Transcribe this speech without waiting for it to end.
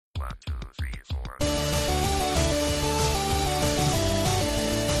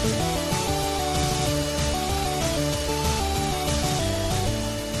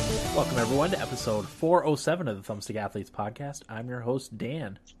Welcome, everyone, to episode 407 of the Thumbstick Athletes podcast. I'm your host,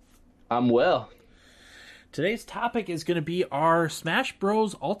 Dan. I'm Will. Today's topic is going to be our Smash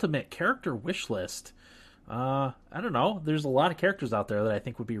Bros. Ultimate character wish list. I don't know. There's a lot of characters out there that I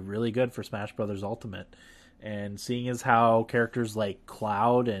think would be really good for Smash Bros. Ultimate. And seeing as how characters like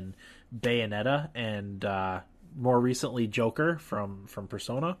Cloud and Bayonetta and more recently Joker from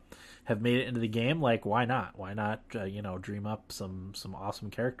Persona have made it into the game, like, why not? Why not, dream up some awesome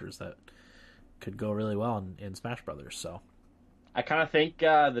characters that could go really well in Smash Brothers? So I kind of think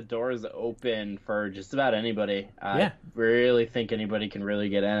the door is open for just about anybody. I really think anybody can really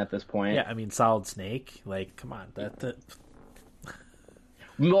get in at this point. Yeah, I mean, Solid Snake, like, come on.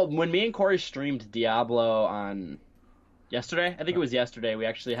 Well, when me and Corey streamed Diablo on yesterday, I think it was yesterday, we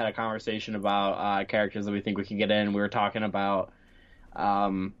actually had a conversation about characters that we think we can get in. We were talking about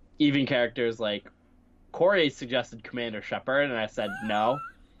even characters like Corey suggested Commander Shepard, and I said no.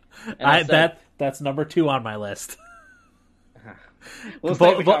 And that's number 2 on my list. We'll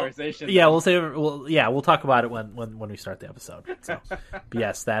save the conversation. Yeah, we'll talk about it when we start the episode. So, but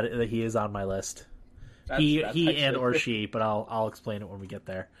yes, that he is on my list. He and or she, but I'll explain it when we get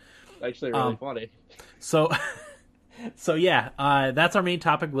there. Actually, really funny. So yeah, that's our main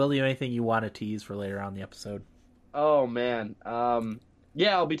topic. Will, do you have anything you want to tease for later on in the episode? Oh man,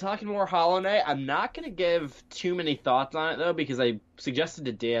 yeah, I'll be talking more Hollow Knight. I'm not going to give too many thoughts on it, though, because I suggested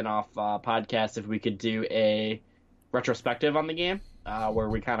to Dan off podcast if we could do a retrospective on the game, where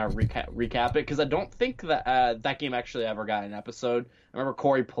we kind of recap it, because I don't think that that game actually ever got an episode. I remember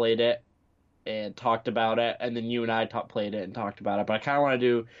Corey played it and talked about it, and then you and I played it and talked about it, but I kind of want to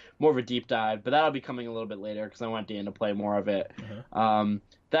do more of a deep dive, but that'll be coming a little bit later, because I want Dan to play more of it.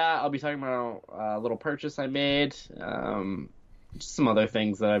 That I'll be talking about a little purchase I made, just some other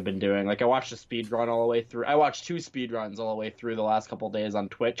things that I've been doing. Like, I watched a speed run all the way through. I watched 2 speed runs all the way through the last couple of days on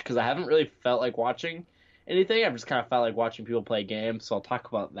Twitch, because I haven't really felt like watching anything. I've just kind of felt like watching people play games, so I'll talk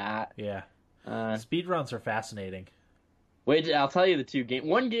about that. Yeah. Speed runs are fascinating. Wait, I'll tell you the 2 games.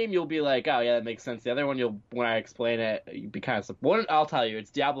 One game you'll be like, oh yeah, that makes sense. The other one, when I explain it, you'll be kind of... One, I'll tell you,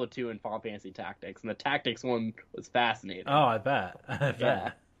 it's Diablo 2 and Final Fantasy Tactics, and the Tactics one was fascinating. Oh, I bet.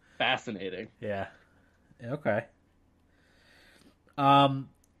 Yeah, fascinating. Yeah. Okay. The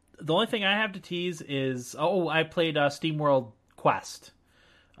only thing I have to tease is, I played SteamWorld Quest.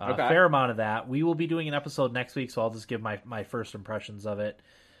 Okay. A fair amount of that. We will be doing an episode next week, so I'll just give my first impressions of it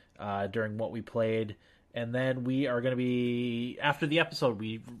during what we played. And then we are going to be, after the episode,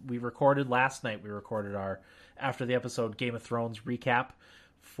 we recorded last night, we recorded our, after the episode, Game of Thrones recap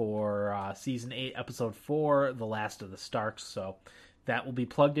for Season 8, Episode 4, The Last of the Starks. So that will be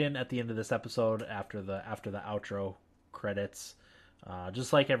plugged in at the end of this episode after the outro credits,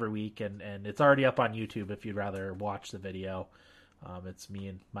 just like every week. And it's already up on YouTube if you'd rather watch the video. It's me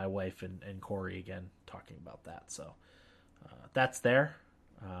and my wife and Corey again talking about that. So that's there.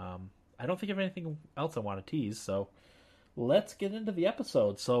 I don't think of anything else I want to tease, so let's get into the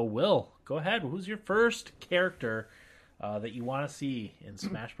episode. So, Will, go ahead. Who's your first character that you want to see in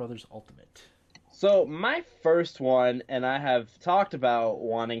Smash Bros. Ultimate? So, my first one, and I have talked about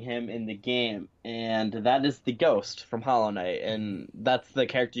wanting him in the game, and that is the Ghost from Hollow Knight, and that's the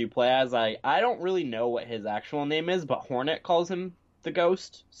character you play as. I don't really know what his actual name is, but Hornet calls him the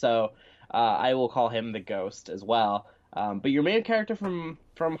Ghost, so I will call him the Ghost as well. But your main character from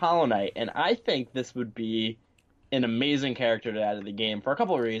Hollow Knight, and I think this would be an amazing character to add to the game for a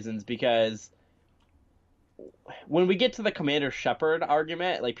couple of reasons, because when we get to the Commander Shepard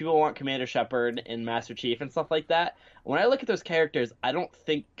argument, like, people want Commander Shepard and Master Chief and stuff like that. When I look at those characters, I don't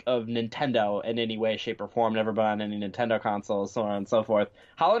think of Nintendo in any way, shape, or form, never been on any Nintendo consoles, so on and so forth.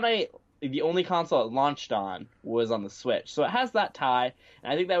 Hollow Knight, the only console it launched on was on the Switch, so it has that tie,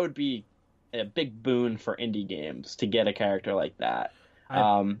 and I think that would be a big boon for indie games to get a character like that.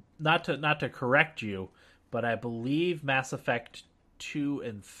 Not to correct you, but I believe Mass Effect 2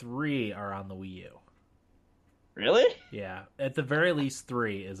 and 3 are on the Wii U. Really? Yeah, at the very least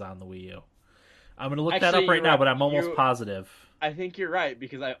 3 is on the Wii U. I'm going to look that up right now, but I'm almost positive. I think you're right,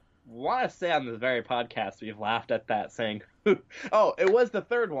 because I want to say on this very podcast we've laughed at that, saying, oh, it was the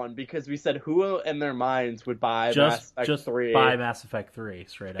third one, because we said who in their minds would buy Mass Effect 3. Buy Mass Effect 3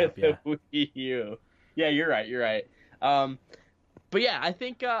 straight up, yeah. Wii U. Yeah, you're right. But yeah, I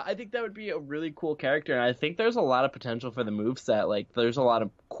think that would be a really cool character, and I think there's a lot of potential for the moveset. Like, there's a lot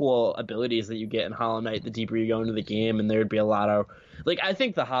of cool abilities that you get in Hollow Knight the deeper you go into the game, and there'd be a lot of... Like, I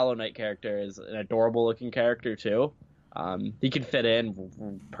think the Hollow Knight character is an adorable-looking character, too. He can fit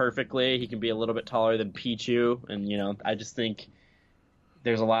in perfectly. He can be a little bit taller than Pichu, and I just think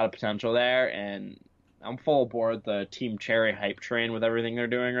there's a lot of potential there, and I'm full aboard the Team Cherry hype train with everything they're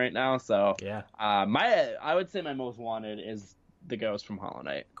doing right now. So, Yeah. I would say my most wanted is the Ghost from Hollow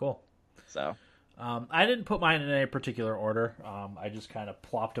Knight. Cool. So, I didn't put mine in any particular order. I just kind of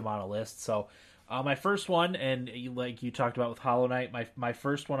plopped them on a list. So, my first one, and like you talked about with Hollow Knight, my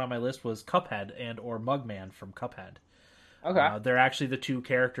first one on my list was Cuphead and or Mugman from Cuphead. okay. They're actually the two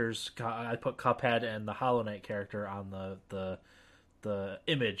characters. I put Cuphead and the Hollow Knight character on the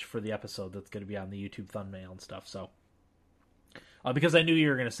image for the episode that's going to be on the YouTube thumbnail and stuff. So, because I knew you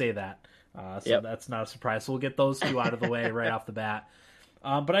were going to say that, That's not a surprise. So we'll get those two out of the way right off the bat.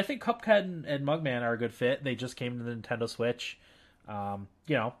 But I think Cuphead and Mugman are a good fit. They just came to the Nintendo Switch.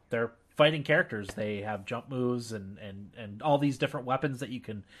 They're fighting characters. They have jump moves and all these different weapons that you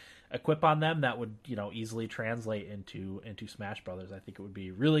can equip on them that would easily translate into Smash Brothers. I think it would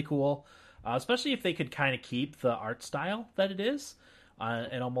be really cool, especially if they could kind of keep the art style that it is,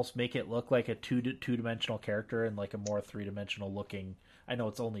 and almost make it look like a two-dimensional character and like a more three-dimensional looking. I know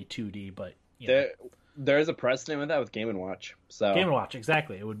it's only 2D, but there is a precedent with that with Game & Watch. So Game & Watch,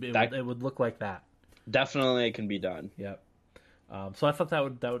 exactly. It would look like that. Definitely, it can be done. Yep. So I thought that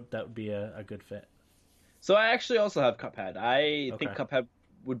would be a good fit. So I actually also have Cuphead. I think Cuphead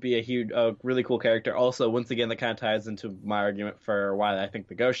would be a really cool character. Also, once again, that kind of ties into my argument for why I think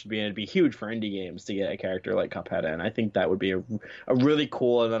the Ghost should be in. It'd be huge for indie games to get a character like Cuphead in. I think that would be a really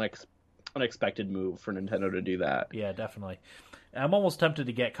cool and unexpected move for Nintendo to do that. Yeah, definitely. I'm almost tempted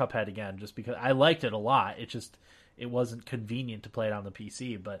to get Cuphead again just because I liked it a lot. It wasn't convenient to play it on the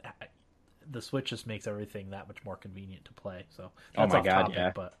PC, but the Switch just makes everything that much more convenient to play. So that's off topic,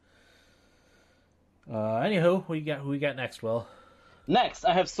 yeah. But anywho, who we got next, Will? Next,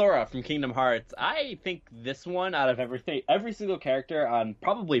 I have Sora from Kingdom Hearts. I think this one, out of every single character on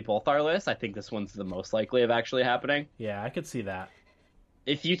probably both our lists, I think this one's the most likely of actually happening. Yeah, I could see that.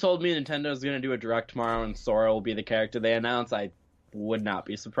 If you told me Nintendo's going to do a direct tomorrow and Sora will be the character they announce, I would not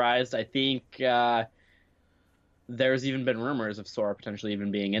be surprised. I think there's even been rumors of Sora potentially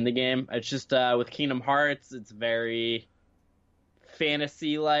even being in the game. It's just with Kingdom Hearts, it's very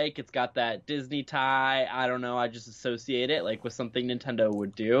fantasy-like. It's got that Disney tie. I don't know. I just associate it with something Nintendo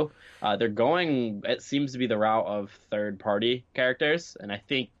would do. They're going, it seems to be the route of third-party characters, and I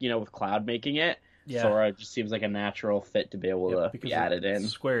think with Cloud making it, Sora just seems like a natural fit to be able to be added in.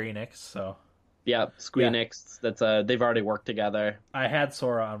 Square Enix, so. Yeah, Square Enix. That's they've already worked together. I had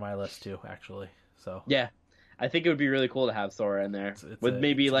Sora on my list too, actually. So yeah, I think it would be really cool to have Sora in there its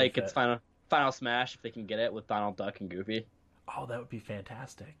final Smash if they can get it with Donald Duck and Goofy. Oh, that would be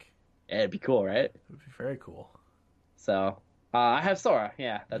fantastic. Yeah, it'd be cool, right? It would be very cool. So I have Sora.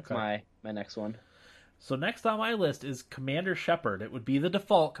 Yeah, that's my next one. So next on my list is Commander Shepard. It would be the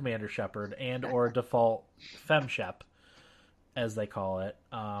default Commander Shepard and or default FemShep, as they call it.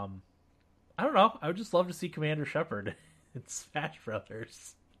 I don't know. I would just love to see Commander Shepard in Smash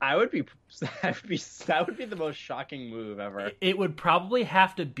Brothers. That would be the most shocking move ever. It would probably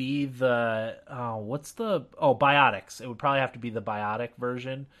have to be the Biotics. It would probably have to be the Biotic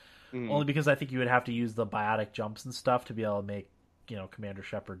version, only because I think you would have to use the Biotic jumps and stuff to be able to make Commander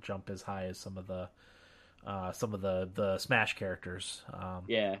Shepard jump as high as some of the Smash characters.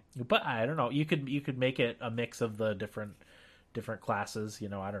 But I don't know. You could make it a mix of the different classes. I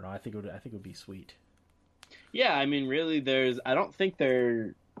don't know. I think it would be sweet. Yeah, I mean, really, I don't think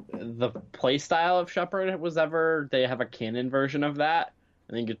the play style of Shepard was ever. They have a canon version of that.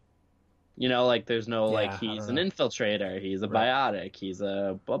 I think there's no he's an infiltrator, he's a biotic, he's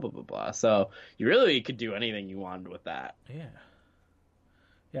a blah blah blah blah. So you really could do anything you wanted with that. Yeah.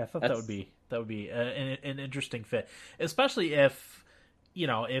 I thought that would be an interesting fit, especially if EA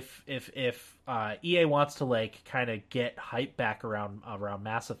wants to kind of get hype back around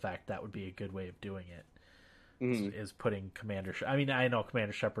Mass Effect. That would be a good way of doing it. Is putting Commander. I mean, I know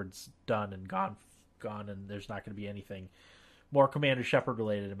Commander Shepard's done and gone, and there's not going to be anything more Commander Shepard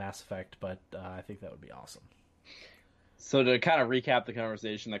related to Mass Effect. But I think that would be awesome. So to kind of recap the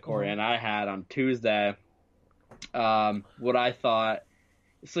conversation that Corey and I had on Tuesday, what I thought.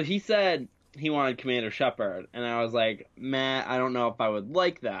 So he said he wanted Commander Shepard, and I was like, Matt, I don't know if I would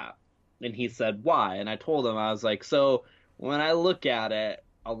like that. And he said, why? And I told him, I was like, so when I look at it,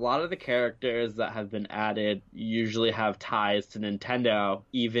 a lot of the characters that have been added usually have ties to Nintendo,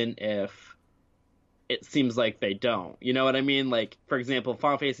 even if it seems like they don't. You know what I mean? For example,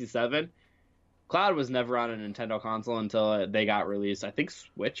 Final Fantasy VII, Cloud was never on a Nintendo console until they got released. I think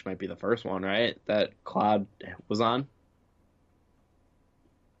Switch might be the first one, right? That Cloud was on?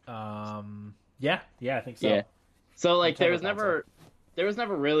 Yeah, I think so. Yeah. So like Nintendo console. there was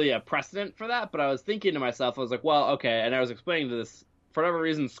never really a precedent for that, but I was thinking to myself, I was like, well, okay, and I was explaining to this for whatever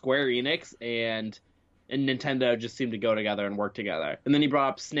reason, Square Enix and Nintendo just seem to go together and work together. And then he brought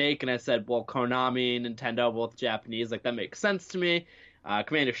up Snake, and I said, well, Konami, Nintendo, both Japanese, like that makes sense to me.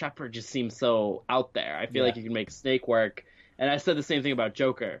 Commander Shepard just seems so out there. I feel like you can make Snake work. And I said the same thing about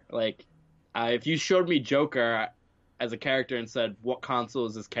Joker. Like, if you showed me Joker as a character and said, what console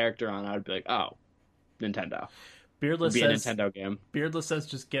is this character on, I would be like, oh, Nintendo. Beardless It'd be says, a Nintendo game. Beardless says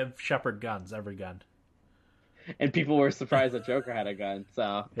just give Shepard guns, every gun. And people were surprised that Joker had a gun,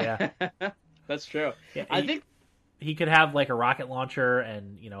 so Yeah. that's true. Yeah, I think he could have like a rocket launcher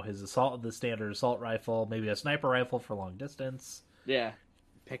and, you know, the standard assault rifle, maybe a sniper rifle for long distance. yeah,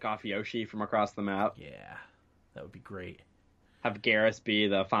 pick off Yoshi from across the map. Yeah, that would be great. Have Garrus be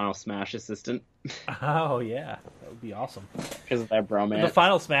the Final Smash assistant Oh yeah, that would be awesome. because of their bromance. The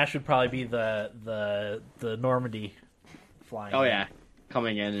final smash would probably be the Normandy flying. Oh yeah,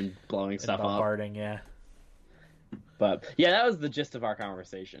 coming in and blowing and stuff up. bombarding. Yeah. But yeah, that was the gist of our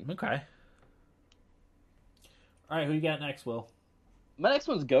conversation. Okay. All right, who you got next, Will? My next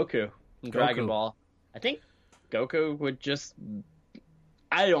one's Goku from Dragon Goku. Ball. I think Goku would just.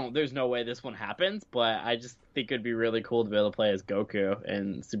 There's no way this one happens, but I just think it'd be really cool to be able to play as Goku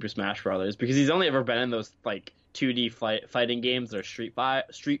in Super Smash Brothers because he's only ever been in those like 2D fighting games or Street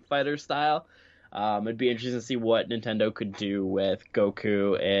Fighter style. It'd be interesting to see what Nintendo could do with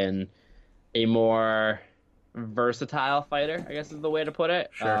Goku in a more versatile fighter, I guess is the way to put it.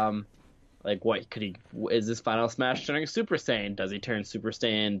 Sure. Like, what could he? Is this Final Smash turning Super Saiyan? Does he turn Super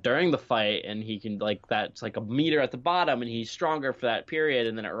Saiyan during the fight, and he can like that's like a meter at the bottom, and he's stronger for that period,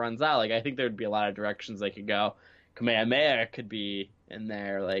 and then it runs out? Like, I think there would be a lot of directions they could go. Kamehameha could be in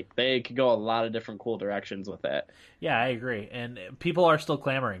there. Like, they could go a lot of different cool directions with it. Yeah, I agree. And people are still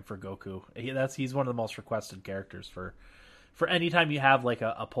clamoring for Goku. He's one of the most requested characters for any time you have like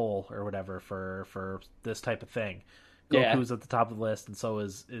a poll or whatever for this type of thing. Goku's at the top of the list, and so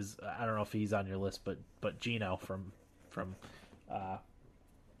is I don't know if he's on your list, but Gino from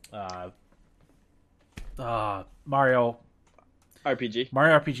Mario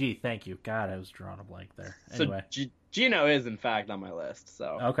RPG. Thank you. God, I was drawing a blank there. Anyway, So Gino is in fact on my list.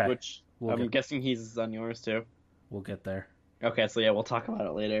 So Okay. which I'm guessing he's on yours too. we'll get there. Okay, so yeah, we'll talk about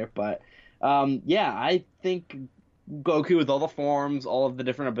it later. But yeah, I think Goku with all the forms, all of the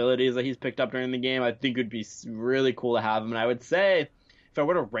different abilities that he's picked up during the game, I think would be really cool to have him. And I would say, if I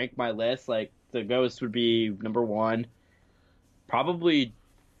were to rank my list, like the Ghost would be number 1, probably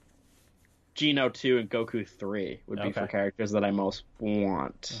Geno 2 and Goku 3 would be for characters that I most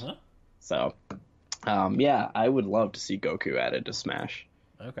want. Uh-huh. So, yeah, I would love to see Goku added to Smash.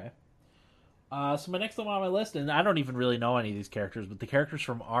 Okay. So my next one on my list, and I don't even really know any of these characters, but the characters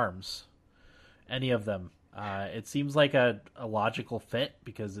from ARMS, any of them. It seems like a logical fit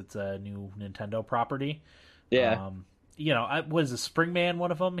because it's a new Nintendo property. Yeah. You know, was Springman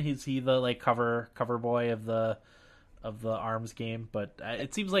one of them? Is he the like cover boy of the ARMS game? But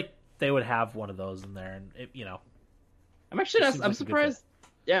it seems like they would have one of those in there, and you know, I'm surprised.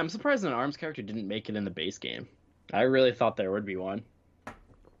 Yeah, I'm surprised an ARMS character didn't make it in the base game. I really thought there would be one.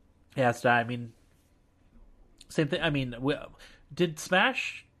 Yeah, I mean, same thing. I mean, did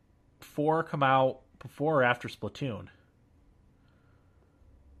Smash 4 come out before or after Splatoon?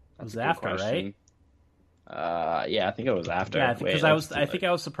 It was after, right? Yeah, I think it was after. Yeah, because I think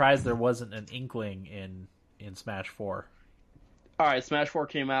I was surprised there wasn't an inkling in Smash 4. All right, Smash 4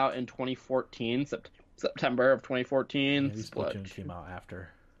 came out in 2014, September of 2014. Maybe Splatoon came out after.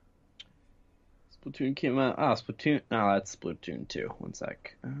 Splatoon came out. Oh, Splatoon. No, that's Splatoon 2. One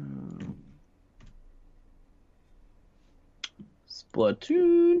sec.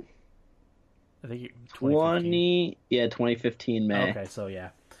 Splatoon. I think 2015 May. Okay, so yeah,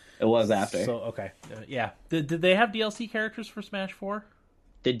 it was after. So okay, yeah. Did they have DLC characters for Smash 4?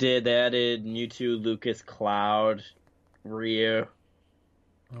 They did. They added Mewtwo, Lucas, Cloud, Ryu.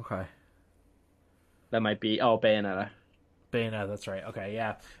 Okay. That might be Bayonetta. Bayonetta, that's right. Okay,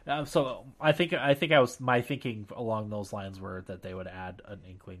 yeah. So I think my thinking along those lines were that they would add an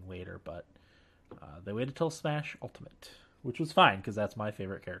inkling later, but they waited till Smash Ultimate, which was fine because that's my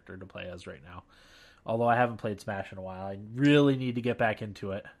favorite character to play as right now. Although I haven't played Smash in a while, I really need to get back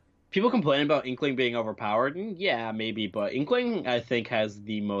into it. People complain about Inkling being overpowered. Yeah, maybe, but Inkling, I think, has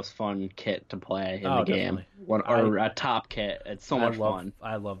the most fun kit to play in the game. Or a top kit. It's so much fun.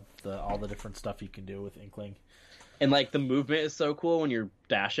 I love all the different stuff you can do with Inkling. And, like, the movement is so cool when you're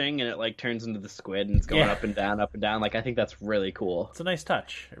dashing and it, like, turns into the squid and it's going up and down, up and down. Like, I think that's really cool. It's a nice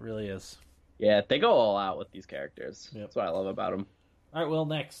touch. It really is. Yeah, they go all out with these characters. Yep. That's what I love about them. All right, well,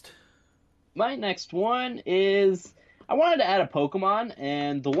 next. My next one is I wanted to add a Pokemon,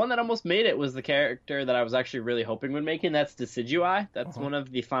 and the one that almost made it was the character that I was actually really hoping would make it. And that's Decidueye. That's Uh-huh. one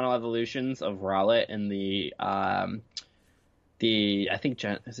of the final evolutions of Rowlet in the I think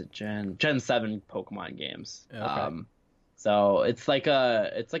Gen 7 Pokemon games. Okay. So it's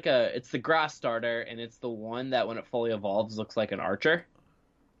the grass starter, and it's the one that when it fully evolves looks like an archer.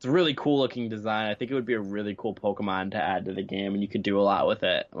 It's a really cool looking design. I think it would be a really cool Pokemon to add to the game, and you could do a lot with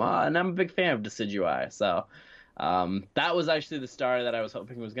it. Well, and I'm a big fan of Decidueye, so that was actually the starter that I was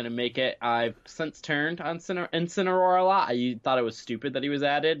hoping was going to make it. I've since turned on Incineroar a lot. I thought it was stupid that he was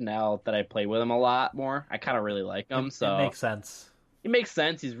added. Now that I play with him a lot more, I kind of really like It him. it So makes sense. it makes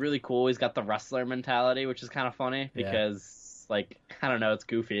sense. He's really cool. He's got the wrestler mentality, which is kind of funny Yeah. because, like, I don't know, it's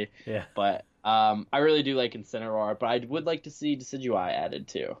goofy. Yeah. But I really do like Incineroar, but I would like to see Decidueye added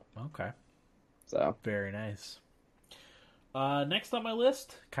too. Okay. So Very nice. Next on my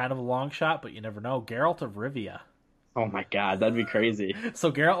list, kind of a long shot, but you never know. Geralt of Rivia. oh my god, that'd be crazy. So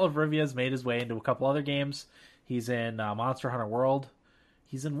Geralt of Rivia has made his way into a couple other games. He's in Monster Hunter World.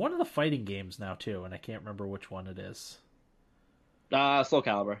 He's in one of the fighting games now too, and I can't remember which one it is. Soul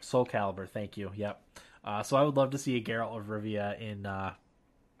Calibur. Soul Calibur, thank you. Yep. So I would love to see a Geralt of Rivia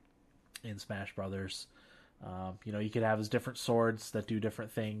in Smash Brothers. You could have his different swords that do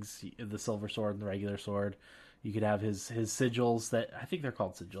different things. The silver sword and the regular sword. You could have his sigils that I think they're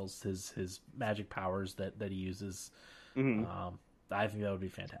called sigils. His magic powers that he uses. Hmm. I think that would be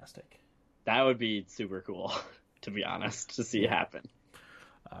fantastic. That would be super cool, to be honest, to see it happen.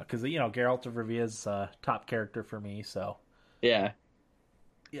 Because Geralt of Rivia is top character for me. So Yeah,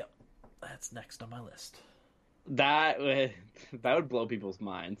 yep, that's next on my list. that would that would blow people's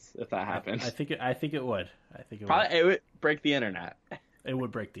minds if that I, happened. I think it, I think it would. I think it would. Probably it would break the internet. It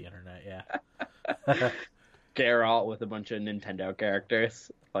would break the internet. Yeah. Geralt with a bunch of Nintendo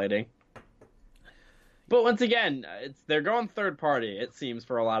characters fighting. But once again, they're going third party. It seems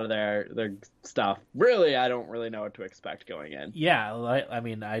for a lot of their stuff. Really, I don't really know what to expect going in. Yeah, I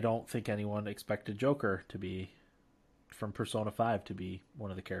mean, I don't think anyone expected Joker to be from Persona 5 to be one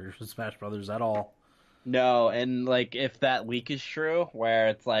of the characters in Smash Brothers at all. No, and like if that leak is true, where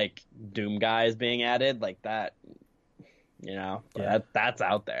it's like Doom Guy is being added, like that, Yeah. that's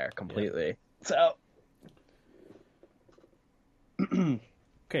out there completely. So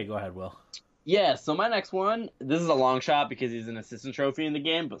Okay, go ahead, Will. yeah, so my next one, this is a long shot because he's an assistant trophy in the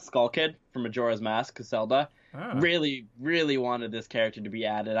game, but Skull Kid from Majora's Mask, Zelda, Ah, really, really wanted this character to be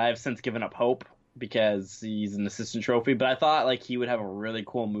added. I have since given up hope because he's an assistant trophy, but I thought like he would have a really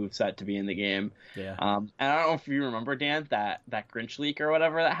cool move set to be in the game. yeah. And I don't know if you remember, Dan, that Grinch leak or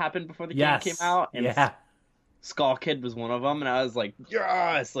whatever that happened before the game Yes. came out, and Yeah. Skull Kid was one of them, and I was like,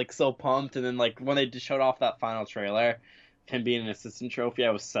 yes, like so pumped. And then like when they just showed off that final trailer, him being an assistant trophy, I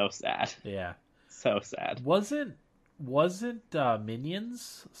was so sad, Yeah. so sad. Wasn't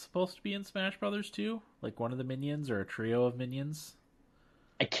Minions supposed to be in Smash Brothers too? Like one of the Minions or a trio of Minions?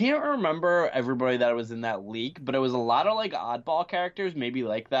 I can't remember everybody that was in that leak, but it was a lot of like oddball characters, maybe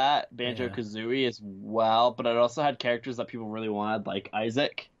like that Banjo Kazooie as well. But it also had characters that people really wanted, like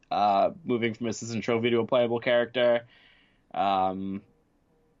Isaac, moving from assistant trophy to a playable character. Um,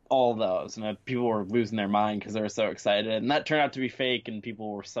 all those, and people were losing their mind because they were so excited, and that turned out to be fake, and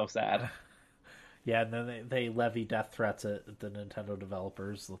people were so sad. Yeah, and then they levy death threats at the Nintendo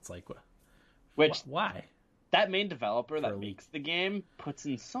developers. It's like, Which why? that main developer For a that leak. makes the game puts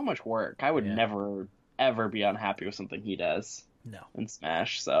in so much work. I would Yeah. never ever be unhappy with something he does No. in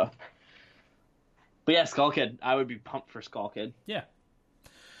Smash. So, but yeah, Skull Kid. I would be pumped for Skull Kid. Yeah.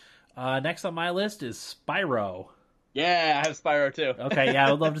 Next on my list is Spyro. Yeah, I have Spyro too. Okay, yeah,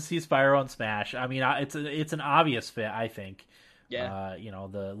 I would love to see Spyro on Smash. I mean, it's an obvious fit, I think. Yeah.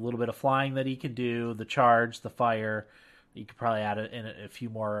 The little bit of flying that he can do, the charge, the fire. You could probably add in a few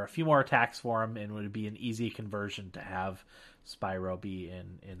more attacks for him, and it would be an easy conversion to have Spyro be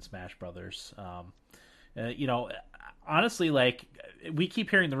in Smash Brothers. Honestly, like we keep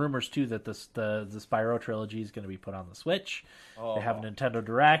hearing the rumors too that the Spyro trilogy is going to be put on the Switch. Oh. They have a Nintendo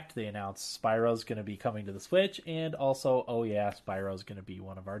Direct. They announced Spyro's going to be coming to the Switch, and also, oh yeah, Spyro's going to be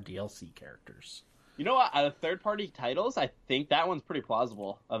one of our DLC characters. You know what? Out of third-party titles, I think that one's pretty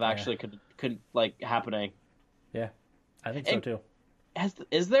plausible of actually could like happening. Yeah, I think so And- too.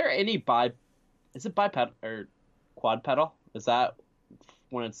 Is there any is it bipedal or quad pedal? Is that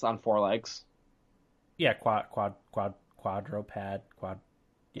when it's on four legs? Yeah, quadruped, yeah,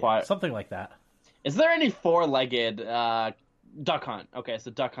 Quad- something like that. Is there any four-legged Duck Hunt? Okay,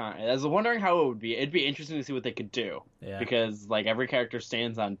 so Duck Hunt. I was wondering how it would be. It'd be interesting to see what they could do Yeah, because like every character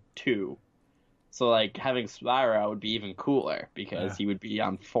stands on two, so like having Spyro would be even cooler because Yeah. he would be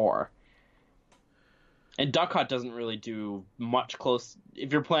on four. And Duck Hunt doesn't really do much close.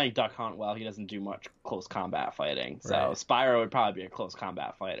 If you're playing Duck Hunt well, he doesn't do much close combat fighting. So Right. Spyro would probably be a close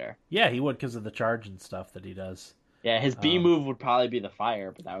combat fighter. Yeah, he would because of the charge and stuff that he does. Yeah, his B Um, move would probably be the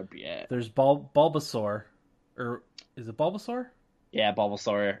fire, but that would be it. there's Bulbasaur, or is it Bulbasaur? Yeah,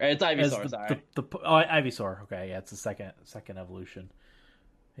 Bulbasaur. It's As Ivysaur, sorry. Ivysaur. Okay, yeah, it's the second evolution.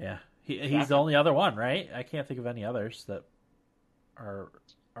 Yeah, he's the only other one, right? I can't think of any others that are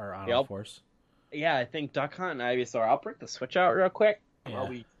on all Yep. fours. Yeah, I think Duck Hunt and Ivysaur. I'll break the Switch out real quick while Yeah.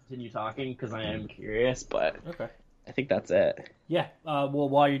 we continue talking because I am curious, but Okay. I think that's it. Yeah. Well,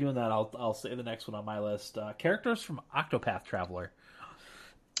 while you're doing that, I'll say the next one on my list. Characters from Octopath Traveler.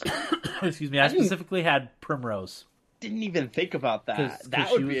 Excuse me. I specifically had Primrose. Didn't even think about that. 'Cause That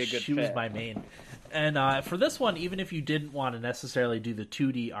she would be was- a good She fit. was my main. And for this one, even if you didn't want to necessarily do the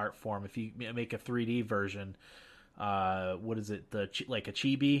 2D art form, if you make a 3D version, what is it? Like a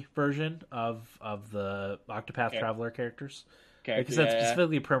chibi version of the Octopath Traveler characters. Like I said,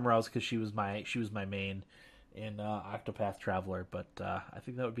 specifically Primrose because she was my main in Octopath Traveler. But I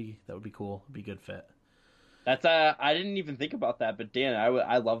think that would be cool. It'd be a good fit. That's I didn't even think about that, but Dan,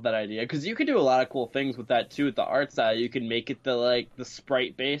 I love that idea because you could do a lot of cool things with that too. With the art style, you could make it the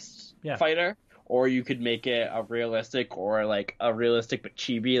sprite based fighter, or you could make it a realistic but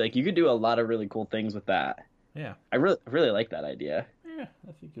chibi. Like you could do a lot of really cool things with that. Yeah, I really like that idea. Yeah,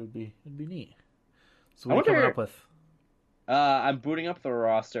 I think it'd be neat. So I what are you wonder- coming up with? I'm booting up the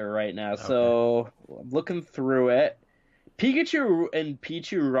roster right now, so I'm looking through it. Pikachu and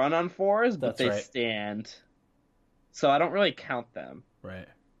Pichu run on fours, but That's they right. stand. So I don't really count them. Right.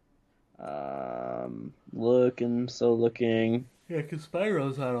 Looking. Yeah, because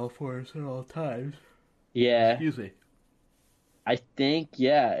Spyro's on all fours at all times. Yeah, Excuse me. I think,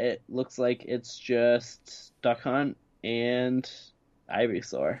 yeah, it looks like it's just Duck Hunt and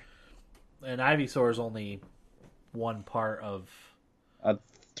Ivysaur. And Ivysaur is only one part of A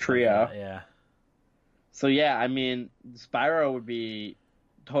trio. Yeah. So yeah, I mean, Spyro would be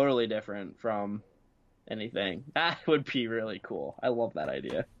totally different from anything. That would be really cool. I love that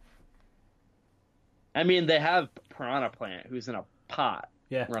idea. I mean, they have Piranha Plant, who's in a pot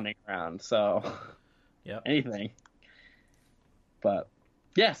running around, so Yep. anything. But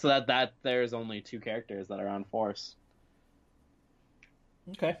yeah, so that there's only two characters that are on Force.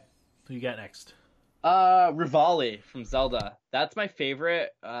 Okay. Who you got next? Rivali from Zelda. That's my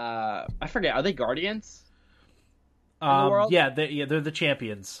favorite. I forget. Are they Guardians? the world? Yeah, they're the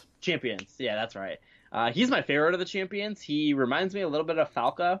champions. Champions. Yeah, that's right. He's my favorite of the champions. He reminds me a little bit of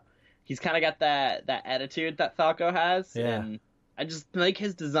Falco. He's kind of got that attitude that Falco has, and I just like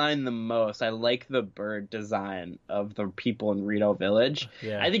his design the most. I like the bird design of the people in Rito Village.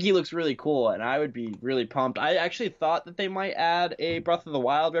 Yeah. I think he looks really cool, and I would be really pumped. I actually thought that they might add a Breath of the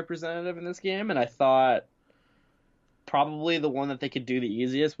Wild representative in this game, and I thought probably the one that they could do the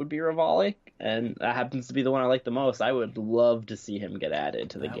easiest would be Rivali, and that happens to be the one I like the most. I would love to see him get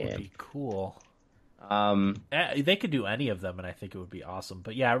added to the game. That would be cool. Um, They could do any of them, and I think it would be awesome.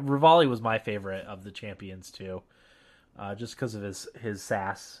 But yeah, Rivali was my favorite of the champions too, just because of his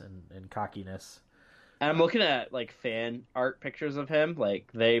sass and cockiness. And I'm looking at like fan art pictures of him.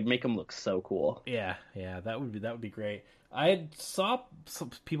 Like they make him look so cool. Yeah, that would be great. I saw some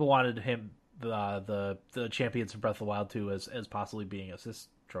people wanted him the champions from Breath of the Wild 2 as possibly being assist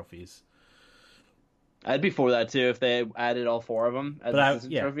trophies. I'd be for that too if they added all four of them as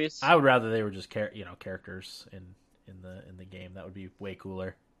assistant trophies. I would rather they were just characters in the game. That would be way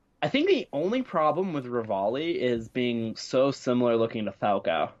cooler. I think the only problem with Rivali is being so similar looking to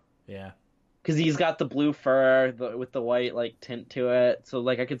Falco. Yeah. Because he's got the blue fur with the white like tint to it, so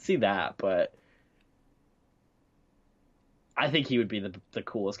like I could see that, but I think he would be the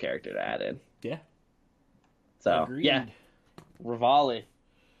coolest character to add in. Yeah. So Agreed. yeah, Rivali.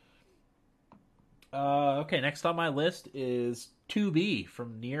 Okay, next on my list is 2B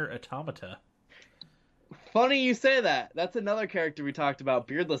from Nier Automata. Funny you say that. That's another character we talked about.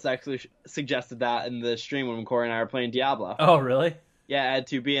 Beardless actually suggested that in the stream when Corey and I were playing Diablo. Oh, really? Yeah, add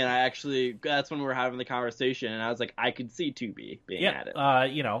 2B, and that's when we were having the conversation, and I was like, I could see 2B being added.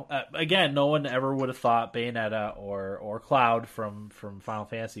 Again, no one ever would have thought Bayonetta or Cloud from Final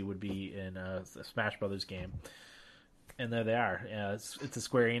Fantasy would be in a Smash Brothers game. And there they are. It's a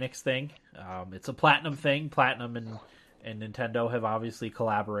Square Enix thing. It's a Platinum thing. Platinum and Nintendo have obviously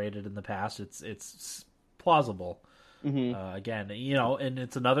collaborated in the past. It's plausible. Mm-hmm. Again, and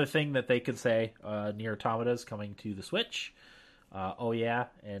it's another thing that they could say. Nier Automata is coming to the Switch. And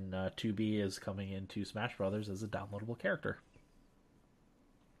 2B is coming into Smash Brothers as a downloadable character.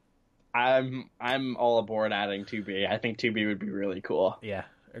 I'm all aboard adding 2B. I think 2B would be really cool. Yeah,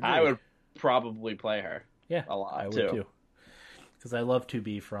 agreed. probably play her. Yeah, a lot I would too. Because I love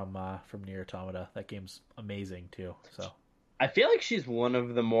 2B from Nier Automata. That game's amazing too. So I feel like she's one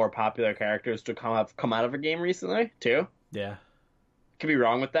of the more popular characters to come out of a game recently too. yeah, Could be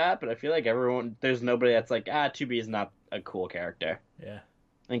wrong with that, but I feel like there's nobody that's like 2B is not a cool character. yeah.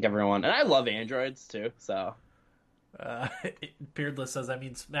 I think everyone, and I love androids too. So Beardless says, I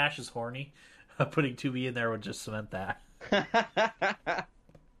mean, Smash is horny. Putting 2B in there would just cement that.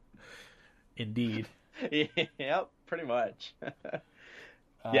 Indeed. Yep, pretty much.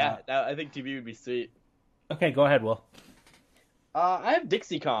 Yeah, I think 2B would be sweet. Okay, go ahead, Will. I have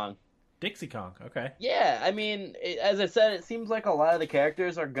Dixie Kong. Dixie Kong, okay. Yeah, I mean, as I said, it seems like a lot of the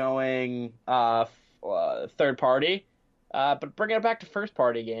characters are going third party, but bringing it back to first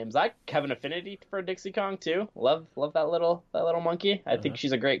party games, I have an affinity for Dixie Kong too. Love that little monkey. I think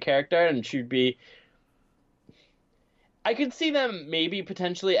she's a great character, and she'd be. I could see them maybe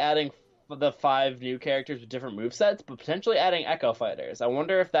potentially adding the 5 new characters with different movesets, but potentially adding Echo Fighters. I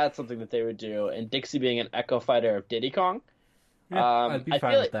wonder if that's something that they would do, and Dixie being an Echo Fighter of Diddy Kong. Yeah, I'd be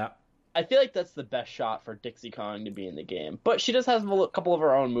fine with that. I feel like that's the best shot for Dixie Kong to be in the game. But she does have a couple of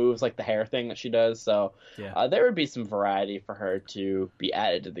her own moves, like the hair thing that she does, so there would be some variety for her to be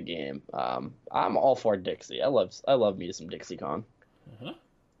added to the game. I'm all for Dixie. I love me some Dixie Kong.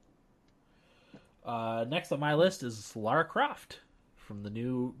 Next on my list is Lara Croft from the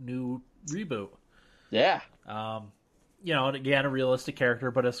new reboot. Yeah. You know, again, a realistic character,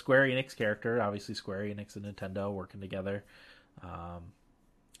 but a Square Enix character. Obviously, Square Enix and Nintendo working together.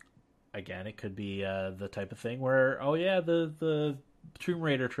 Again, it could be the type of thing where, the Tomb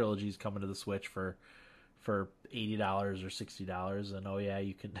Raider trilogy is coming to the Switch for $80 or $60, and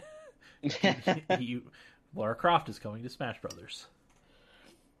you can. Lara Croft is coming to Smash Brothers.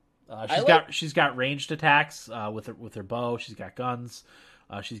 She's got ranged attacks with her bow. She's got guns.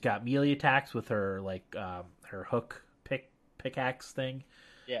 She's got melee attacks with her her hook pickaxe thing.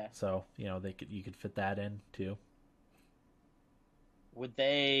 Yeah. So you could fit that in too. Would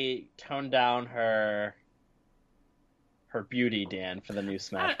they tone down her beauty, Dan, for the new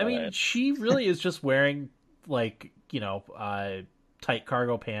Smash Brothers? I mean, she really is just wearing tight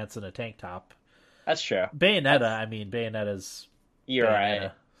cargo pants and a tank top. That's true. Bayonetta's. You're Bayonetta,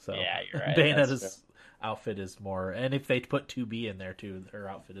 right. So yeah, you're right. Bayonetta's outfit is more, and if they put 2B in there too, her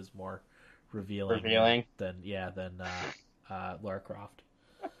outfit is more revealing than Lara Croft.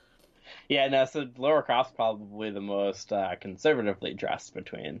 Yeah, no, so Lara Croft's probably the most conservatively dressed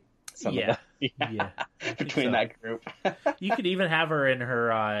between between that group. You could even have her in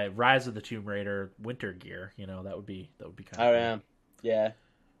her Rise of the Tomb Raider winter gear. That would be kind of cool. Yeah.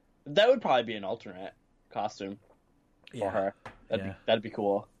 That would probably be an alternate costume for her. That'd be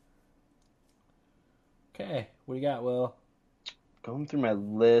cool. Okay, what do you got, Will? Going through my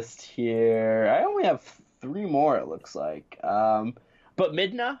list here, I only have 3 more. It looks like. But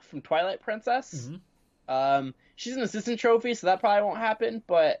Midna from Twilight Princess. Mm-hmm. She's an assistant trophy, so that probably won't happen.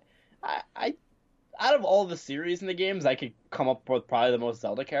 But I out of all the series in the games, I could come up with probably the most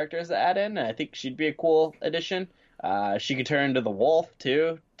Zelda characters to add in, and I think she'd be a cool addition. She could turn into the wolf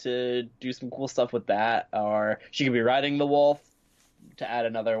too to do some cool stuff with that, or she could be riding the wolf to add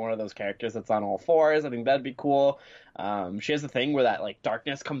another one of those characters that's on all 4s. I think that'd be cool. She has a thing where that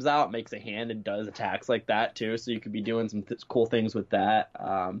darkness comes out, makes a hand, and does attacks like that too. So you could be doing some cool things with that.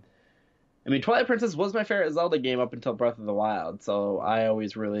 Twilight Princess was my favorite Zelda game up until Breath of the Wild, so I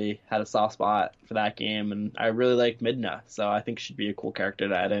always really had a soft spot for that game, and I really liked Midna, so I think she'd be a cool character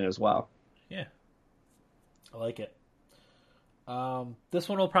to add in as well. Yeah, I like it. This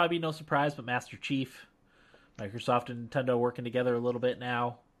one will probably be no surprise, but Master Chief. Microsoft and Nintendo working together a little bit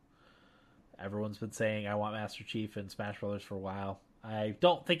now. Everyone's been saying I want Master Chief in Smash Brothers for a while. I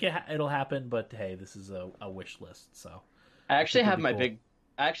don't think it'll happen, but hey, this is a wish list, so I actually have my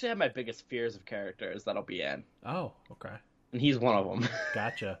biggest fears of characters that'll be in. Oh, okay. And he's one of them.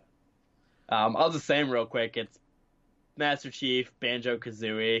 Gotcha. I'll just say him real quick. It's Master Chief,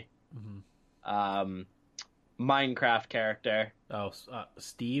 Banjo-Kazooie, Minecraft character. Oh,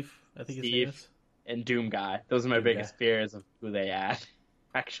 Steve, I think his name is. And Doom Guy. Those are my biggest fears of who they add,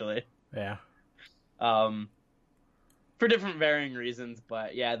 actually. Yeah. For different varying reasons,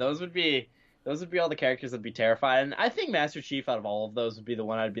 but yeah, those would be all the characters that'd be terrifying. I think Master Chief out of all of those would be the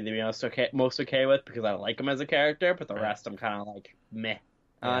one I'd be the most okay with because I like him as a character, but the rest I'm kind of meh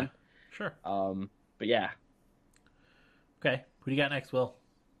on. Sure. But yeah. Okay, who do you got next, Will?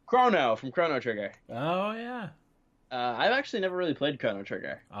 Chrono from Chrono Trigger. Oh yeah. I've actually never really played Chrono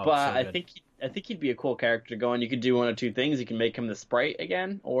Trigger, but so I think he'd be a cool character to go on. You could do one of two things. You can make him the sprite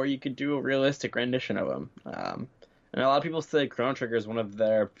again, or you could do a realistic rendition of him. And a lot of people say Chrono Trigger is one of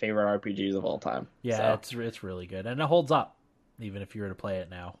their favorite RPGs of all time. Yeah, So it's really good, and it holds up. Even if you were to play it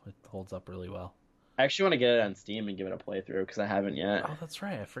now, it holds up really well. I actually want to get it on Steam and give it a playthrough because I haven't yet. Oh, that's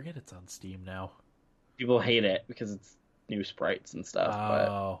right. I forget it's on Steam now. People hate it because it's new sprites and stuff, but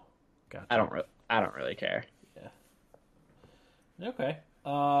Oh, gotcha. I don't really care. Yeah. Okay.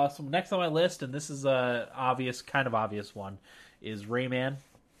 So next on my list, and this is a kind of obvious one, is Rayman.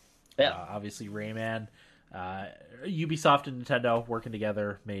 Yeah. Obviously, Rayman. Ubisoft and Nintendo working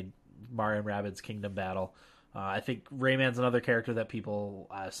together made Mario and Rabbids Kingdom Battle. I think Rayman's another character that people,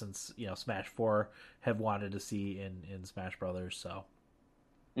 since Smash 4, have wanted to see in Smash Brothers. So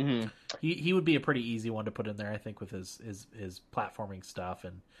Mm-hmm. he would be a pretty easy one to put in there. I think with his platforming stuff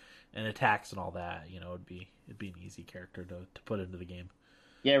and attacks and all that. It'd be an easy character to put into the game.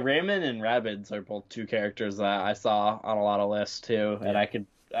 Yeah, Rayman and Rabbids are both two characters that I saw on a lot of lists too, and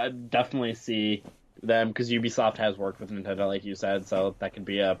I'd definitely see them because Ubisoft has worked with Nintendo, like you said, so that could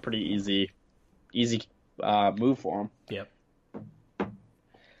be a pretty easy move for them. Yep.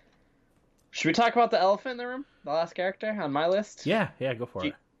 Should we talk about the elephant in the room? The last character on my list? Yeah, go for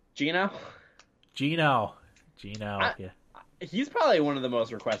it. Gino? Gino, yeah. He's probably one of the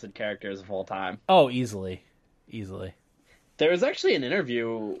most requested characters of all time. Oh, easily. There was actually an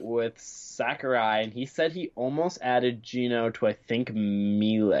interview with Sakurai, and he said he almost added Gino to, I think,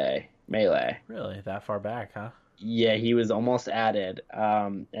 Melee. Really? That far back, huh? Yeah, he was almost added.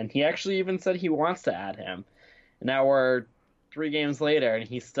 And he actually even said he wants to add him. And now we're 3 games later, and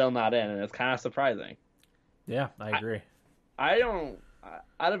he's still not in, and it's kind of surprising. Yeah, I agree. I don't...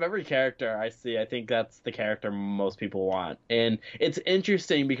 Out of every character I see, I think that's the character most people want. And it's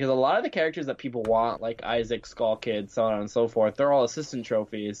interesting because a lot of the characters that people want, like Isaac, Skull Kid, so on and so forth, they're all assistant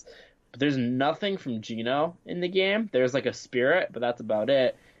trophies. But there's nothing from Gino in the game. There's like a spirit, but that's about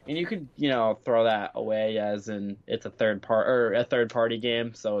it. And you could, throw that away as in it's a third party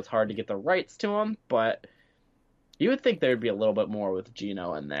game, so it's hard to get the rights to him. But you would think there'd be a little bit more with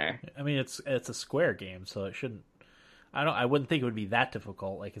Gino in there. I mean, it's a Square game, so it shouldn't. I wouldn't think it would be that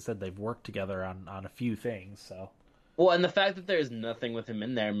difficult. Like I said, they've worked together on a few things. So. Well, and the fact that there's nothing with him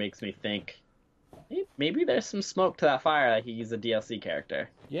in there makes me think maybe there's some smoke to that fire that he's a DLC character.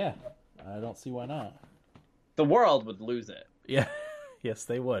 Yeah, I don't see why not. The world would lose it. Yeah, yes,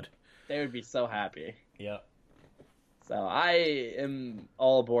 they would. They would be so happy. Yep. So I am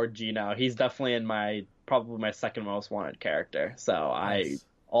all aboard Gino. He's definitely in probably my second most wanted character. So nice. I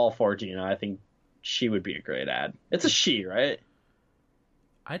all for Gino. I think she would be a great ad. It's a she, right?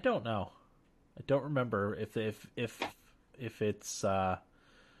 I don't know. I don't remember if it's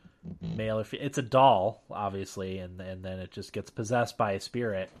male or female. It's a doll, obviously, and then it just gets possessed by a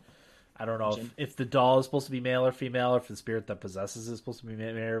spirit. I don't know if the doll is supposed to be male or female, or if the spirit that possesses is supposed to be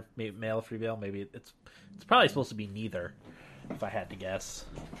male or female. Maybe it's probably supposed to be neither, if I had to guess,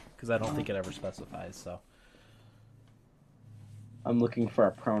 because I don't think it ever specifies. So I'm looking for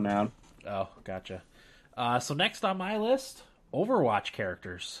a pronoun. Oh, gotcha. So next on my list, Overwatch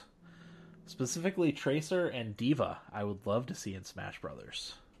characters. Specifically Tracer and D.Va, I would love to see in Smash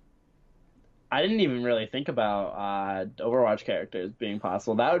Brothers. I didn't even really think about Overwatch characters being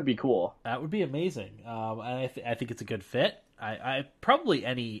possible. That would be cool. That would be amazing. And I think it's a good fit. I probably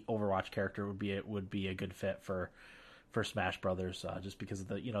any Overwatch character would be a good fit for Smash Brothers, just because of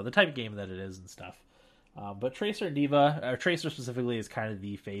the type of game that it is and stuff. But Tracer and D.Va, Tracer specifically, is kind of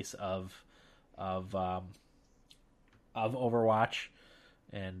the face of Overwatch,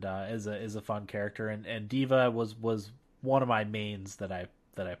 and is a fun character. And D.Va was one of my mains that I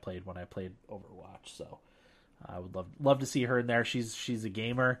played when I played Overwatch. So I would love to see her in there. She's a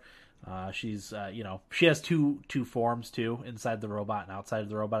gamer. She's she has two forms too, inside the robot and outside of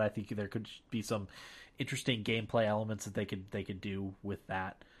the robot. I think there could be some interesting gameplay elements that they could do with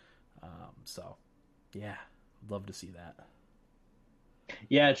that. So yeah, I'd love to see that.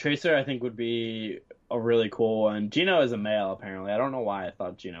 Yeah, Tracer I think would be a really cool one. Gino is a male apparently. I don't know why I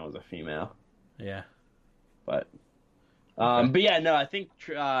thought Gino was a female. Yeah, but yeah, no, I think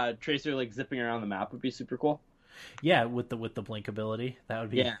Tracer like zipping around the map would be super cool. Yeah, with the blink ability, that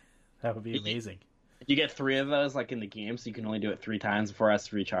would be amazing. You get 3 of those like in the game, so you can only do it 3 times before it has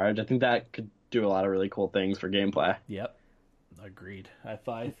to recharge. I think that could do a lot of really cool things for gameplay. Yep, agreed. I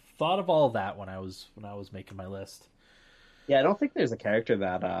thought of all of that when I was making my list. Yeah, I don't think there's a character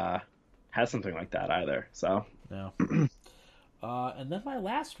that has something like that either. So no. And then my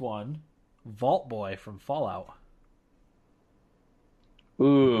last one, Vault Boy from Fallout.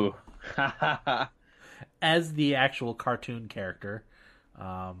 Ooh. As the actual cartoon character,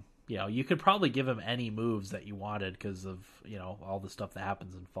 you could probably give him any moves that you wanted because of all the stuff that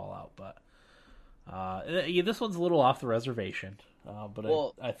happens in Fallout. But Yeah, this one's a little off the reservation, but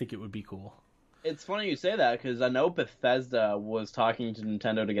Well, I think it would be cool. it's funny you say that because I know Bethesda was talking to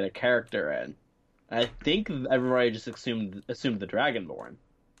Nintendo to get a character in. I think everybody just assumed the Dragonborn.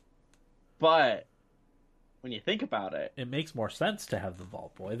 But when you think about it, It makes more sense to have the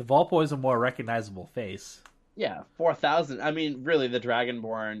Vault Boy. The Vault Boy is a more recognizable face. yeah, 4,000. I mean, really, the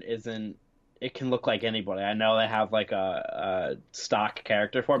Dragonborn isn't. It can look like anybody. I know they have like a stock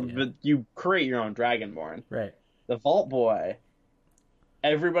character for it, Yeah. but you create your own Dragonborn. Right. The Vault Boy.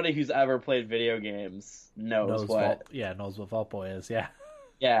 Everybody who's ever played video games knows what. Knows what Vault Boy is. Yeah.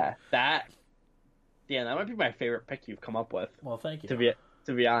 Yeah, that. Yeah, that might be my favorite pick you've come up with. Well, thank you.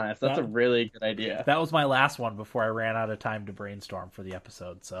 To be honest, that's a really good idea. That was my last one before I ran out of time to brainstorm for the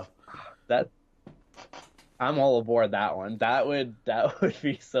episode. So That I'm all aboard that one. That would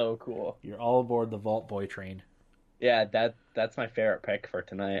be so cool. you're all aboard the Vault Boy train. Yeah, that's my favorite pick for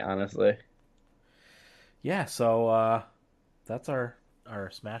tonight, honestly. Yeah. So that's our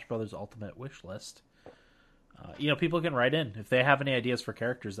Smash Brothers Ultimate wish list. People can write in if they have any ideas for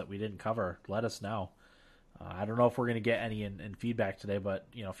characters that we didn't cover. Let us know. I don't know if we're going to get any in feedback today, but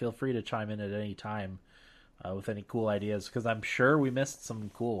feel free to chime in at any time with any cool ideas because I'm sure we missed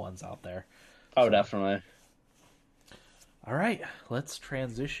some cool ones out there. Oh, definitely. All right, let's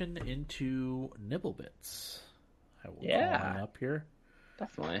transition into Nibblebits. I will call one up here.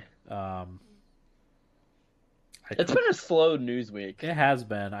 Definitely. It's been a slow news week. It has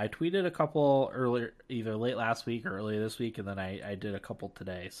been. I tweeted a couple earlier, either late last week or earlier this week, and then I did a couple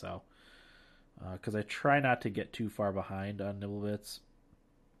today. So, because I try not to get too far behind on Nibblebits,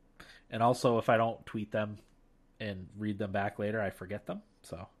 and also if I don't tweet them and read them back later, I forget them.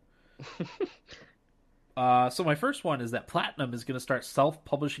 So, so my first one is that Platinum is going to start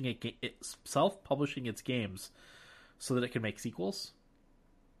self-publishing its games so that it can make sequels.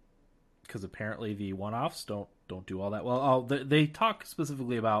 Because apparently the one-offs don't do all that well. They talk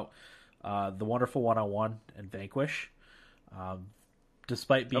specifically about The Wonderful 101 and Vanquish.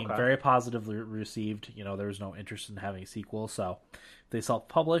 Despite being very positively received, there was no interest in having a sequel. So if they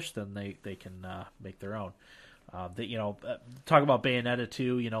self-publish, then they can make their own. Talk about Bayonetta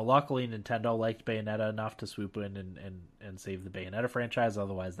 2. Luckily Nintendo liked Bayonetta enough to swoop in and save the Bayonetta franchise.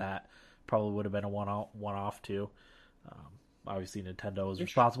 Otherwise, that probably would have been a one-off too. Obviously, Nintendo is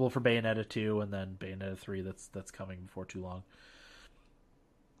responsible for Bayonetta 2 and then Bayonetta 3 that's coming before too long.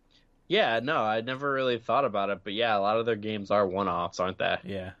 Yeah, no, I never really thought about it, but yeah, a lot of their games are one-offs, aren't they?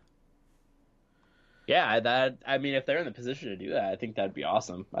 Yeah. Yeah, I mean, if they're in the position to do that, I think that'd be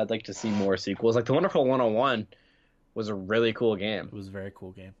awesome. I'd like to see more sequels. Like The Wonderful 101 was a really cool game. It was a very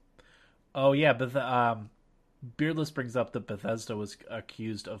cool game. Oh, yeah, but Beardless brings up that Bethesda was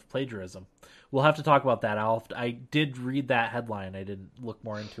accused of plagiarism. We'll have to talk about that. I did read that headline. I didn't look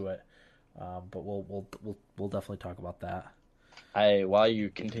more into it, but we'll definitely talk about that. While you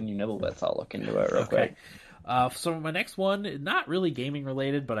continue Nibblebits, I'll look into it real quick. So my next one, not really gaming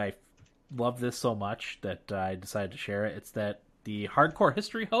related, but I love this so much that I decided to share it. It's that the Hardcore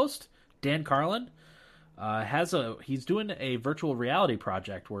History host Dan Carlin he's doing a virtual reality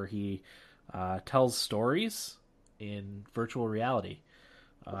project where he tells stories in virtual reality.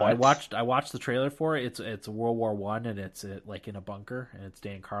 I watched the trailer for it. It's World War One, and it's like in a bunker, and it's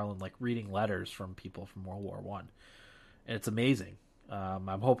Dan Carlin like reading letters from people from World War One, and it's amazing.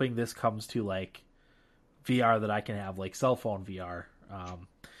 I'm hoping this comes to like VR that I can have, like cell phone VR.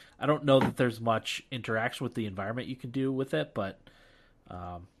 I don't know that there's much interaction with the environment you can do with it, but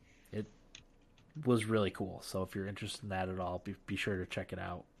it was really cool. So if you're interested in that at all, be sure to check it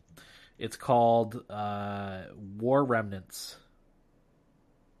out. It's called War Remnants.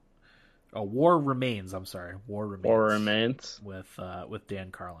 Oh, War Remains. I'm sorry, War Remains. War Remains with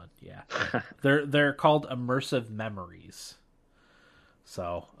Dan Carlin. Yeah, they're called Immersive Memories.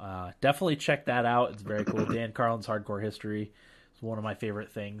 So definitely check that out. It's very cool. Dan Carlin's Hardcore History is one of my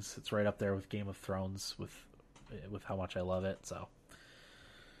favorite things. It's right up there with Game of Thrones with how much I love it. So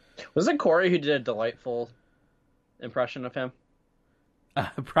was it Corey who did a delightful impression of him?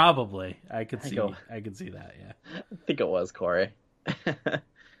 Probably. I could see that. Yeah, I think it was Corey.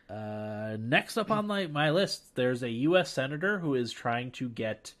 Next up on my list, there's a U.S. senator who is trying to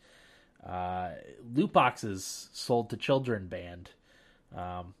get loot boxes sold to children banned.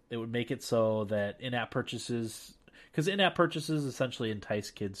 It would make it so that in-app purchases, because in-app purchases essentially entice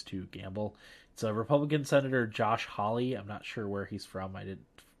kids to gamble. It's a Republican Senator Josh Hawley. I'm not sure where he's from. I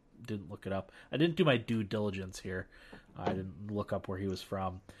didn't look it up. I didn't do my due diligence here. I didn't look up where he was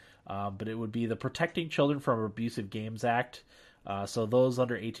from. But it would be the Protecting Children from Abusive Games Act. So those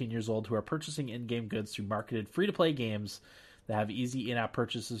under 18 years old who are purchasing in-game goods through marketed free-to-play games that have easy in-app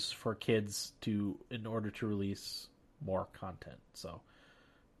purchases for kids in order to release more content. So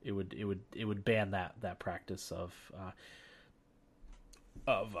it would ban that practice of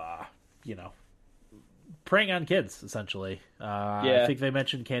preying on kids, essentially. I think they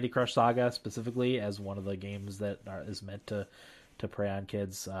mentioned Candy Crush Saga specifically as one of the games that is meant to prey on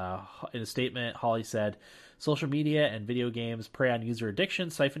kids. In a statement, Holly said, social media and video games prey on user addiction,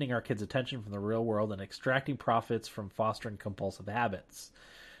 siphoning our kids' attention from the real world and extracting profits from fostering compulsive habits.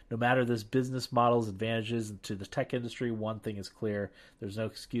 No matter this business model's advantages to the tech industry, one thing is clear. There's no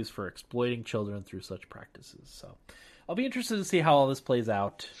excuse for exploiting children through such practices. So I'll be interested to see how all this plays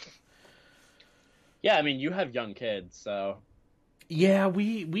out. Yeah, I mean, you have young kids, so... Yeah,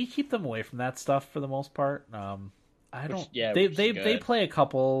 we keep them away from that stuff for the most part. I don't... They play a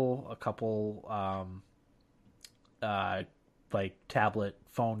couple like tablet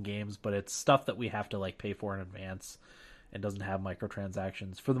phone games, but it's stuff that we have to like pay for in advance and doesn't have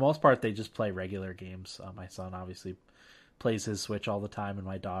microtransactions. For the most part, they just play regular games. My son obviously plays his Switch all the time, and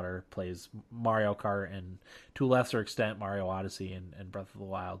my daughter plays Mario Kart and, to a lesser extent, Mario Odyssey and Breath of the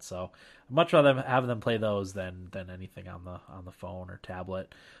Wild. So I'd much rather have them play those than anything on the phone or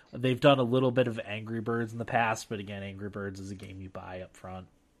tablet. They've done a little bit of Angry Birds in the past, but again, Angry Birds is a game you buy up front.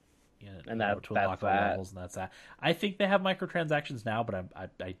 And to unlock levels, and that's that. I think they have microtransactions now, but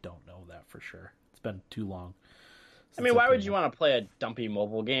I don't know that for sure. It's been too long. I mean, why would you want to play a dumpy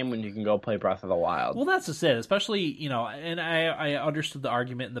mobile game when you can go play Breath of the Wild? Well, that's just it. Especially, and I understood the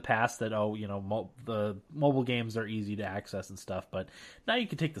argument in the past that, the mobile games are easy to access and stuff, but now you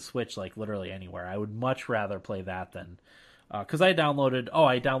can take the Switch, like, literally anywhere. I would much rather play that than... Because I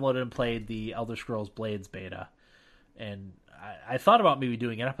downloaded and played the Elder Scrolls Blades beta, and I thought about maybe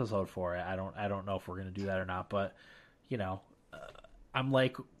doing an episode for it. I don't know if we're going to do that or not, but, I'm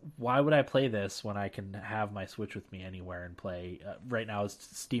like, why would I play this when I can have my Switch with me anywhere and play? Right now it's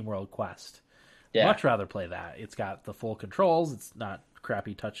SteamWorld Quest. Yeah. Much rather play that. It's got the full controls. It's not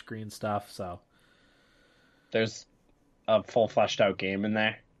crappy touchscreen stuff. So there's a full fleshed out game in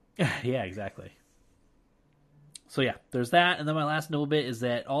there. Yeah, exactly. So yeah, there's that. And then my last little bit is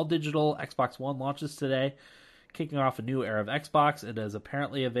that all digital Xbox One launches today, kicking off a new era of Xbox. It is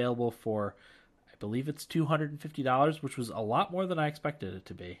apparently available for, I believe it's $250, which was a lot more than I expected it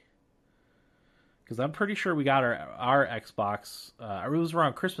to be. Because I'm pretty sure we got our Xbox. It was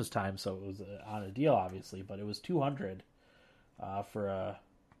around Christmas time, so it was on a deal, obviously. But it was $200 for a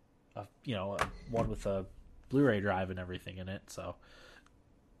one with a Blu-ray drive and everything in it. So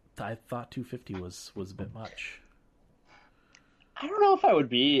I thought $250 was a bit much. I don't know if I would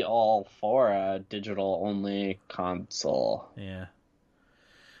be all for a digital only console. Yeah.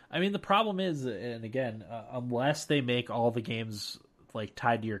 I mean, the problem is, and again, unless they make all the games like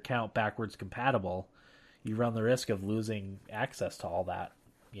tied to your account backwards compatible, you run the risk of losing access to all that.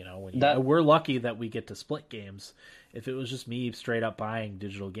 We're lucky that we get to split games. If it was just me straight up buying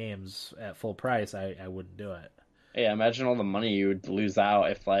digital games at full price, I wouldn't do it. Yeah, imagine all the money you would lose out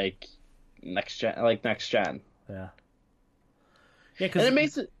if next gen. Yeah. Yeah, because it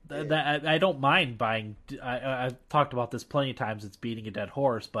makes it. I don't mind buying. I've talked about this plenty of times. It's beating a dead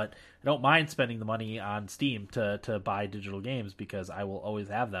horse, but I don't mind spending the money on Steam to buy digital games because I will always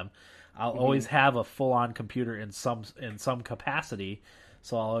have them. I'll always have a full on computer in some capacity,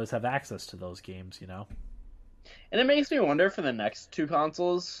 so I'll always have access to those games. And it makes me wonder for the next two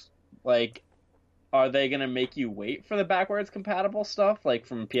consoles, are they going to make you wait for the backwards compatible stuff, like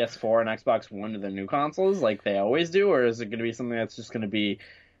from PS4 and Xbox One to the new consoles, like they always do, or is it going to be something that's just going to be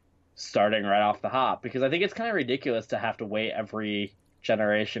starting right off the hop? Because I think it's kind of ridiculous to have to wait every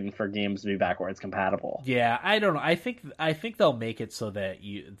generation for games to be backwards compatible. Yeah, I don't know. I think they'll make it so that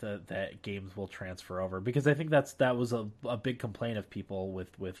that games will transfer over, because I think that was a big complaint of people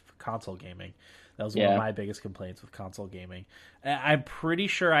with console gaming. That was one of my biggest complaints with console gaming. I'm pretty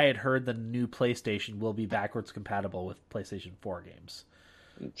sure I had heard the new PlayStation will be backwards compatible with PlayStation 4 games.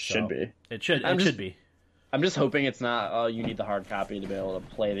 It should be. It should be. I'm just hoping it's not, you need the hard copy to be able to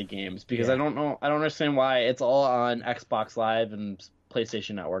play the games, because I don't understand why it's all on Xbox Live and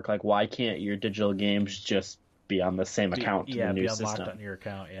PlayStation Network. Like, why can't your digital games just be on the same account to the new system? Yeah, be unlocked on your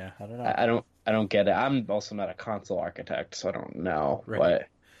account, yeah. I don't know. I don't get it. I'm also not a console architect, so I don't know. Right. But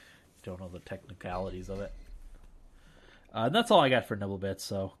don't know the technicalities of it. That's all I got for Nibble Bits,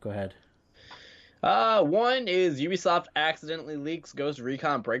 so go ahead. One is Ubisoft accidentally leaks Ghost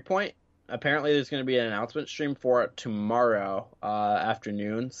Recon Breakpoint. Apparently there's going to be an announcement stream for it tomorrow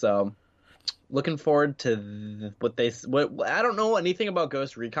afternoon, so looking forward to what I don't know anything about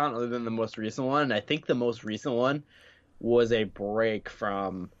Ghost Recon other than the most recent one. I think the most recent one was a break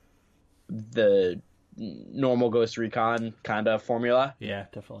from the normal Ghost Recon kind of formula. Yeah,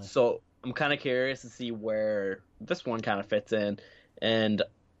 definitely. So I'm kind of curious to see where this one kind of fits in. And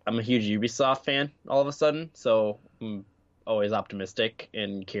I'm a huge Ubisoft fan all of a sudden, so I'm always optimistic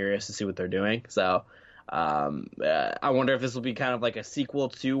and curious to see what they're doing. So I wonder if this will be kind of like a sequel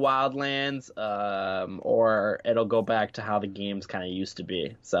to Wildlands, or it'll go back to how the games kind of used to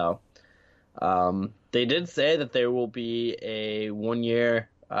be. So they did say that there will be a 1-year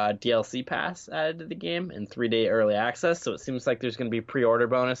DLC pass added to the game and 3-day early access. So it seems like there's going to be pre-order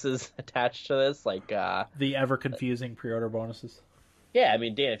bonuses attached to this, like the ever confusing pre-order bonuses. Yeah, I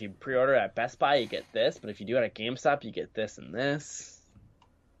mean, Dan, if you pre-order at Best Buy, you get this, but if you do it at GameStop, you get this and this.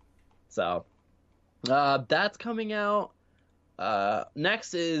 So that's coming out.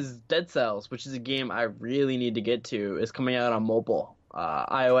 Next is Dead Cells, which is a game I really need to get to. It's coming out on mobile.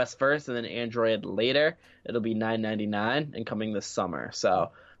 iOS first and then Android later. It'll be $9.99 and coming this summer.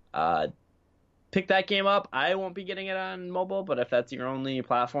 So pick that game up. I won't be getting it on mobile, but if that's your only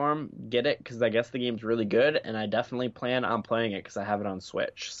platform, get it, because I guess the game's really good, and I definitely plan on playing it because I have it on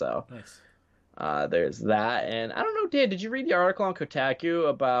Switch. So nice. There's that. And I don't know, Dan, did you read the article on Kotaku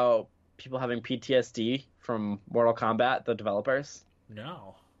about people having PTSD from Mortal Kombat, the developers?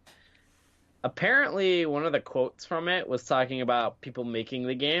 No. Apparently, one of the quotes from it was talking about people making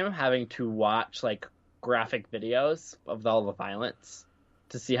the game having to watch like graphic videos of all the violence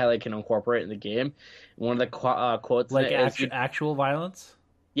to see how they can incorporate it in the game. One of the quotes, like in it is actual violence.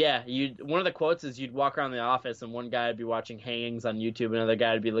 Yeah, one of the quotes is you'd walk around the office and one guy would be watching hangings on YouTube, another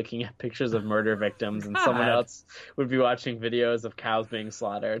guy would be looking at pictures of murder victims, and someone else would be watching videos of cows being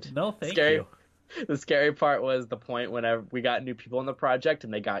slaughtered. No, thank you. The scary part was the point whenever we got new people in the project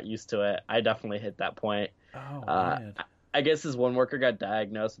and they got used to it. I definitely hit that point. Oh, man. I guess this one worker got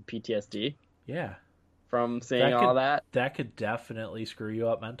diagnosed with PTSD. Yeah. From seeing all that. That could definitely screw you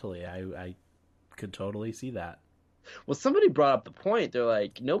up mentally. I could totally see that. Well, somebody brought up the point. They're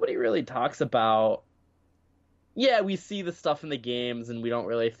like, nobody really talks about... Yeah, we see the stuff in the games and we don't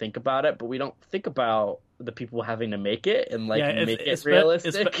really think about it, but we don't think about the people having to make it and make it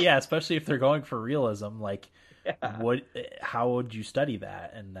realistic. Especially if they're going for realism. Like, how would you study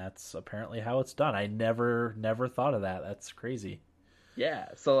that? And that's apparently how it's done. I never thought of that. That's crazy. Yeah,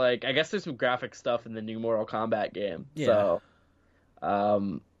 so like I guess there's some graphic stuff in the new Mortal Kombat game. Yeah.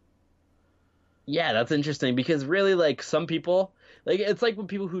 So, yeah, that's interesting because really, like, some people, like, it's like when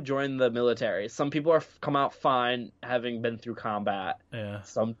people who join the military. Some people come out fine having been through combat. Yeah.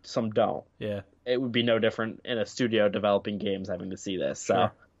 Some don't. Yeah. It would be no different in a studio developing games having to see this.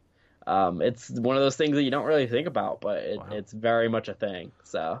 Sure. So, it's one of those things that you don't really think about, but it's very much a thing.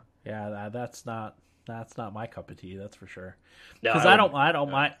 So. Yeah, that's not my cup of tea. That's for sure. Because I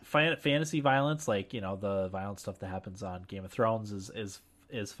don't mind fantasy violence, like, you know, the violent stuff that happens on Game of Thrones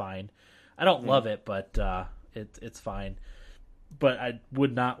is fine. I don't love it, but it's fine. But I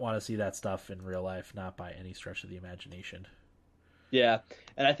would not want to see that stuff in real life, not by any stretch of the imagination. Yeah,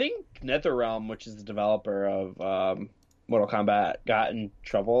 and I think NetherRealm, which is the developer of Mortal Kombat, got in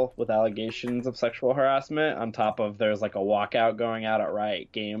trouble with allegations of sexual harassment. On top of there's like a walkout going out at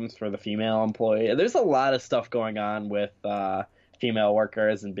Riot Games for the female employee. There's a lot of stuff going on with female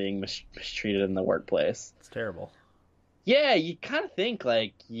workers and being mistreated in the workplace. It's terrible. Yeah, you kind of think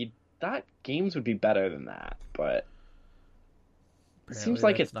like you thought games would be better than that, but apparently it seems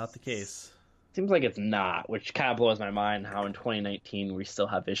like it's not the case. Seems like it's not, which kind of blows my mind how in 2019 we still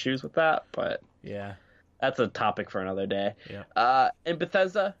have issues with that, but yeah. That's a topic for another day. Yeah. And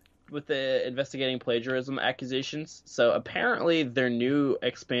Bethesda, with the investigating plagiarism accusations. So apparently their new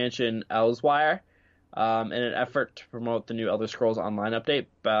expansion, Elsewire, in an effort to promote the new Elder Scrolls Online update,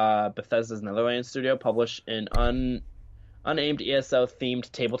 Bethesda's Netherlands studio published an unnamed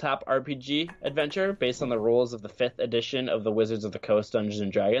ESO-themed tabletop RPG adventure based on the rules of the 5th edition of the Wizards of the Coast Dungeons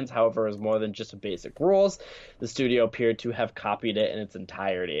 & Dragons. However, it was more than just basic rules. The studio appeared to have copied it in its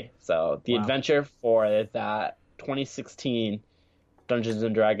entirety. So the adventure for that 2016 Dungeons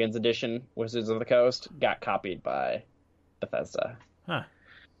 & Dragons edition, Wizards of the Coast, got copied by Bethesda. Huh.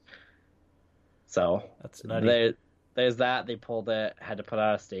 So that's nutty. There's that. They pulled it, had to put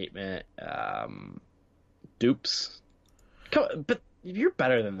out a statement. Dupes. But you're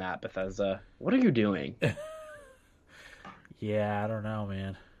better than that, Bethesda. What are you doing? Yeah, I don't know,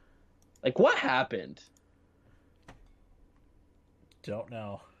 man. Like, what happened? Don't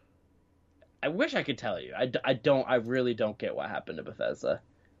know. I wish I could tell you. I really don't get what happened to Bethesda.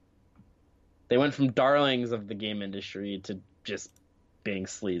 They went from darlings of the game industry to just being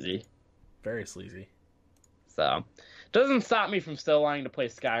sleazy. Very sleazy. So, doesn't stop me from still wanting to play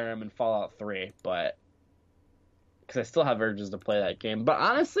Skyrim and Fallout 3, but... because I still have urges to play that game. But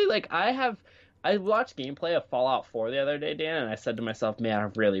honestly, like, I have I watched gameplay of Fallout 4 the other day, Dan, and I said to myself, man, I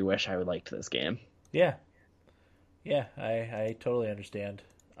really wish I would liked this game. Yeah, yeah, I totally understand.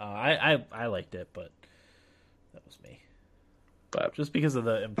 I liked it, but that was me. But Just because of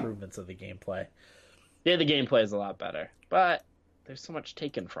the improvements of the gameplay. yeah, the gameplay is a lot better, but there's so much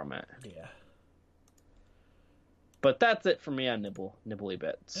taken from it. Yeah. But that's it for me on Nibbly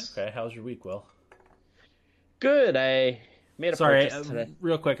Bits. Okay, how's your week, Will? Good. I made a Sorry, purchase today.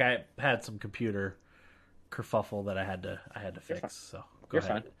 real quick, I had some computer kerfuffle that I had to fix. So You're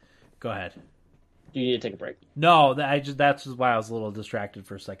ahead. fine. Go ahead. Do you need to take a break? No, that's just why I was a little distracted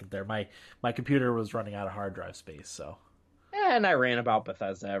for a second there. My computer was running out of hard drive space, so And I ran about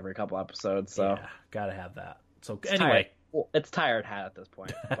Bethesda every couple episodes, so yeah, gotta have that. So it's anyway, tired. Well, it's tired hat at this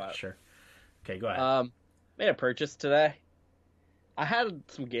point. But, sure. Okay, go ahead. made a purchase today. I had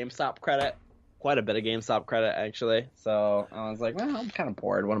some GameStop credit, quite a bit of GameStop credit actually. So I was like, well, I'm kind of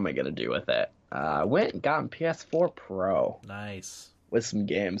bored. What am I gonna do with it? Went and got a PS4 Pro Nice. with some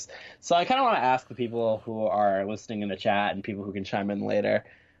games. So I kind of want to ask the people who are listening in the chat and people who can chime in later.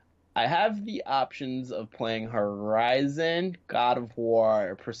 I have the options of playing Horizon, God of War,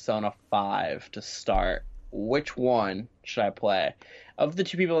 or Persona 5 to start. Which one should I play? Of the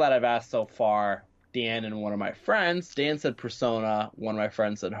two people that I've asked so far, Dan and one of my friends, Dan said Persona, one of my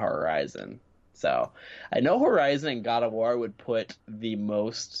friends said Horizon. So I know Horizon and God of War would put the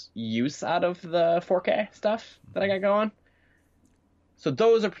most use out of the 4K stuff that I got going. So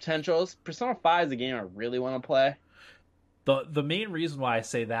those are potentials. Persona 5 is a game I really want to play. The main reason why I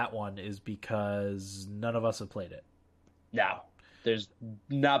say that one is because none of us have played it. No, there's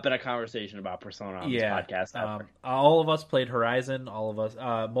not been a conversation about Persona on this podcast ever. All of us played Horizon.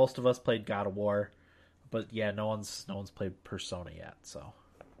 Most of us played God of War, but yeah, no one's played Persona yet.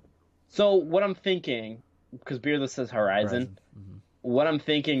 So what I'm thinking, because Beardless says Horizon. Mm-hmm. What I'm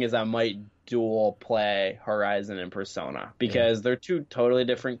thinking is I might dual play Horizon and Persona because they're two totally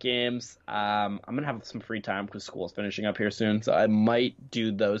different games. I'm gonna have some free time because school's finishing up here soon, so I might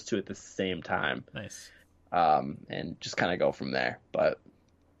do those two at the same time. Nice. And just kind of go from there. But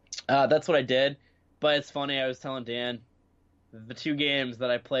that's what I did. But it's funny, I was telling Dan, the two games that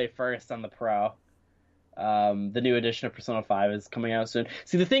I play first on the Pro, the new edition of Persona 5 is coming out soon.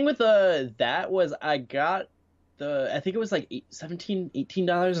 See, the thing with that was I got I think it was like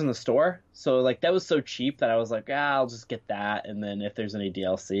 $18 in the store. So like that was so cheap that I was like, I'll just get that, and then if there's any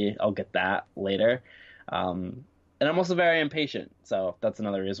DLC, I'll get that later. And I'm also very impatient, so that's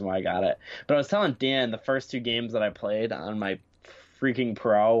another reason why I got it. But I was telling Dan the first two games that I played on my freaking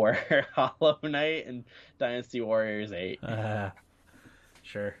Pro were Hollow Knight and Dynasty Warriors 8.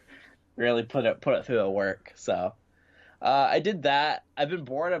 Sure. Really put it through the work, so I did that. I've been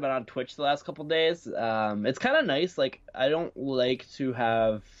bored. I've been on Twitch the last couple days. It's kind of nice. Like, I don't like to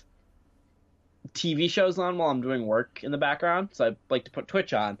have TV shows on while I'm doing work in the background, so I like to put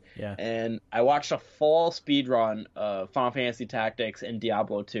Twitch on. Yeah. And I watched a full speed run of Final Fantasy Tactics and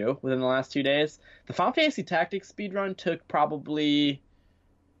Diablo 2 within the last 2 days. The Final Fantasy Tactics speed run took probably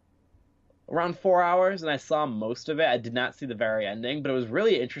around 4 hours, and I saw most of it. I did not see the very ending, but it was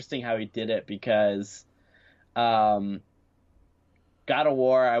really interesting how he did it because God of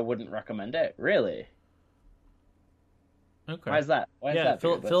War, I wouldn't recommend it, really. Okay. Why is that? Why is that?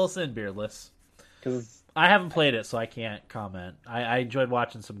 Fill us in, Beardless. Because I haven't played it, so I can't comment. I enjoyed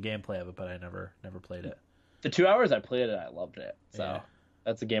watching some gameplay of it, but I never played it. the 2 hours I played it, I loved it. So Yeah.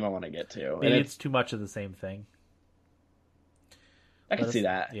 that's a game I want to get to. Maybe And it's too much of the same thing. I can see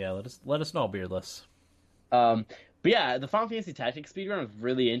that. Yeah, let us know, Beardless. But yeah, the Final Fantasy Tactics speedrun was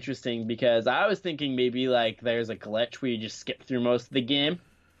really interesting because I was thinking maybe like there's a glitch where you just skip through most of the game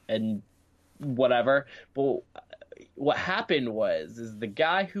and whatever. But what happened is the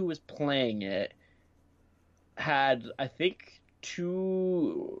guy who was playing it had, I think,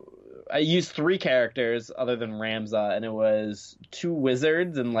 I used 3 characters other than Ramza, and it was 2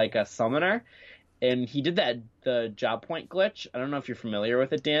 wizards and like a summoner. And he did the job point glitch. I don't know if you're familiar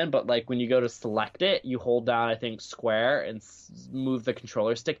with it, Dan, but like when you go to select it, you hold down, I think, square and move the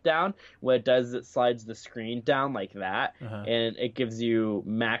controller stick down. What it does is it slides the screen down like that, and it gives you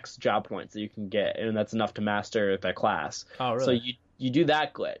max job points that you can get, and that's enough to master the class. Oh, really? So you do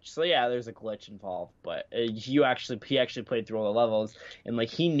that glitch. So yeah, there's a glitch involved, but he actually played through all the levels, and like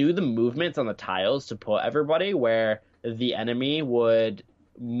he knew the movements on the tiles to put everybody where the enemy would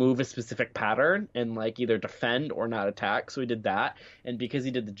move a specific pattern and like either defend or not attack. So he did that, and because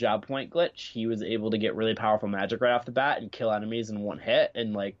he did the job point glitch, he was able to get really powerful magic right off the bat and kill enemies in one hit,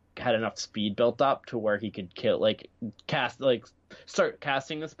 and like had enough speed built up to where he could kill like cast like start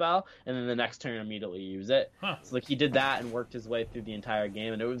casting the spell and then the next turn immediately use it. Huh. So like he did that and worked his way through the entire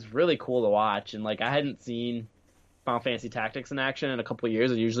game, and it was really cool to watch. And like I hadn't seen Final Fantasy Tactics in action in a couple of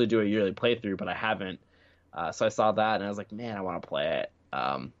years. I usually do a yearly playthrough, but I haven't. So I saw that and I was like, man, I want to play it.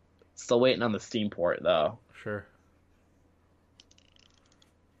 Still waiting on the Steam port though. Sure.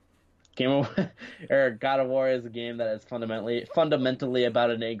 God of War is a game that is fundamentally about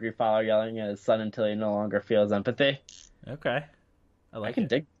an angry father yelling at his son until he no longer feels empathy. Okay, I can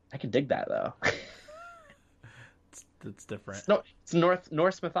dig that though. It's different. It's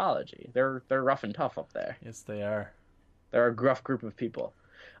Norse mythology. They're rough and tough up there. Yes, they are. They're a gruff group of people.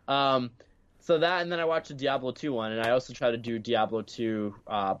 So that, and then I watched the Diablo 2 one, and I also try to do Diablo 2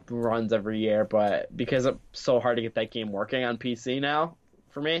 runs every year, but because it's so hard to get that game working on PC now,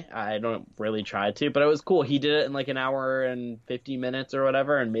 for me, I don't really try to, but it was cool. He did it in like an hour and 50 minutes or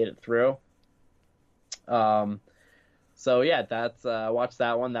whatever and made it through. So yeah, that's watched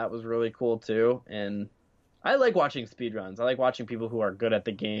that one. That was really cool too, and I like watching speedruns. I like watching people who are good at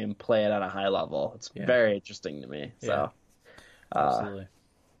the game play it at a high level. It's very interesting to me. So, absolutely.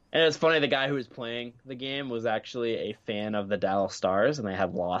 And it's funny, the guy who was playing the game was actually a fan of the Dallas Stars, and they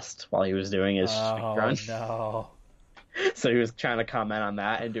had lost while he was doing his speedrun. Oh, no. So he was trying to comment on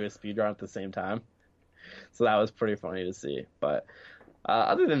that and do a speedrun at the same time. So that was pretty funny to see. But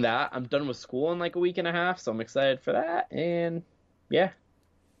other than that, I'm done with school in like a week and a half, so I'm excited for that. And yeah.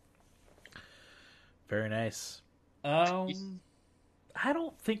 Very nice. I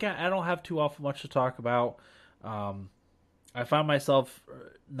don't think I don't have too awful much to talk about. I found myself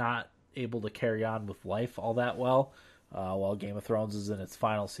not able to carry on with life all that well while Game of Thrones is in its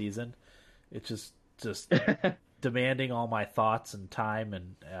final season. It's just demanding all my thoughts and time,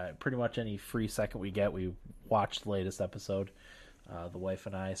 and pretty much any free second we get, we watch the latest episode, the wife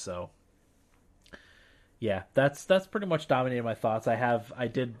and I. So yeah, that's pretty much dominated my thoughts. I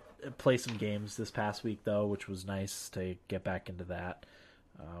did play some games this past week though, which was nice to get back into that.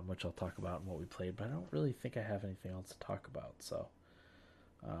 Which I'll talk about in what we played, but I don't really think I have anything else to talk about. So,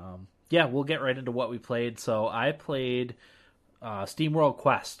 yeah, we'll get right into what we played. So I played SteamWorld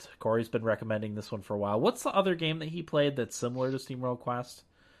Quest. Corey's been recommending this one for a while. What's the other game that he played that's similar to SteamWorld Quest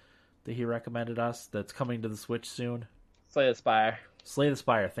that he recommended us that's coming to the Switch soon? Slay the Spire. Slay the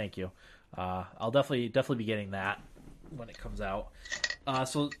Spire, thank you. I'll definitely be getting that when it comes out.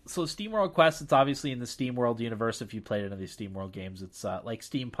 So SteamWorld Quest, it's obviously in the SteamWorld universe. If you played any of these SteamWorld games, it's like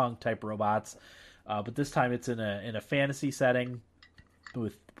steampunk type robots, but this time it's in a fantasy setting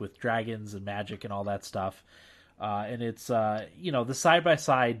with dragons and magic and all that stuff. And it's the side by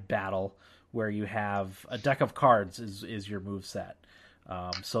side battle where you have a deck of cards is your move set.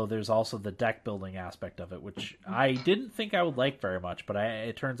 So there's also the deck building aspect of it, which I didn't think I would like very much, but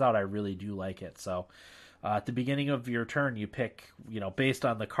it turns out I really do like it. So. At the beginning of your turn, you pick, based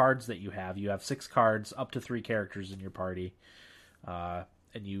on the cards that you have 6 cards, up to 3 characters in your party. And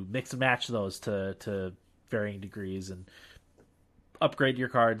you mix and match those to varying degrees and upgrade your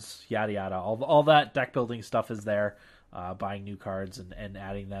cards, yada yada. All that deck building stuff is there, buying new cards and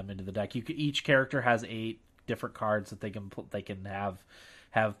adding them into the deck. Each character has 8 different cards that they can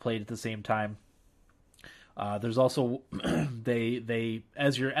have played at the same time. There's also they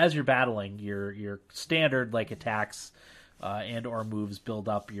as you're battling your standard like attacks and or moves build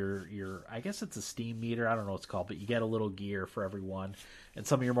up your I guess it's a steam meter, I don't know what it's called, but you get a little gear for every one, and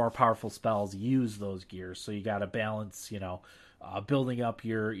some of your more powerful spells use those gears, so you got to balance building up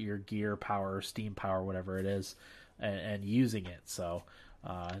your gear power, steam power, whatever it is, and using it. So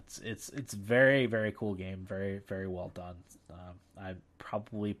it's very, very cool game, very, very well done. I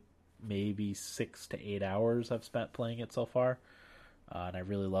probably maybe 6 to 8 hours I've spent playing it so far, and I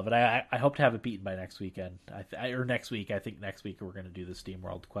really love it. I hope to have it beaten by next weekend, or next week. I think next week we're going to do the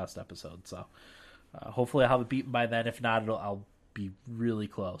SteamWorld Quest episode, so hopefully I'll have it beaten by then. If not, I'll be really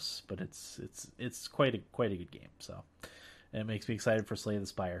close. But it's quite a good game. So, and it makes me excited for Slay the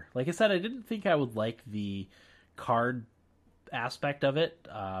Spire. Like I said, I didn't think I would like the card aspect of it,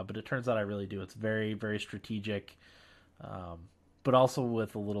 but it turns out I really do. It's very, very strategic. But also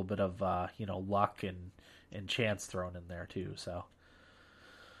with a little bit of luck and chance thrown in there too. So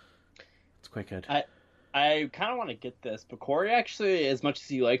it's quite good. I kind of want to get this, but Corey actually, as much as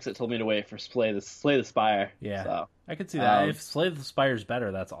he likes it, told me to wait for Slay the Spire. Yeah, so, I could see that. If Slay the Spire is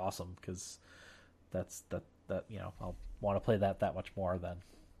better, that's awesome, because that I'll want to play that much more then.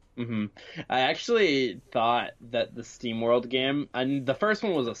 Hmm. I actually thought that the SteamWorld game, and the first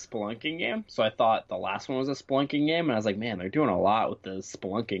one was a spelunking game, so I thought the last one was a spelunking game, and I was like, man, they're doing a lot with the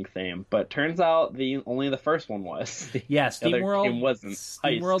spelunking theme. But turns out only the first one was. Yeah, The other game wasn't. Heist.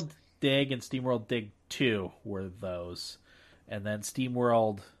 SteamWorld Dig and SteamWorld Dig 2 were those. And then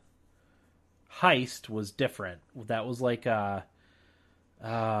SteamWorld Heist was different. That was like it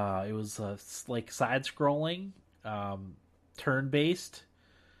was like side scrolling, turn based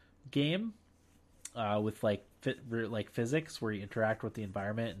game with like physics where you interact with the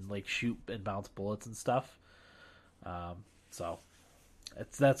environment and like shoot and bounce bullets and stuff. So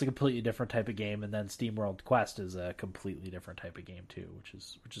that's a completely different type of game, and then SteamWorld Quest is a completely different type of game too, which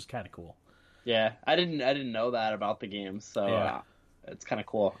is kind of cool. Yeah, I didn't know that about the game, so Yeah. it's kind of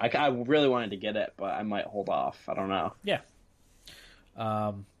cool. I really wanted to get it, but I might hold off. I don't know. Yeah.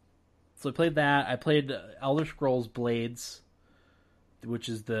 So I played that. I played Elder Scrolls Blades, which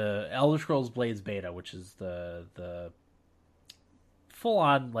is the Elder Scrolls Blades beta, which is the full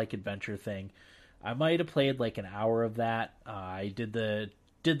on like adventure thing. I might have played like an hour of that. I did the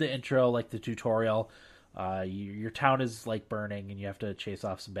intro, like the tutorial. Your town is like burning, and you have to chase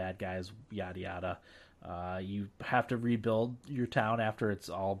off some bad guys. Yada yada. You have to rebuild your town after it's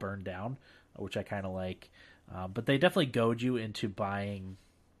all burned down, which I kind of like. But they definitely goad you into buying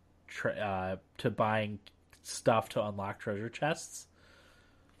buying stuff to unlock treasure chests.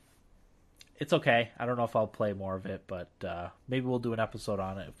 It's okay. I don't know if I'll play more of it, but maybe we'll do an episode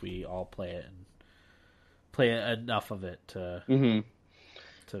on it if we all play it and play enough of it Hmm.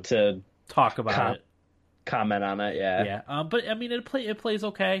 to To talk about it. comment on it, yeah. Yeah. But I mean, it plays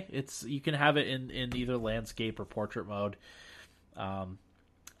okay. You can have it in either landscape or portrait mode.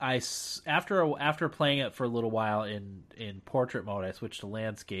 After playing it for a little while in portrait mode, I switched to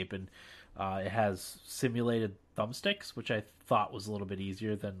landscape, and it has simulated thumbsticks, which I thought was a little bit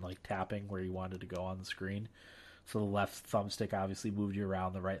easier than like tapping where you wanted to go on the screen. So the left thumbstick obviously moved you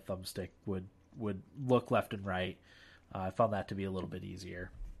around. The right thumbstick would look left and right. I found that to be a little bit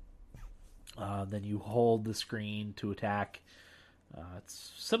easier. Then you hold the screen to attack.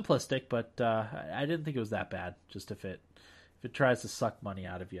 It's simplistic, but I didn't think it was that bad. Just if it tries to suck money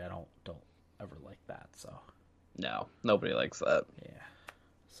out of you, I don't ever like that. So No, nobody likes that. yeah,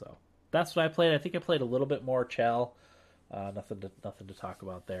 so that's what I played. I think I played a little bit more Chell. Nothing to talk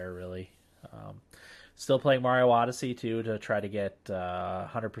about there really. Still playing Mario Odyssey too to try to get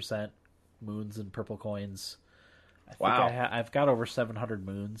 100% moons and purple coins. I think Wow. I've got over 700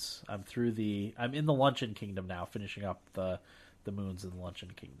 moons. I'm in the Luncheon Kingdom now, finishing up the moons in the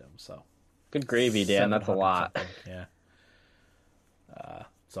Luncheon Kingdom. So Good gravy, Dan. That's a 700 lot. something, yeah.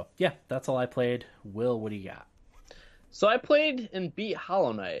 So yeah, that's all I played. Will, what do you got? So I played and beat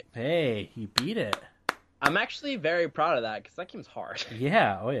Hollow Knight. Hey, you beat it. I'm actually very proud of that because that game's hard.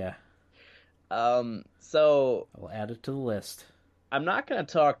 Yeah, oh yeah. So I'll add it to the list. I'm not gonna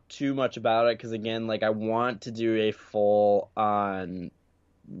talk too much about it because again, like I want to do a full on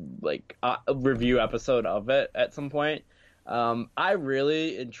like review episode of it at some point. I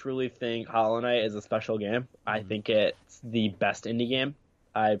really and truly think Hollow Knight is a special game. I think it's the best indie game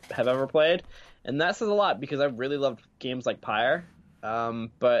I have ever played, and that says a lot because I really loved games like Pyre.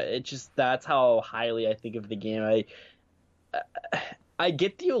 But it just that's how highly I think of the game. I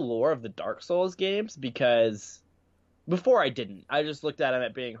get the allure of the Dark Souls games because before I didn't. I just looked at them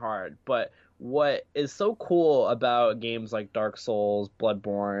at being hard. But what is so cool about games like Dark Souls,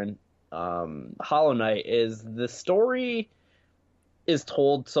 Bloodborne, Hollow Knight is the story is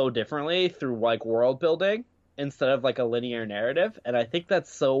told so differently through like world building instead of like a linear narrative, and I think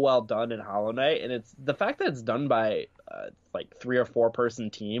that's so well done in Hollow Knight. And it's the fact that it's done by like 3 or 4 person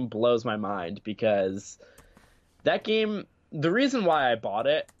team blows my mind because that game. The reason why I bought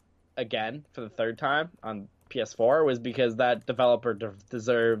it again for the third time on PS4 was because that developer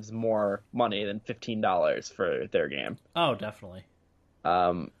deserves more money than $15 for their game. Oh, definitely.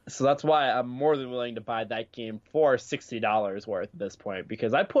 So that's why I'm more than willing to buy that game for $60 worth at this point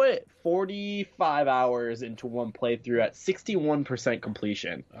because I put 45 hours into one playthrough at 61%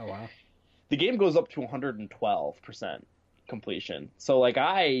 completion. Oh wow. The game goes up to 112% completion. So like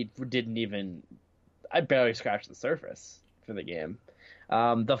I barely scratched the surface for the game.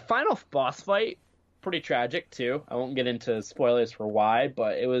 The final boss fight, pretty tragic too. I won't get into spoilers for why,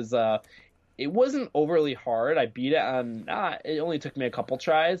 but it wasn't overly hard. I beat it on it only took me a couple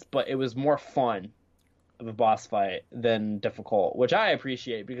tries, but it was more fun of a boss fight than difficult, which I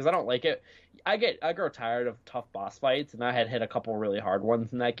appreciate because I don't like it. I grow tired of tough boss fights, and I had hit a couple really hard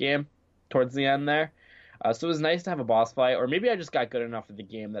ones in that game towards the end there. So it was nice to have a boss fight, or maybe I just got good enough at the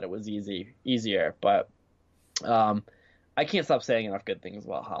game that it was easier. But I can't stop saying enough good things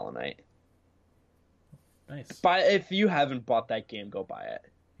about Hollow Knight. Nice. But if you haven't bought that game, go buy it.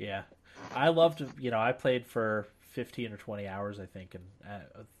 Yeah, I loved. I played for 15 or 20 hours, I think, and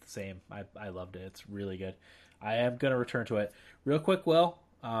same. I loved it. It's really good. I am gonna return to it real quick. Will,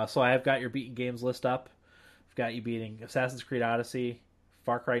 so I have got your beaten games list up. I've got you beating Assassin's Creed Odyssey,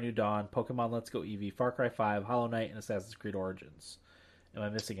 Far Cry New Dawn, Pokemon Let's Go Eevee, Far Cry 5, Hollow Knight, and Assassin's Creed Origins. Am I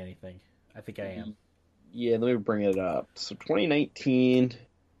missing anything? I think I am. Yeah, let me bring it up. So 2019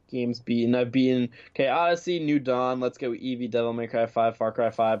 games beaten. I've beaten Odyssey, New Dawn, Let's Go Eevee, Devil May Cry 5, Far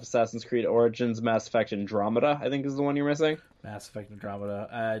Cry 5, Assassin's Creed Origins, Mass Effect Andromeda, I think is the one you're missing. Mass Effect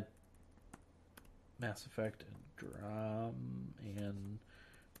Andromeda. Mass Effect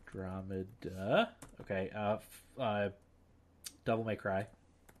Andromeda. Okay. Devil May Cry.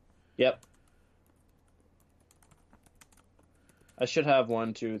 Yep. I should have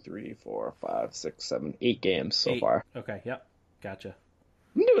 1, 2, 3, 4, 5, 6, 7, 8 games so far. Okay, yep. Gotcha.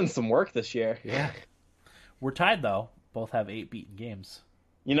 I'm doing some work this year. Yeah. We're tied, though. Both have 8 beaten games.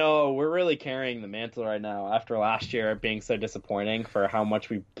 We're really carrying the mantle right now after last year being so disappointing for how much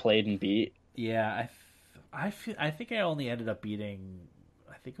we played and beat. Yeah, I think I only ended up beating,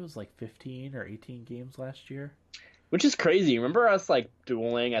 I think it was like 15 or 18 games last year. Which is crazy. Remember us like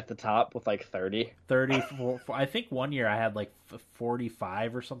dueling at the top with like 30? 30. I think one year I had like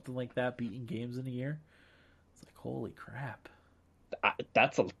 45 or something like that beaten games in a year. It's like, holy crap.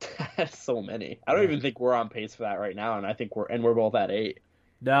 That's so many. I don't even think we're on pace for that right now, and I think we're both at 8.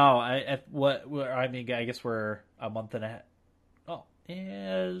 No, I guess we're a month and a half. Oh,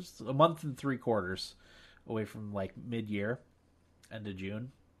 is a month and 3/4 away from like mid-year, end of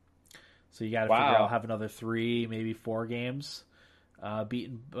June. So you got to figure out, have another 3, maybe 4 games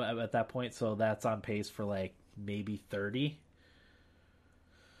beaten at that point. So that's on pace for like maybe 30.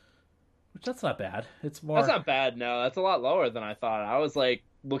 Which that's not bad. It's more. That's not bad. No, that's a lot lower than I thought. I was like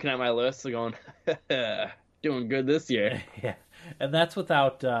looking at my list and going, doing good this year. Yeah, and that's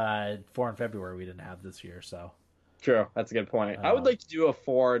without 4 in February we didn't have this year. So true, that's a good point. I would like to do a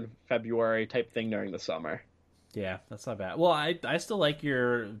 4 in February type thing during the summer. Yeah, that's not bad. Well, I still like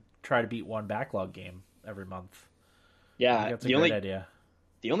your try to beat one backlog game every month. Yeah, that's a great idea.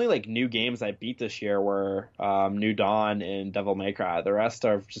 The only like new games I beat this year were New Dawn and Devil May Cry. The rest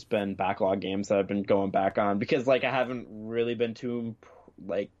have just been backlog games that I've been going back on because like I haven't really been too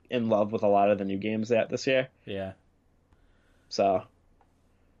like in love with a lot of the new games yet this year. Yeah. So,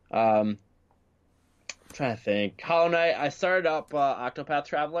 I'm trying to think. Hollow Knight. I started up Octopath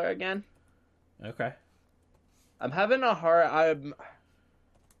Traveler again. Okay. I'm having a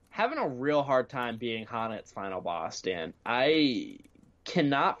real hard time beating Hanet's final boss, Dan. I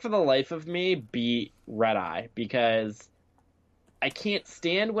cannot for the life of me beat Red Eye because I can't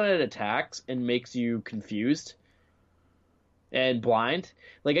stand when it attacks and makes you confused and blind.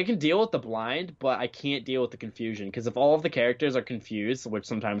 Like, I can deal with the blind, but I can't deal with the confusion because if all of the characters are confused, which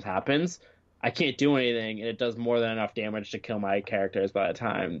sometimes happens, I can't do anything and it does more than enough damage to kill my characters by the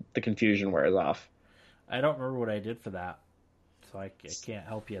time the confusion wears off. I don't remember what I did for that, so I can't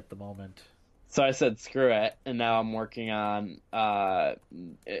help you at the moment. So I said, screw it, and now I'm working on...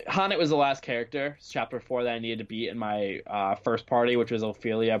 Hanet was the last character, Chapter 4, that I needed to beat in my first party, which was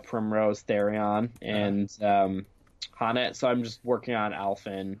Ophelia, Primrose, Therion, and Hanet. So I'm just working on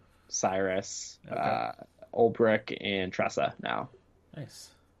Alphen, Cyrus, Ulbrich, and Tressa now. Nice.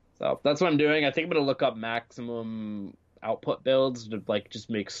 So that's what I'm doing. I think I'm going to look up maximum output builds to like just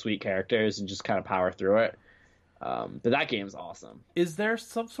make sweet characters and just kind of power through it. But that game's awesome. Is there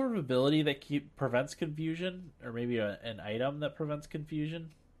some sort of ability that prevents confusion, or maybe an item that prevents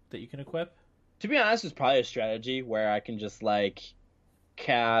confusion that you can equip? To be honest, it's probably a strategy where I can just like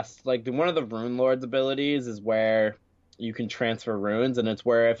cast like one of the Rune Lord's abilities is where you can transfer runes, and it's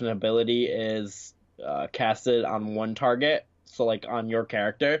where if an ability is casted on one target, so like on your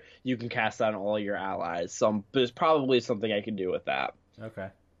character, you can cast that on all your allies. So there's probably something I can do with that. Okay.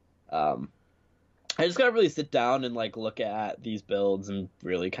 I just gotta really sit down and like look at these builds and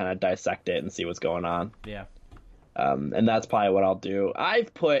really kind of dissect it and see what's going on. Yeah. And that's probably what I'll do.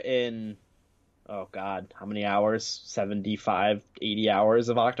 I've put in, oh god, how many hours? 75, 80 hours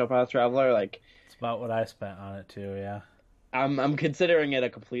of Octopath Traveler. Like, it's about what I spent on it too. Yeah. I'm considering it a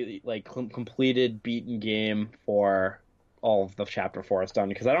completely like completed beaten game for all of the Chapter 4 done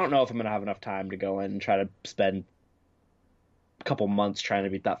because I don't know if I'm gonna have enough time to go in and try to spend a couple months trying to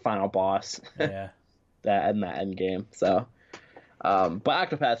beat that final boss. Yeah. that end game. So, but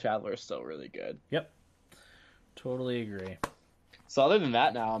Octopath Traveler is still really good. Yep. Totally agree. So other than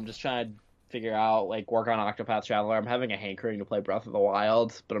that, now I'm just trying to figure out like work on Octopath Traveler. I'm having a hankering to play Breath of the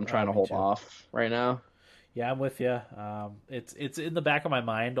Wild, but I'm trying to hold off right now. Yeah, I'm with you. It's in the back of my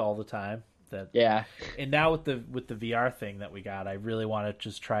mind all the time. Yeah. And now with the VR thing that we got, I really want to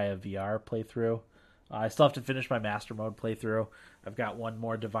just try a VR playthrough. I still have to finish my Master Mode playthrough. I've got one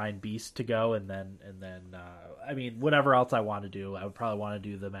more Divine Beast to go, and then I mean, whatever else I want to do, I would probably want to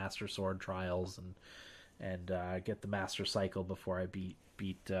do the Master Sword trials and get the Master Cycle before I beat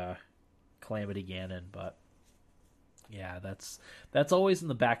Calamity Ganon. But yeah, that's always in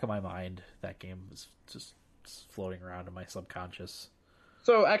the back of my mind. That game is just floating around in my subconscious.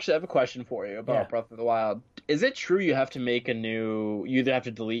 So actually, I have a question for you about Breath of the Wild. Is it true you have to you either have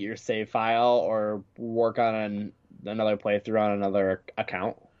to delete your save file or work on another playthrough on another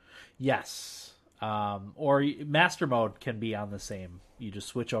account? Yes. Or Master Mode can be on the same. You just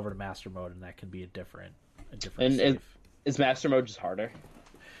switch over to Master Mode, and that can be a different save. Is Master Mode just harder?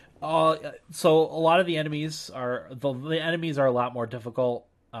 So a lot of the enemies are a lot more difficult.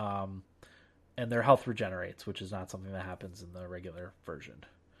 And their health regenerates, which is not something that happens in the regular version.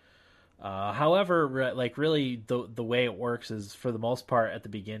 However, really, the way it works is, for the most part, at the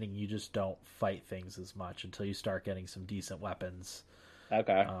beginning, you just don't fight things as much until you start getting some decent weapons.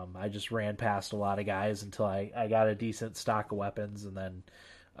 Okay. I just ran past a lot of guys until I got a decent stock of weapons, and then,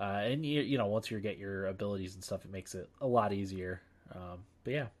 once you get your abilities and stuff, it makes it a lot easier.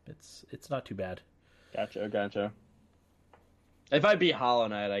 But yeah, it's not too bad. Gotcha. If I beat Hollow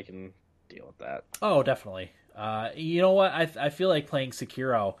Knight, I can deal with that. Oh, definitely. You know what? I feel like playing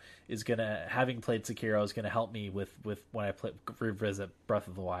Sekiro having played Sekiro is gonna help me with when I revisit Breath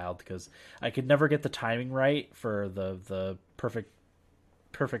of the Wild, because I could never get the timing right for the perfect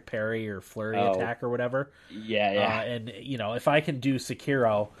parry or flurry attack or whatever. Yeah. And if I can do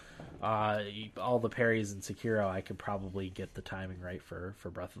Sekiro, all the parries in Sekiro, I could probably get the timing right for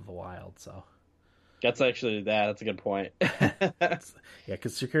Breath of the Wild. So. That's a good point. Yeah,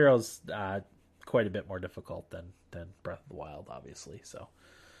 because Sekiro's quite a bit more difficult than Breath of the Wild, obviously. So,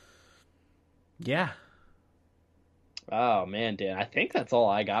 yeah. Oh man, Dan, I think that's all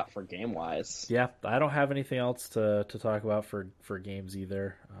I got for game wise. Yeah, I don't have anything else to talk about for games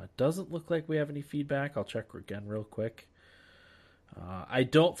either. Doesn't look like we have any feedback. I'll check again real quick. I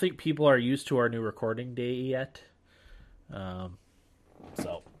don't think people are used to our new recording day yet.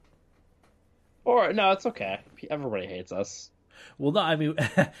 So. Or no, it's okay. Everybody hates us. Well, no, I mean,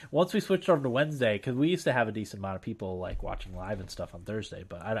 once we switched over to Wednesday, because we used to have a decent amount of people watching live and stuff on Thursday,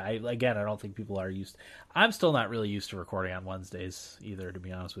 but I don't think people are used. I'm still not really used to recording on Wednesdays either, to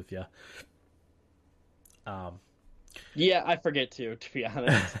be honest with you. Yeah, I forget to be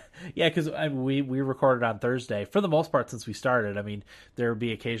honest. Yeah, because we recorded on Thursday for the most part since we started. I mean, there would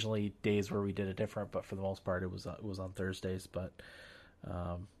be occasionally days where we did it different, but for the most part, it was on Thursdays. But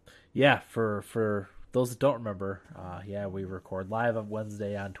yeah, for those that don't remember, we record live on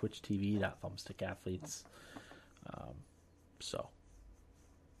Wednesday on Twitch TV.thumbstickathletes. So,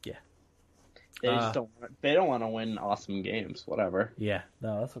 yeah. They don't want to win awesome games, whatever. Yeah,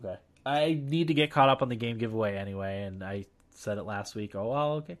 no, that's okay. I need to get caught up on the game giveaway anyway, and I said it last week. Oh, well,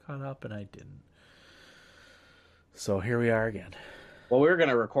 I'll get caught up, and I didn't. So here we are again. Well, we were going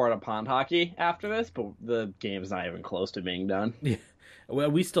to record a pond hockey after this, but the game's not even close to being done. Yeah.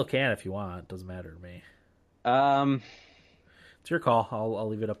 Well, we still can if you want. It doesn't matter to me. It's your call. I'll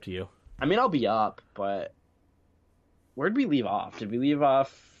leave it up to you. I mean, I'll be up, but where'd we leave off? Did we leave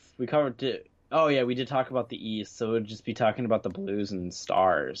off? We covered it. Oh yeah, we did talk about the East, so we'd just be talking about the Blues and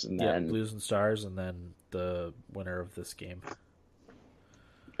Stars, and then Blues and Stars, and then the winner of this game.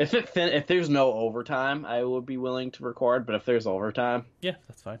 If there's no overtime, I would be willing to record. But if there's overtime, yeah,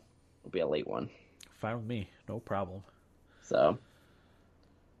 that's fine. It'll be a late one. Fine with me, no problem. So,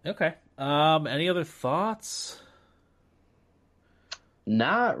 okay. Any other thoughts?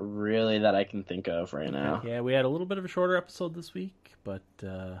 Not really that I can think of right now. Yeah, we had a little bit of a shorter episode this week, but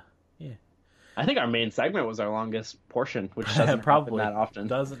yeah. I think our main segment was our longest portion, which doesn't happen that often.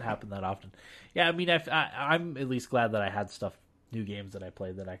 Doesn't happen that often. Yeah, I mean, I'm at least glad that I had new games that I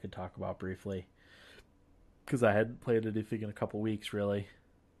played that I could talk about briefly, because I hadn't played anything in a couple weeks, really.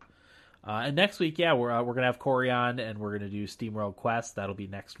 And next week, yeah, we're gonna have Corey on, and we're gonna do SteamWorld Quest. That'll be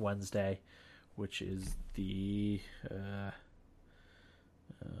next Wednesday, which is the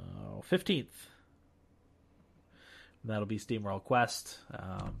 15th. And that'll be SteamWorld Quest.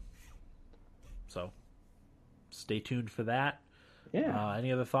 So stay tuned for that. Yeah.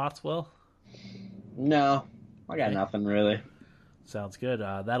 Any other thoughts, Will? No, I got nothing really. Sounds good.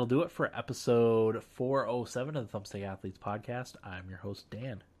 That'll do it for episode 407 of the Thumbstick Athletes podcast. I'm your host,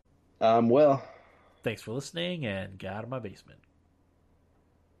 Dan. Will. Thanks for listening, and get out of my basement.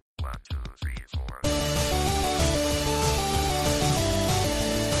 1, 2, 3, 4.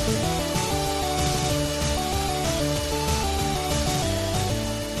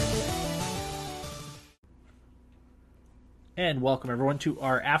 And welcome everyone to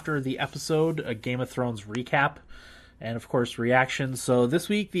our After the Episode, a Game of Thrones recap, and of course reaction. So this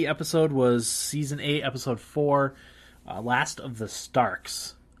week the episode was Season 8, Episode 4, Last of the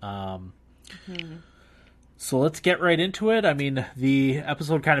Starks. So let's get right into it. I mean, the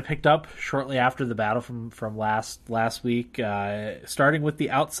episode kind of picked up shortly after the battle from last week, starting with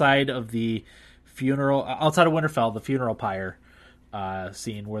the outside of the funeral, outside of Winterfell, the funeral pyre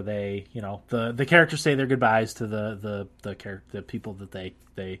scene where they, the characters say their goodbyes to the people that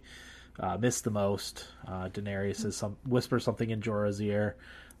they miss the most. Daenerys whispers something in Jorah's ear,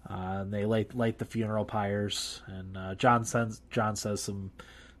 and they light the funeral pyres, and Jon says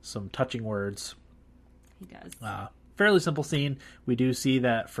some touching words. He does. Fairly simple scene. We do see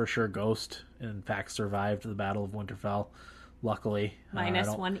that for sure Ghost, in fact, survived the Battle of Winterfell, luckily. Minus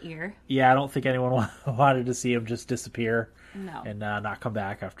one ear. Yeah, I don't think anyone wanted to see him just disappear No. and not come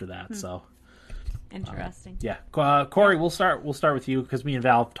back after that. So Interesting. yeah, Corey, we'll start with you because me and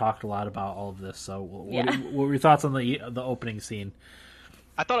Val have talked a lot about all of this. So what were your thoughts on the opening scene?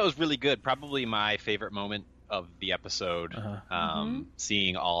 I thought it was really good. Probably my favorite moment of the episode.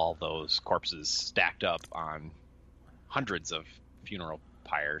 Seeing all those corpses stacked up on hundreds of funeral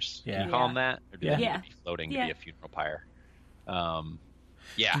pyres. Yeah. Can you call them that? Or do they need Yeah. to be floating to Yeah. be a funeral pyre? I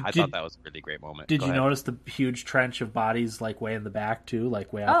Did- thought that was a really great moment. Did Go you ahead. notice the huge trench of bodies like way in the back too,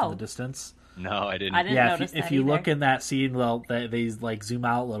 like way off in Oh. the distance? No, I didn't. I didn't Yeah, notice if that you either. look in that scene, well, they like zoom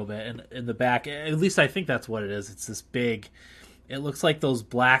out a little bit, and in the back, at least I think that's what it is. It's this big. It looks like those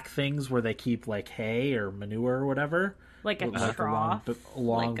black things where they keep like hay or manure or whatever. Like a It looks like trough. a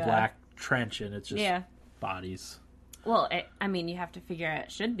long like a- black trench, and it's just Yeah. bodies. Well, you have to figure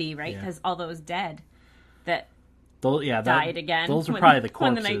it should be, right? Yeah. Because all those dead that Those, died again. Those are when- probably the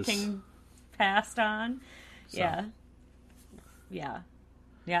when corpses. the Night King passed on. So. Yeah. Yeah.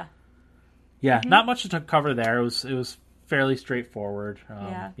 Yeah. Yeah, not much to cover there. It was fairly straightforward.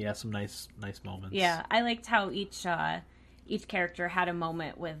 Yeah. Some nice moments. Yeah. I liked how each character had a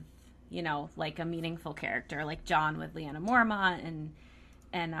moment with, like a meaningful character, like Jon with Lyanna Mormont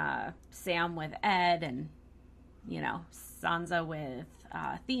and Sam with Ed and, Sansa with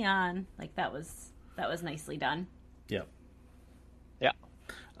Theon. Like that was nicely done. Yep.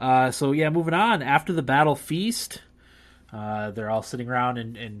 Yeah. So moving on. After the battle feast, they're all sitting around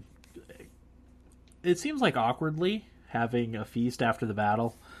and it seems like awkwardly having a feast after the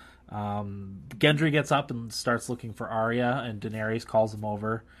battle. Gendry gets up and starts looking for Arya, and Daenerys calls him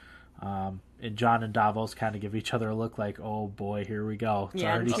over. And Jon and Davos kind of give each other a look like, "Oh boy, here we go. It's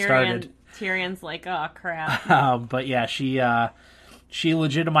Yeah, already and started." Tyrion's like, "Oh crap." But yeah, she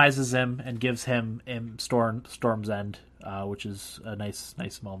legitimizes him and gives him Storm's End, which is a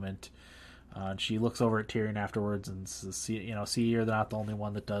nice moment. And she looks over at Tyrion afterwards and says, "See, you're not the only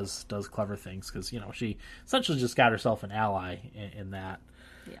one that does clever things," because she essentially just got herself an ally in that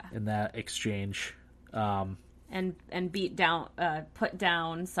exchange. And put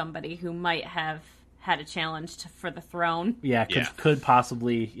down somebody who might have had a challenge for the throne. Yeah, Yeah. could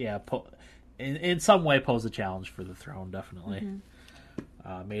possibly in some way pose a challenge for the throne. Definitely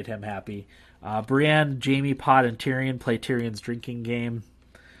made him happy. Brienne, Jaime, Pod, and Tyrion play Tyrion's drinking game.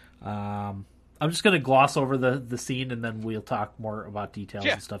 I'm just going to gloss over the scene, and then we'll talk more about details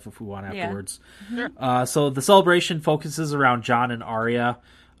and stuff if we want afterwards. So the celebration focuses around Jon and Arya,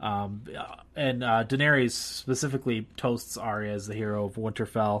 and Daenerys specifically toasts Arya as the hero of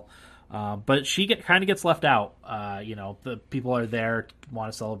Winterfell. But she kind of gets left out. The people are there,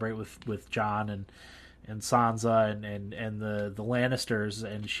 want to celebrate with Jon and Sansa and the Lannisters,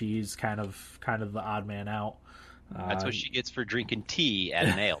 and she's kind of the odd man out. That's what she gets for drinking tea at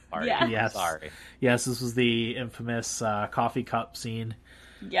an ale party. Yeah. Yes. Sorry. Yes, this was the infamous coffee cup scene.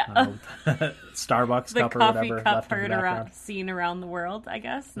 Yeah. Starbucks the cup or coffee whatever cup left in the heard background. seen around the world, I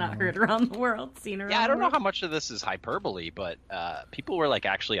guess. Not heard around the world, seen around Yeah, I the don't know world. how much of this is hyperbole, but people were like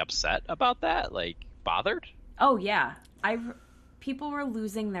actually upset about that, like bothered. Oh, yeah. People were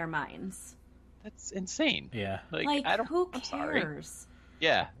losing their minds. That's insane. Yeah. Like, I don't. who I'm sorry. cares?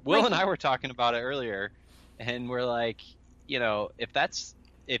 Yeah, Will Like- and I were talking about it earlier, and we're like,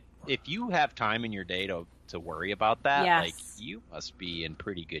 if you have time in your day to worry about that, Yes. like you must be in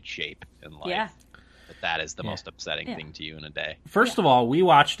pretty good shape in life. Yeah. That is the Yeah. most upsetting Yeah. thing to you in a day. First of all, we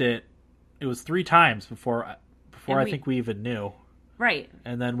watched it. It was 3 times before And I we- think we even knew. Right.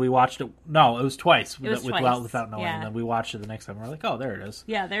 And then we watched it. No, it was twice. It was without twice, knowing. yeah. And then we watched it the next time. We're like, oh, there it is.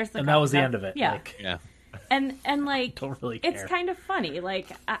 Yeah, there's the And that was the coffee end cup. of it. Yeah. Like, Yeah. And like don't really care. it's kind of funny. Like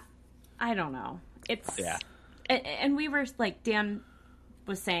I don't know. It's Yeah. And we were like Dan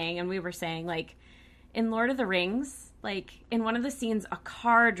was saying, and we were saying like in Lord of the Rings, like in one of the scenes, a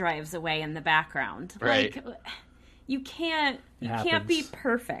car drives away in the background. Right. Like you can't happens. be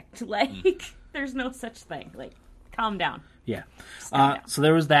perfect. Like, there's no such thing. Like, calm down. Yeah. calm down. So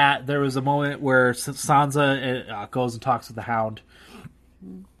there was that. There was a moment where Sansa goes and talks with the Hound.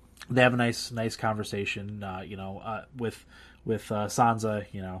 They have a nice conversation, with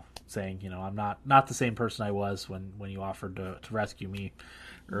Sansa, saying, I'm not the same person I was when you offered to rescue me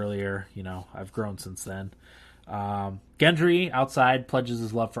earlier. I've grown since then. Gendry outside pledges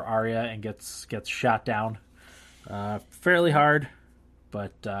his love for Arya and gets shot down fairly hard,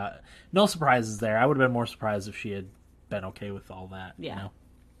 but no surprises there. I would have been more surprised if she had been okay with all that. Yeah.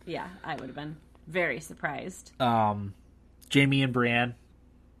 Yeah, I would have been very surprised. Jaime and Brienne.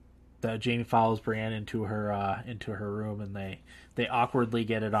 Jaime follows Brienne into her room, and they awkwardly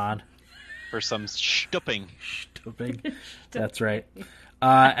get it on. For some stooping. That's right.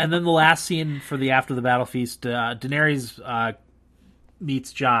 And then the last scene for the after the battle feast, Daenerys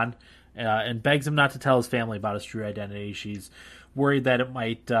meets Jon and begs him not to tell his family about his true identity. She's worried that it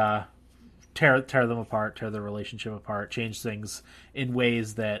might tear them apart, tear their relationship apart, change things in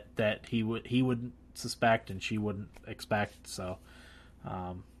ways that he wouldn't suspect and she wouldn't expect. So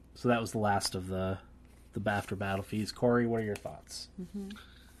that was the last of the after battle feast. Corey, what are your thoughts?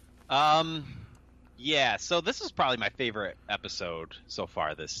 Yeah, so this is probably my favorite episode so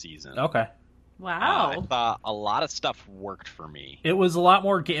far this season. Okay. Wow. I thought a lot of stuff worked for me. It was a lot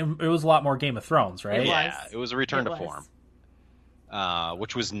more Game of Thrones, right? It was a return to form,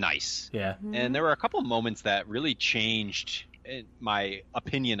 which was nice. Yeah. And there were a couple of moments that really changed my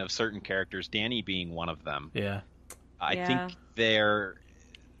opinion of certain characters, Dany being one of them. Yeah. I think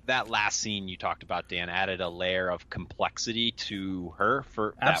that last scene you talked about, Dan, added a layer of complexity to her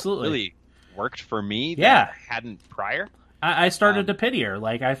Absolutely. That really worked for me. Yeah. That hadn't prior. I started to pity her.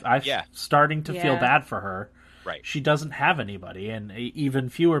 Like I'm starting to feel bad for her. Right. She doesn't have anybody, and even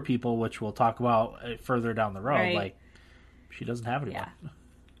fewer people, which we'll talk about further down the road. Right. Like she doesn't have anyone. Yeah.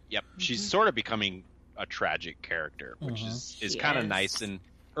 Yep. She's sort of becoming a tragic character, which is kind of nice. And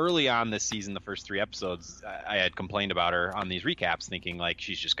early on this season, the first 3 episodes, I had complained about her on these recaps, thinking like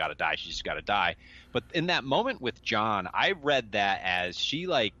she's just got to die. But in that moment with Jon, I read that as she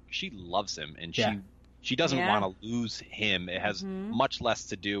loves him and she doesn't want to lose him. It has much less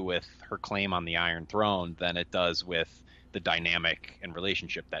to do with her claim on the Iron Throne than it does with the dynamic and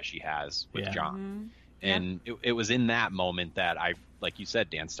relationship that she has with Jon. And it was in that moment that I, like you said,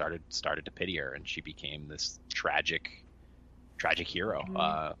 Dan, started to pity her, and she became this tragic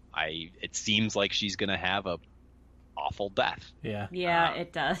hero. It seems like she's gonna have a awful death. Yeah,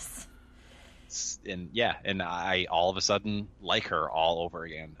 it does. And I all of a sudden like her all over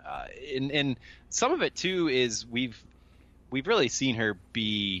again. And some of it too is we've really seen her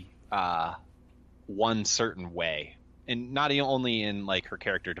be one certain way, and not only in like her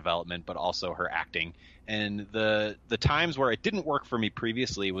character development, but also her acting. And the times where it didn't work for me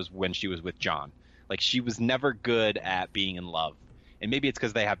previously was when she was with Jon. Like, she was never good at being in love. And maybe it's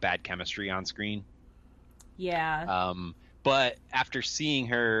because they have bad chemistry on screen. Yeah. But after seeing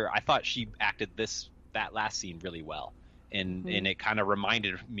her, I thought she acted that last scene really well. And it kind of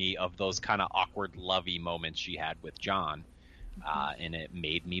reminded me of those kind of awkward, lovey moments she had with Jon. And it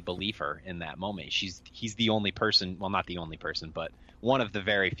made me believe her in that moment. He's the only person, well, not the only person, but one of the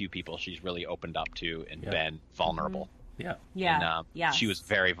very few people she's really opened up to and been vulnerable. Yeah. Yeah. And, she was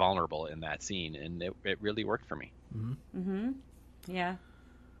very vulnerable in that scene, and it really worked for me. Yeah.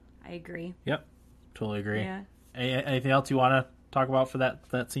 I agree. Yep. Totally agree. Yeah. Anything else you want to talk about for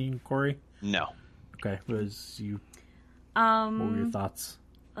that scene, Corey? No. Okay. What were your thoughts?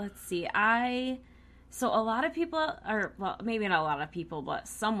 Let's see. So a lot of people, or well, maybe not a lot of people, but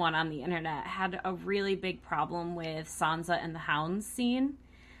someone on the internet had a really big problem with Sansa and the Hounds scene.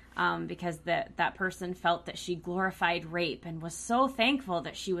 Because that person felt that she glorified rape and was so thankful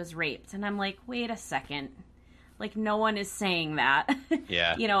that she was raped. And I'm like, wait a second. Like, no one is saying that.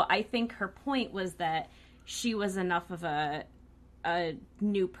 Yeah. I think her point was that she was enough of a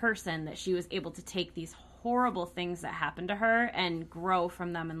new person that she was able to take these horrible things that happened to her and grow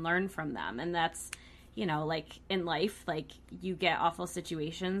from them and learn from them. And that's, like in life, like you get awful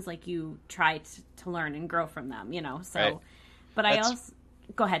situations, like you try to learn and grow from them, so, right. But I also...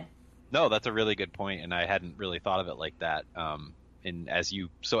 Go ahead. No, that's a really good point, and I hadn't really thought of it like that. And as you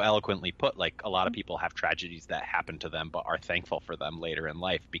so eloquently put, like, a lot of people have tragedies that happen to them but are thankful for them later in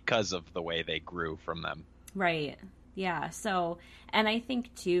life because of the way they grew from them. Right. Yeah. So, and I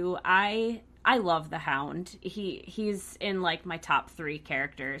think too, I love the Hound. He's in like my top 3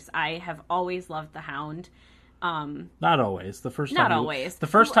 characters. I have always loved the Hound. Not always. The first Not time always. The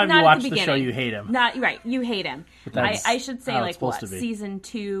first time Not you at watch the the show, beginning. you hate him. Not right. You hate him. I should say how it's like supposed what to be. season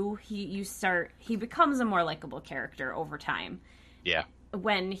 2. He becomes a more likable character over time. Yeah.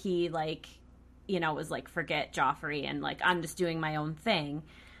 When he like, was like forget Joffrey and like I'm just doing my own thing.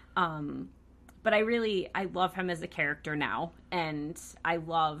 But I love him as a character now, and I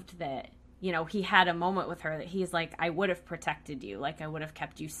loved that. He had a moment with her that he's like, I would have protected you, like I would have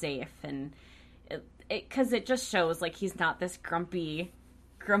kept you safe, and because it just shows like he's not this grumpy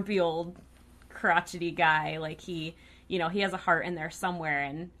old crotchety guy. Like he has a heart in there somewhere,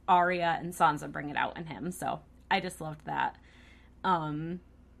 and Arya and Sansa bring it out in him. So I just loved that.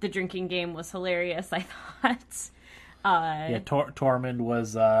 The drinking game was hilarious, I thought. Tormund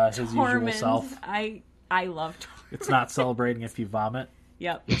was his usual self. I love Tormund. It's not celebrating if you vomit.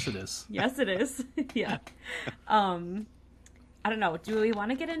 Yep. Yes, it is. Yes, it is. Yeah. I don't know. Do we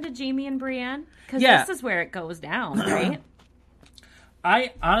want to get into Jaime and Brienne? Because this is where it goes down, right?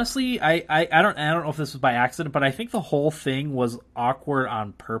 I honestly, I don't know if this was by accident, but I think the whole thing was awkward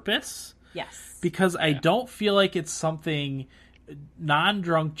on purpose. Yes. Because I don't feel like it's something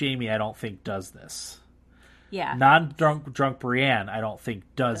non-drunk Jaime, I don't think does this. Yeah. Non-drunk Brienne, I don't think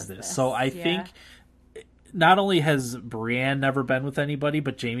does this. So I think not only has Brienne never been with anybody,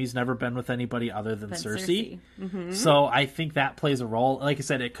 but Jaime's never been with anybody other than Cersei. Mm-hmm. So I think that plays a role. Like I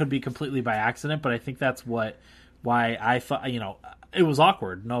said, it could be completely by accident, but I think that's why I thought, it was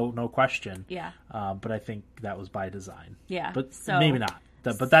awkward, no question. Yeah. But I think that was by design. Yeah. But maybe not.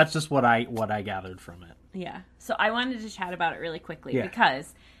 But that's just what I gathered from it. Yeah. So I wanted to chat about it really quickly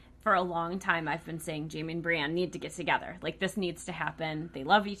because for a long time I've been saying Jaime and Brienne need to get together. Like this needs to happen. They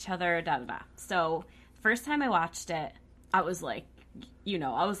love each other, da-da-da. So first time I watched it, I was like,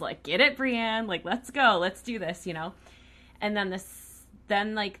 get it, Brienne. Like, let's go. Let's do this, And then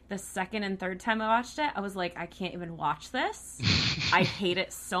the second and third time I watched it, I was like, I can't even watch this. I hate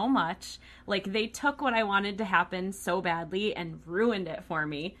it so much. Like, they took what I wanted to happen so badly and ruined it for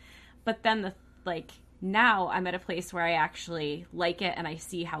me. But then now I'm at a place where I actually like it and I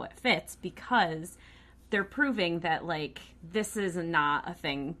see how it fits because they're proving that this is not a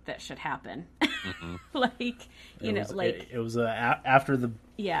thing that should happen. Mm-hmm. It was after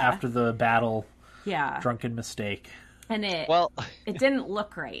the battle, drunken mistake, and it didn't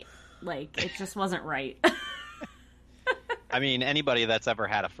look right. It just wasn't right. I mean, anybody that's ever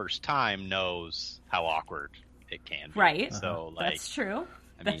had a first time knows how awkward it can be. Right. So that's true.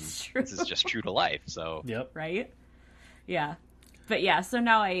 That's true. This is just true to life. So yep. Right. Yeah. But yeah. So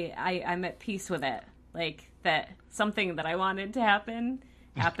now I'm at peace with it. That something that I wanted to happen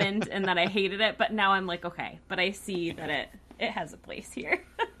happened and that I hated it, but now I'm like, okay, but I see that it has a place here.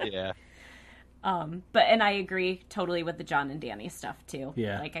 Yeah. And I agree totally with the Jon and Dany stuff too.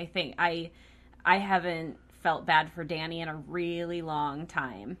 Yeah. I think I haven't felt bad for Dany in a really long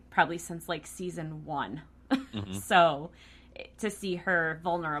time, probably since season 1. Mm-hmm. So to see her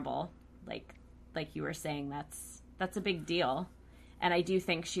vulnerable, like you were saying, that's a big deal. And I do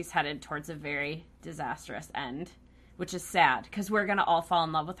think she's headed towards a very disastrous end, which is sad because we're going to all fall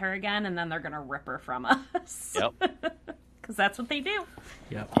in love with her again and then they're going to rip her from us. Yep. Because that's what they do.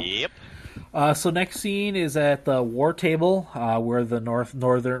 Yep. So next scene is at the war table where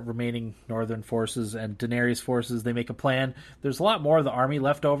the remaining northern forces and Daenerys forces, they make a plan. There's a lot more of the army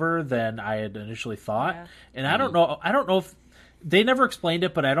left over than I had initially thought. Yeah. And I don't know if they never explained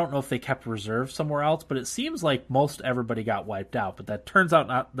it, but I don't know if they kept reserves somewhere else. But it seems like most everybody got wiped out. But that turns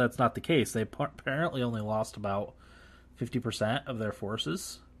out that's not the case. They apparently only lost about 50% of their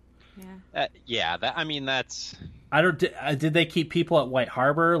forces. Yeah. That's. I don't. Did they keep people at White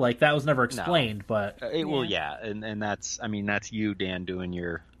Harbor? That was never explained. No. But well, yeah, and that's. That's you, Dan, doing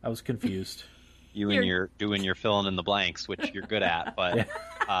your. I was confused. You're doing your filling in the blanks, which you're good at, but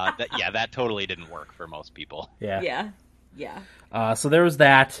that totally didn't work for most people. Yeah. So there was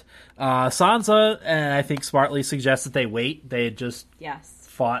that. Sansa, and I think smartly suggests that they wait. They had just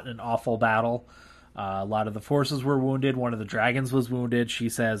fought an awful battle. A lot of the forces were wounded. One of the dragons was wounded. She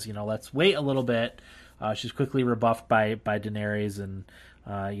says, let's wait a little bit. She's quickly rebuffed by Daenerys, and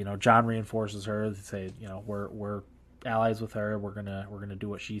Jon reinforces her. They say, we're allies with her. We're gonna do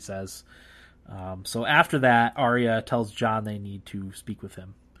what she says. So after that, Arya tells Jon they need to speak with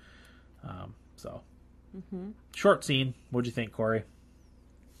him. Mm-hmm. Short scene. What'd you think, Corey?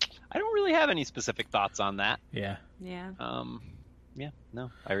 I don't really have any specific thoughts on that. Yeah. No,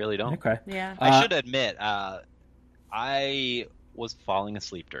 I really don't. Okay. Yeah. I should admit, I was falling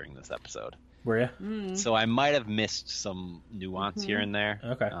asleep during this episode. Were you? Mm. So I might have missed some nuance here and there.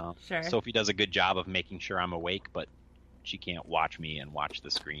 Okay. Sure. Sophie does a good job of making sure I'm awake, but she can't watch me and watch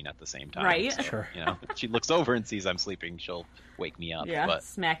the screen at the same time. Right. So, Sure. You know, if she looks over and sees I'm sleeping, she'll wake me up. Yeah, But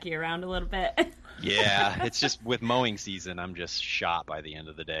smack you around a little bit. yeah, it's just with mowing season, I'm just shot by the end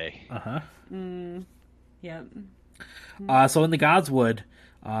of the day. Yep. So in the Godswood,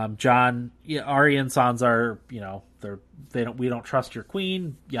 John, Arya and Sansa are, we don't trust your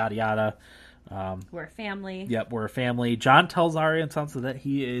queen, yada yada. We're a family. Yep, we're a family. John tells Arya and Sansa that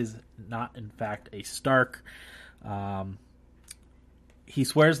he is not, in fact, a Stark. He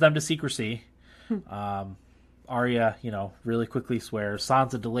swears them to secrecy. Arya, really quickly swears.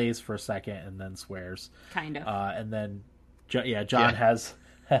 Sansa delays for a second and then swears. Kind of. And then, John has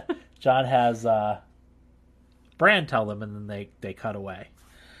John has Bran tell them, and then they cut away.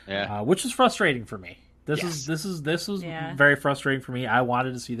 Yeah. Which is frustrating for me. This Yes. was Yeah. very frustrating for me. I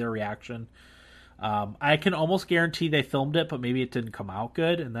wanted to see their reaction. I can almost guarantee they filmed it, but maybe it didn't come out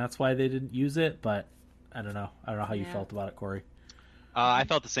good, and that's why they didn't use it. But I don't know. I don't know how you Yeah. felt about it, Corey. I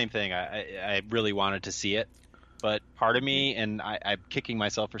felt the same thing. I really wanted to see it, but part of me, and I'm kicking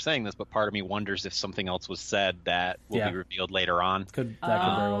myself for saying this, but part of me wonders if something else was said that will Yeah. be revealed later on. That could very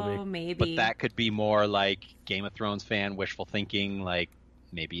well be. Maybe. But that could be more like Game of Thrones fan wishful thinking, like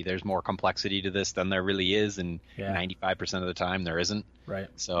maybe there's more complexity to this than there really is, and Yeah. 95% of the time there isn't. Right.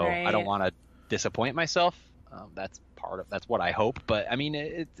 So I don't Right. want to disappoint myself. That's what I hope. But I mean,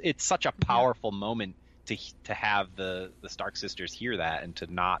 it's such a powerful moment to have the Stark sisters hear that and to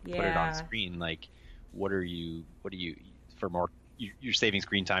not put it on Yeah. screen. Like, what are you for more? You're saving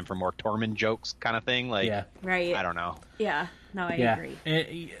screen time for more Tormund jokes, kind of thing. Like, Yeah. Right. I don't know. Yeah. No, I Yeah.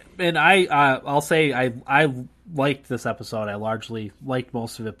 agree. And I'll say I liked this episode. I largely liked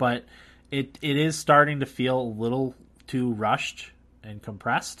most of it, but it is starting to feel a little too rushed and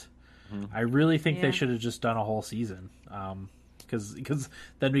compressed. I really think they Yeah. should have just done a whole season, because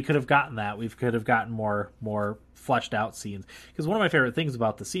then we could have gotten that. We could have gotten more fleshed out scenes. Because one of my favorite things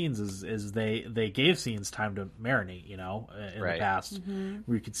about the scenes is they gave scenes time to marinate. In Right. the past,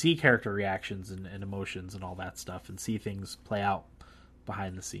 where you could see character reactions and emotions and all that stuff, and see things play out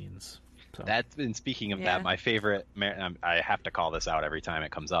behind the scenes. So. And speaking of Yeah. that, my favorite, I have to call this out every time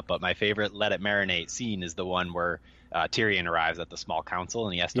it comes up, but my favorite let it marinate scene is the one where Tyrion arrives at the small council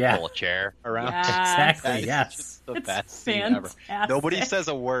and he has to Yeah. pull a chair around. Yes. Exactly. That's Yes. just the It's best scene ever. fantastic. Nobody says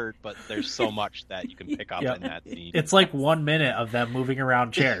a word, but there's so much that you can pick up Yep. in that scene. It's like 1 minute of them moving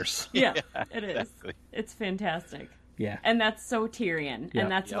around chairs. Yeah, it is. exactly. It's fantastic. Yeah. And that's so Tyrion. Yep.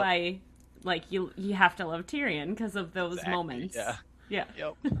 And that's Yep. why, like, you have to love Tyrion because of those Exactly, moments. yeah. Yeah.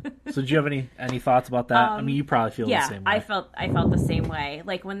 Yep. So, do you have any thoughts about that? I mean, you probably feel Yeah, the same way. I felt the same way.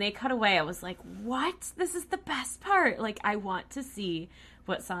 Like when they cut away, I was like, "What? This is the best part!" Like I want to see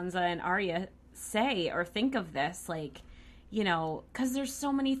what Sansa and Arya say or think of this. Like, because there's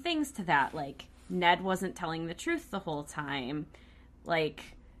so many things to that. Like Ned wasn't telling the truth the whole time. Like,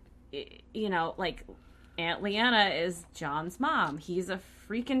 like Aunt Lyanna is Jon's mom. He's a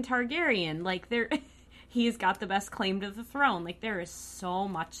freaking Targaryen. Like he's got the best claim to the throne. Like there is so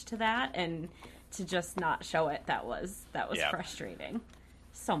much to that, and to just not show it, that was Yeah. frustrating.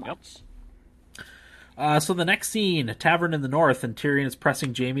 So much. So the next scene, a tavern in the north, and Tyrion is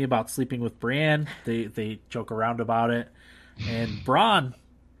pressing Jaime about sleeping with Bran. They joke around about it, and Bronn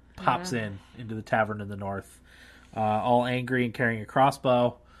pops into the tavern in the north, all angry and carrying a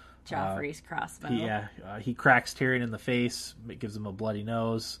crossbow. Joffrey's crossbow. He cracks Tyrion in the face, gives him a bloody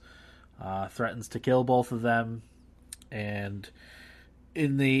nose, threatens to kill both of them, and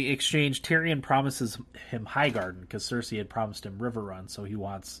in the exchange, Tyrion promises him Highgarden because Cersei had promised him Riverrun, so he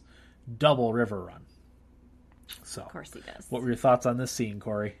wants double Riverrun. So, Of course he does. what were your thoughts on this scene,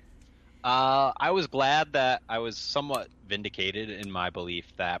 Corey? I was glad that I was somewhat vindicated in my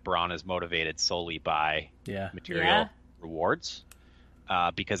belief that Bronn is motivated solely by Yeah, material Yeah. rewards,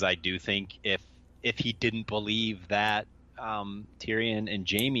 because I do think if he didn't believe that Tyrion and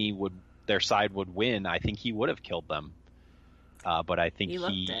Jaime their side would win, I think he would have killed them. But I think He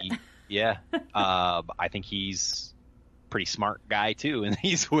looked it. yeah, I think he's a pretty smart guy too, and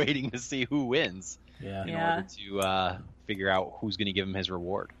he's waiting to see who wins yeah. in Yeah. order to figure out who's going to give him his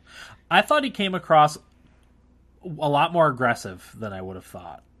reward. I thought he came across a lot more aggressive than I would have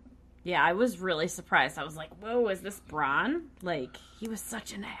thought. Yeah, I was really surprised. I was like, whoa, is this Bronn? Like, he was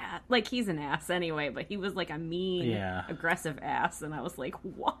such an ass. Like, he's an ass anyway, but he was like a mean, Yeah. aggressive ass. And I was like,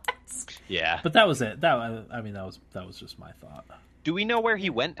 what? Yeah. But that was it. That was just my thought. Do we know where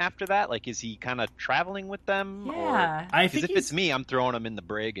he went after that? Like, is he kind of traveling with them? Yeah. I Because think if it's me, I'm throwing him in the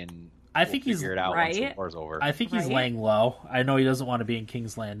brig and I think he's figure it out once the right. war's over. I think he's Right? laying low. I know he doesn't want to be in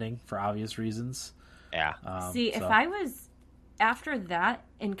King's Landing for obvious reasons. Yeah. See, so- if I was after that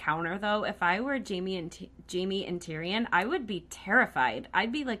encounter, though, if I were Jamie and Tyrion, I would be terrified.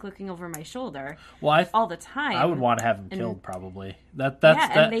 I'd be like looking over my shoulder all the time. I would want to have him killed, probably.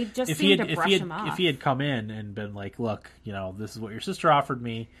 And they just seem to brush him off. If he had come in and been like, "Look, this is what your sister offered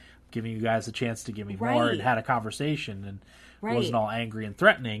me, giving you guys a chance to give me more," and had a conversation and wasn't all angry and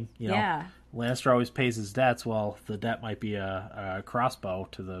threatening, know, Lannister always pays his debts. Well, the debt might be a crossbow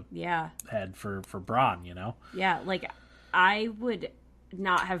to the head for Bronn, Yeah, like I would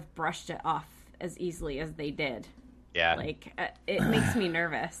not have brushed it off as easily as they did. Yeah. Like, it makes me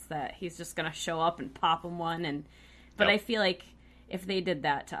nervous that he's just going to show up and pop him one. But I feel like if they did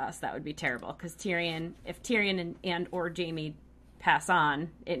that to us, that would be terrible. Because if Tyrion and or Jamie pass on,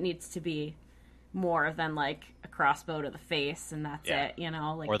 it needs to be more than, like, a crossbow to the face, and that's it,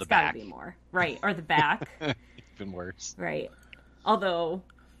 Like, or the it's back. Gotta be more. Right, or the back. Even worse. Right. Although,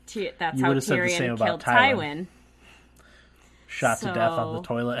 that's You how would've said the same Tyrion about killed Tywin. Tywin. Shot to death on the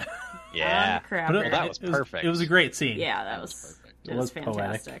toilet. Yeah. But Well, that was perfect. It was a great scene. Yeah, that was perfect. It was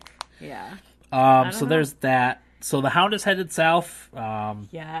fantastic. Poetic. Yeah. So there's that. So the Hound is headed south.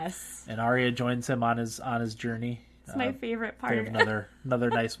 Yes. And Arya joins him on his journey. It's my favorite part. They have another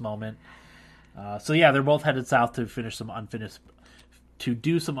nice moment. So yeah, they're both headed south to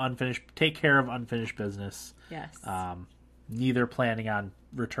take care of unfinished business. Yes. Neither planning on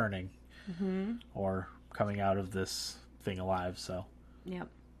returning or coming out of this thing alive. So. Yep.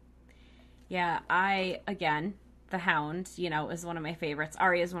 Yeah, the Hound, is one of my favorites.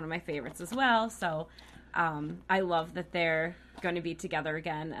 Arya is one of my favorites as well. So, I love that they're going to be together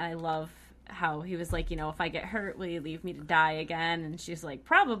again. I love how he was like, if I get hurt, will you leave me to die again? And she's like,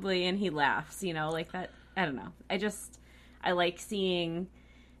 probably. And he laughs, like that. I don't know. I like seeing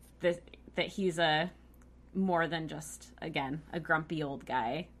that he's more than just, again, a grumpy old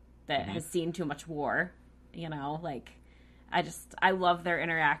guy that has seen too much war, I love their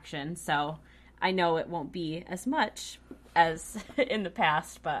interaction. So I know it won't be as much as in the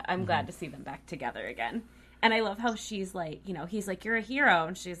past, but I'm glad to see them back together again. And I love how she's like, he's like, you're a hero.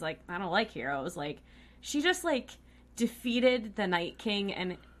 And she's like, I don't like heroes. Like, she just, like, defeated the Night King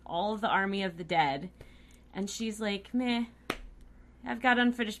and all of the army of the dead. And she's like, meh, I've got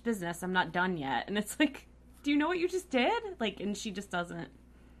unfinished business. I'm not done yet. And it's like, do you know what you just did? Like, and she just doesn't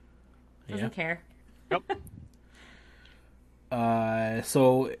care. Yep.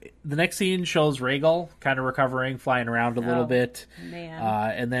 So the next scene shows Rhaegal kind of recovering, flying around a little bit. Man.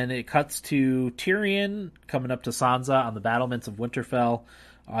 And then it cuts to Tyrion coming up to Sansa on the battlements of Winterfell.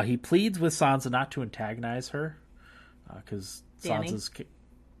 He pleads with Sansa not to antagonize her, because Sansa's...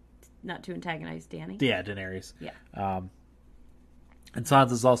 Not to antagonize Dany? Yeah, Daenerys. Yeah. And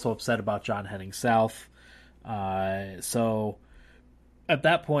Sansa's also upset about Jon heading south. So... At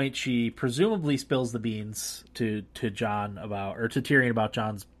that point, she presumably spills the beans to Tyrion about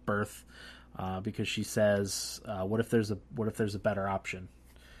Jon's birth, because she says, "What if there's a better option,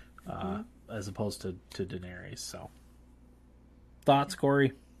 as opposed to Daenerys?" So, thoughts,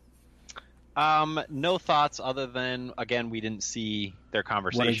 Corey? No thoughts other than, again, we didn't see their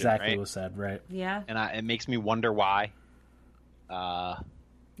conversation. What exactly right? was said, right? Yeah. And it makes me wonder why.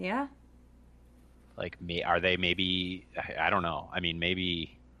 Yeah. Like, are they maybe... I don't know. I mean,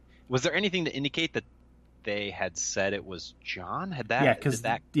 maybe... Was there anything to indicate that they had said it was Jon? Yeah, because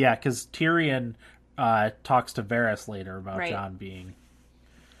Tyrion talks to Varys later about Jon being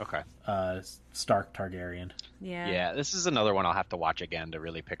Stark Targaryen. Yeah, this is another one I'll have to watch again to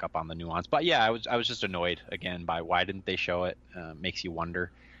really pick up on the nuance. But yeah, I was just annoyed again by why didn't they show it. Makes you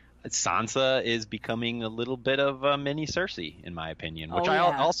wonder. Sansa is becoming a little bit of a mini Cersei, in my opinion, which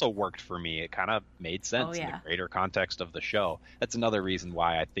also worked for me. It kind of made sense in the greater context of the show. That's another reason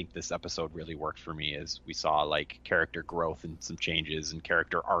why I think this episode really worked for me, is we saw like character growth and some changes and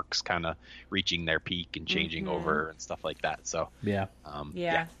character arcs kind of reaching their peak and changing over and stuff like that. So yeah,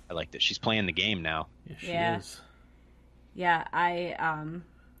 I liked it. She's playing the game now. Yeah, she is. Yeah, I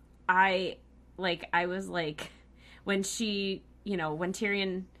was like, when she,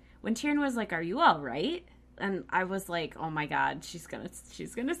 when Tyrion was like, "Are you all right?" And I was like, "Oh my God, she's gonna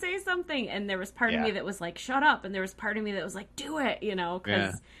say something." And there was part of me that was like, "Shut up!" And there was part of me that was like, "Do it,"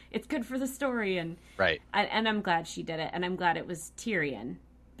 because it's good for the story. And and I'm glad she did it, and I'm glad it was Tyrion,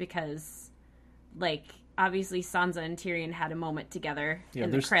 because, like, obviously Sansa and Tyrion had a moment together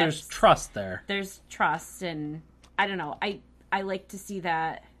in the crypt. There's trust there. There's trust, and I don't know. I like to see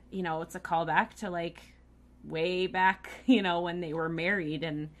that. It's a callback to like way back, when they were married,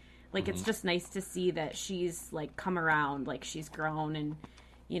 and. Like, it's just nice to see that she's, like, come around, like, she's grown, and,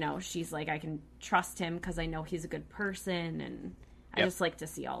 she's like, I can trust him because I know he's a good person, and I just like to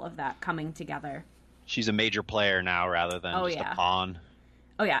see all of that coming together. she's a major player now rather than Oh, just yeah. a pawn.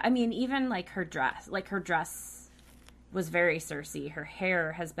 Oh yeah, I mean, even like her dress was very Cersei. Her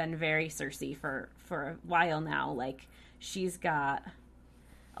hair has been very Cersei for a while now. Like, she's got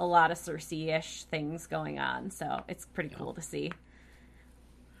a lot of Cersei-ish things going on, so it's pretty cool to see.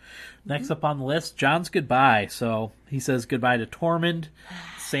 Next up on the list, Jon's goodbye. So he says goodbye to Tormund,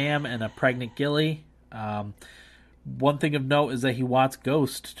 Sam, and a pregnant Gilly. One thing of note is that he wants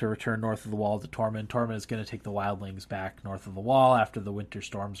Ghost to return north of the wall to Tormund. Tormund is going to take the wildlings back north of the wall after the winter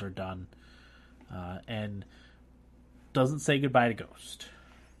storms are done. And doesn't say goodbye to Ghost.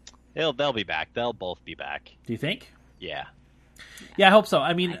 They'll be back. They'll both be back. Do you think? Yeah. Yeah, I hope so.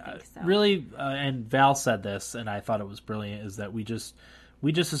 I mean, I think so. really, and Val said this, and I thought it was brilliant, is that we just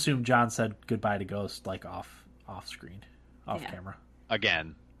assumed Jon said goodbye to Ghost, like, off screen, off Yeah. camera.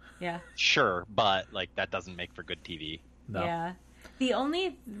 Again, Yeah. sure, but like that doesn't make for good TV. No. Yeah. The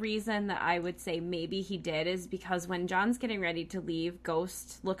only reason that I would say maybe he did is because when Jon's getting ready to leave,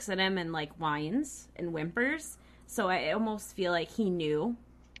 Ghost looks at him and like whines and whimpers. So I almost feel like he knew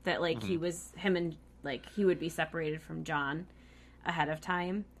that like he was him and like he would be separated from Jon ahead of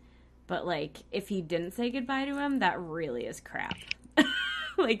time. But like if he didn't say goodbye to him, that really is crap.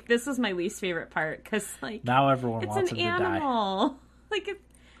 Like this is my least favorite part because like Now everyone it's wants an him to die. animal. Like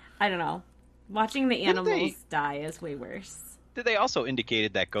I don't know. Watching the Didn't they- animals die is way worse. They also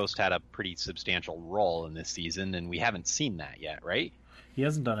indicated that Ghost had a pretty substantial role in this season, and we haven't seen that yet, right? He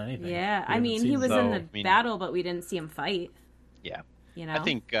hasn't done anything. Yeah, We I haven't mean, seen he him. was So, in the I mean- battle, but we didn't see him fight. Yeah. You know, I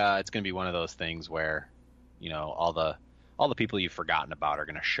think it's going to be one of those things where, all the people you've forgotten about are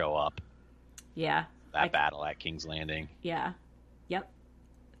going to show up yeah, that battle at King's Landing. yeah, yep,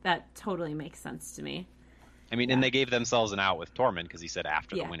 that totally makes sense to me. I mean, and they gave themselves an out with Tormund because he said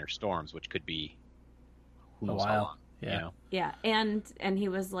after Yeah. the winter storms, which could be who A knows how while. long. Yeah. Yeah, and he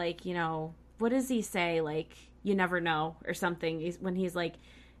was like, what does he say? Like, you never know, or something. When he's like,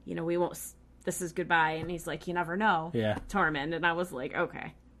 we won't. This is goodbye, and he's like, you never know, Yeah. Tormund, and I was like,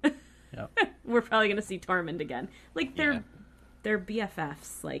 okay, Yep. we're probably gonna see Tormund again. Like Yeah. they're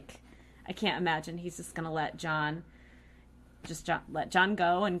BFFs. Like I can't imagine he's just gonna let Jon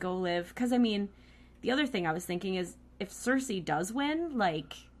go and go live. Because I mean, the other thing I was thinking is if Cersei does win,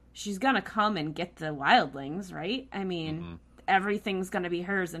 like she's gonna come and get the wildlings, right? I mean, everything's gonna be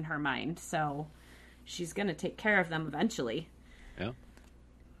hers in her mind, so she's gonna take care of them eventually. Yeah.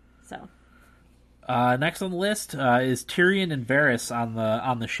 So Next on the list is Tyrion and Varys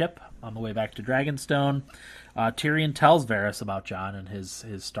on the ship on the way back to Dragonstone. Tyrion tells Varys about Jon and his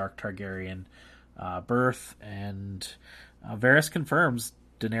Stark Targaryen birth, and Varys confirms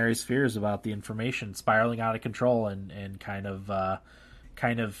Daenerys' fears about the information spiraling out of control and kind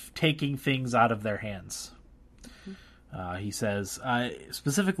of taking things out of their hands. He says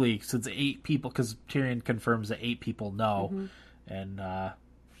specifically since 8 people, because Tyrion confirms that 8 people know, and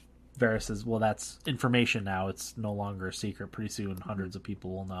Varys says, well, that's information now. It's no longer a secret. Pretty soon, hundreds of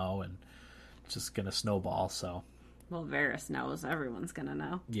people will know, and it's just going to snowball. So, well, Varys knows, everyone's gonna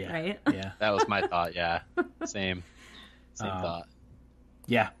know, yeah, right? yeah, That was my thought. Yeah. Same thought.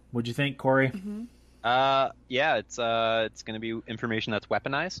 yeah. What'd you think, Corey? Yeah, it's going to be information that's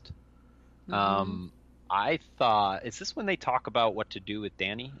weaponized. I thought, is this when they talk about what to do with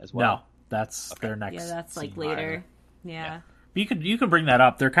Dany as well? No, that's their next. Yeah, that's like scene. later. Yeah. You can bring that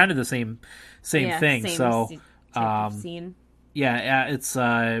up. They're kind of the same Yeah, thing. same So, type of scene. yeah, it's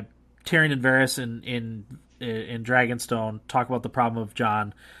Tyrion and Varys in Dragonstone talk about the problem of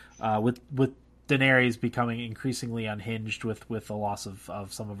Jon, with Daenerys becoming increasingly unhinged with the loss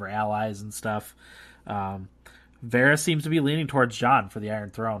of some of her allies and stuff. Varys seems to be leaning towards Jon for the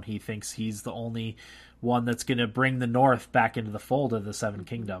Iron Throne. He thinks he's the only one that's going to bring the North back into the fold of the Seven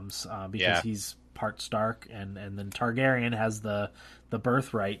Kingdoms, because he's part Stark, and then Targaryen has the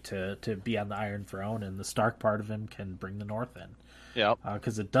birthright to be on the Iron Throne, and the Stark part of him can bring the North in. Yep.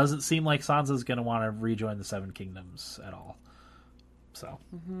 Because it doesn't seem like Sansa's going to want to rejoin the Seven Kingdoms at all. So,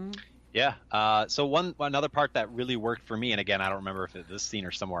 Yeah. So another part that really worked for me, and again, I don't remember if it's this scene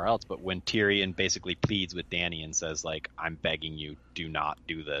or somewhere else, but when Tyrion basically pleads with Dany and says, like, I'm begging you, do not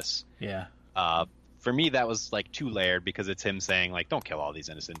do this. yeah, For me, that was like 2-layered, because it's him saying, like, don't kill all these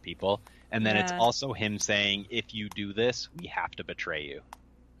innocent people. And then it's Yeah. also him saying, if you do this, we have to betray you.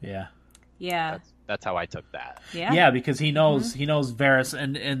 yeah. Yeah. That's how I took that. Yeah. Yeah, because he knows Varys,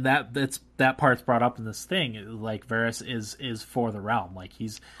 and that part's brought up in this thing. Like, Varys is for the realm. Like,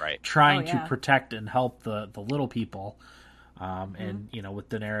 he's Right. trying Oh, yeah. to protect and help the little people. And with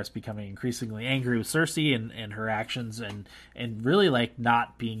Daenerys becoming increasingly angry with Cersei and her actions, and really like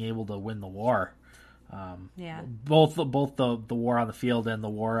not being able to win the war. Yeah. Both the war on the field and the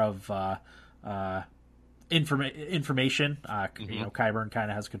war of information. You know, Qyburn kind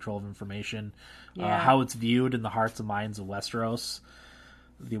of has control of information. Yeah. How it's viewed in the hearts and minds of Westeros,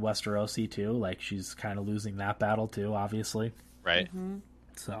 the Westerosi too. Like she's kind of losing that battle too, obviously. Right.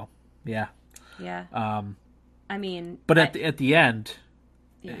 So yeah. I mean, But at the end,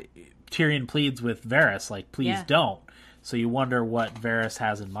 Tyrion pleads with Varys, like, please don't. So you wonder what Varys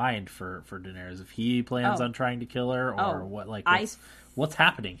has in mind for Daenerys. If he plans on trying to kill her, or what? Like, what's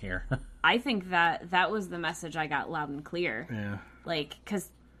happening here? I think that was the message I got loud and clear. Yeah. Like, because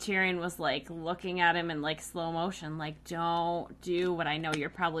Tyrion was, like, looking at him in, like, slow motion, like, don't do what I know you're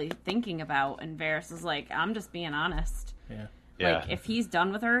probably thinking about. And Varys was like, I'm just being honest. Yeah. Like, if he's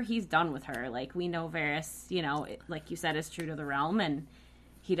done with her, he's done with her. Like, we know Varys, you know, like you said, is true to the realm, and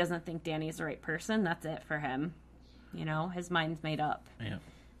he doesn't think Dany's the right person. That's it for him. You know, his mind's made up. Yeah.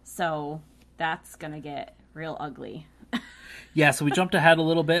 So that's going to get real ugly. Yeah, so we jumped ahead a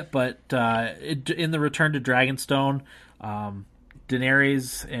little bit, but in the return to Dragonstone,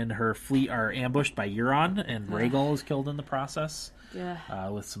 Daenerys and her fleet are ambushed by Euron, and Rhaegal is killed in the process. Yeah.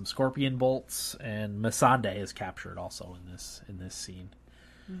 With some scorpion bolts, and Missandei is captured also in this scene.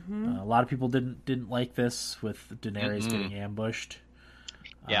 A lot of people didn't like this with Daenerys getting ambushed.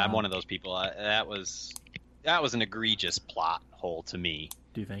 Yeah, I'm one of those people. That was an egregious plot hole to me.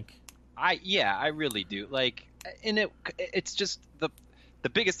 Do you think? I really do. Like, and it's just the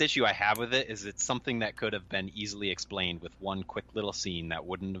biggest issue I have with it is it's something that could have been easily explained with one quick little scene that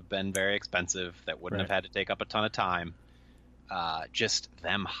wouldn't have been very expensive, that wouldn't have had to take up a ton of time. Just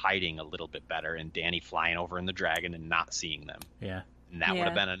them hiding a little bit better, and Dany flying over in the dragon and not seeing them. Yeah. And that would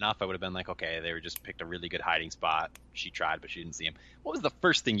have been enough. I would have been like, okay, they were just picked a really good hiding spot. She tried, but she didn't see him. What was the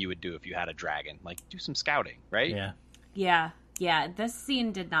first thing you would do if you had a dragon? Like, do some scouting, right? Yeah. Yeah. This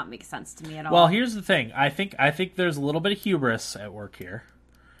scene did not make sense to me at all. Well, here's the thing. I think there's a little bit of hubris at work here.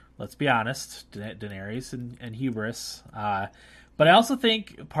 Let's be honest, Daenerys and hubris. But I also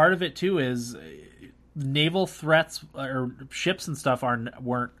think part of it too is naval threats or ships and stuff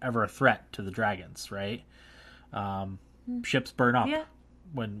weren't ever a threat to the dragons, right? Ships burn up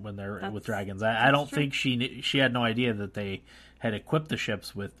when they're with dragons. I don't think she had no idea that they had equipped the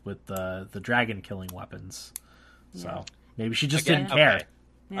ships with the dragon killing weapons. So maybe she just didn't care. Okay.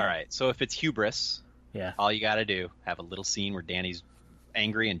 All right. So if it's hubris, all you got to do, have a little scene where Dany's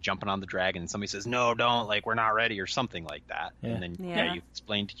angry and jumping on the dragon, and somebody says, "No, don't! Like, we're not ready," or something like that. And then you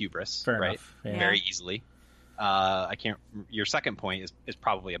explained hubris, Fair right? enough. Very easily. Your second point is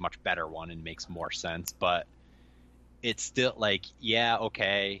probably a much better one and makes more sense, but it's still like,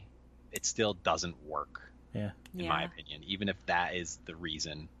 okay, it still doesn't work. Yeah. In my opinion, even if that is the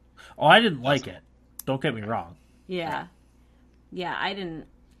reason. Oh, I didn't like it. Don't get me wrong. Yeah. I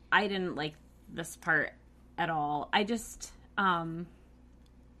didn't like this part at all. I just, I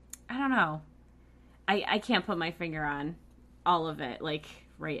don't know. I can't put my finger on all of it, like,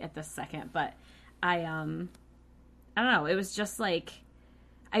 right at this second, but I don't know. It was just like,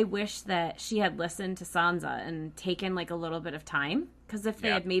 I wish that she had listened to Sansa and taken, like, a little bit of time. Because if they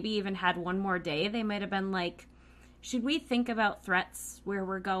had maybe even had one more day, they might have been like, should we think about threats where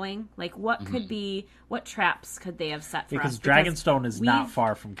we're going? Like, what could be, what traps could they have set for us? Because Dragonstone is not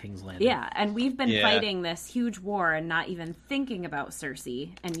far from King's Landing. Yeah, and we've been fighting this huge war and not even thinking about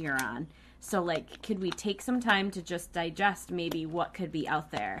Cersei and Euron. So, like, could we take some time to just digest maybe what could be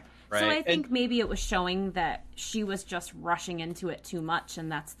out there? Right. So I think maybe it was showing that she was just rushing into it too much, and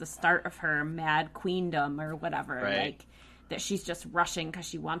that's the start of her mad queendom or whatever. Right. Like, that she's just rushing because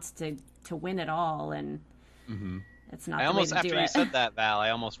she wants to win it all, and it's not the way to do it. After you said that, Val,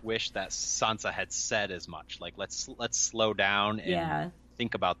 I almost wish that Sansa had said as much. Like, let's slow down and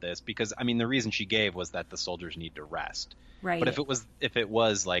think about this, because, I mean, the reason she gave was that the soldiers need to rest. Right. But if it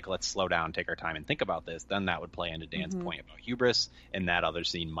was like, let's slow down, take our time, and think about this, then that would play into Dan's point about hubris, and that other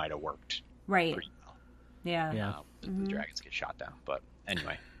scene might have worked right. pretty well. Yeah. The dragons get shot down, but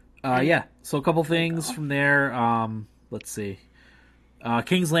anyway. So a couple things from there. Let's see.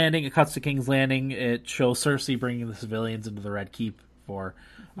 King's Landing. It cuts to King's Landing. It shows Cersei bringing the civilians into the Red Keep for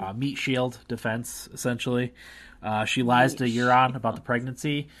meat shield defense, essentially. She lies to Euron about the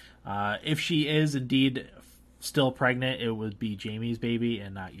pregnancy. If she is indeed still pregnant, it would be Jaime's baby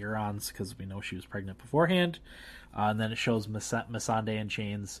and not Euron's, because we know she was pregnant beforehand. And then it shows Missandei in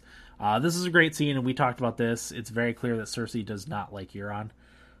chains. This is a great scene, and we talked about this. It's very clear that Cersei does not like Euron.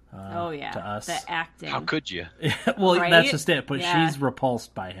 To us. The acting. How could you? Well, right? That's just it. But she's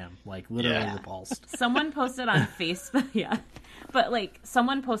repulsed by him, like literally repulsed. Someone posted on Facebook, but like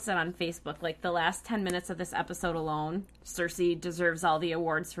someone posted on Facebook, like the last 10 minutes of this episode alone, Cersei deserves all the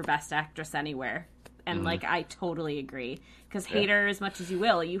awards for Best Actress Anywhere. And like, I totally agree. Because hate her as much as you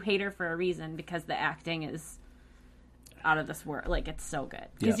will, you hate her for a reason because the acting is out of this world. Like, it's so good.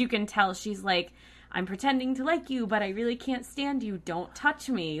 Because you can tell she's like, I'm pretending to like you, but I really can't stand you. Don't touch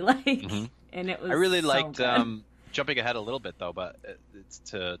me. Like, and it was I really so liked good. jumping ahead a little bit though, but it's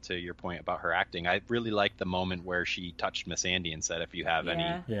to your point about her acting. I really liked the moment where she touched Miss Andy and said, "If you have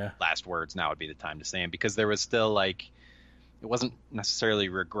any last words, now would be the time to say them," because there was still like, it wasn't necessarily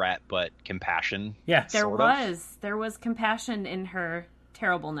regret, but compassion. Yeah, There was compassion in her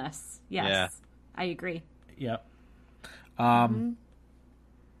terribleness. Yes, Yeah. I agree. Yep.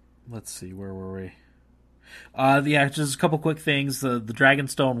 Let's see, where were we? Just a couple quick things. The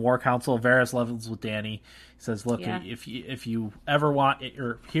Dragonstone War Council, Varys levels with Dany. He says, "Look, if you ever want it,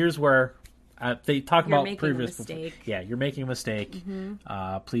 or here's where they talk You're about making previous. a mistake. Yeah, you're making a mistake.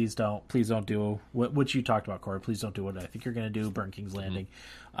 Please don't do what you talked about, Corey. Please don't do what I think you're going to do. Burn King's Landing."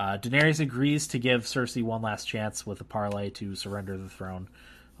 Daenerys agrees to give Cersei one last chance with a parlay to surrender the throne,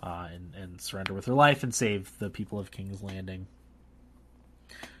 and surrender with her life and save the people of King's Landing.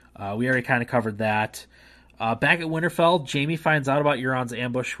 We already kind of covered that. Back at Winterfell, Jaime finds out about Euron's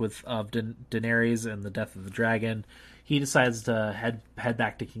ambush of Daenerys and the death of the dragon. He decides to head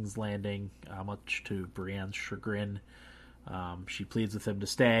back to King's Landing, much to Brienne's chagrin. She pleads with him to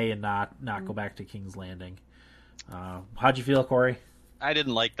stay and not go back to King's Landing. How'd you feel, Corey? I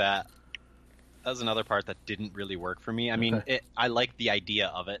didn't like that. That was another part that didn't really work for me. I mean, I liked the idea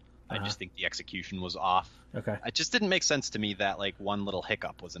of it. I just think the execution was off. Okay. It just didn't make sense to me that like one little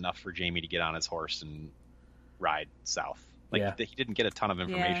hiccup was enough for Jaime to get on his horse and ride south. Like he didn't get a ton of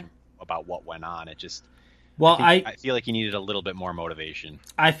information about what went on. It just I feel like he needed a little bit more motivation.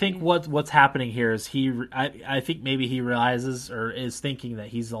 I think what's happening here is I think maybe he realizes or is thinking that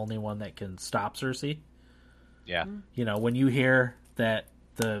he's the only one that can stop Cersei. Yeah. You know, when you hear that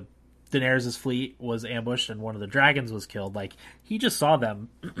the Daenerys' fleet was ambushed and one of the dragons was killed, like he just saw them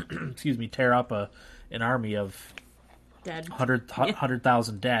tear up an army of Dead.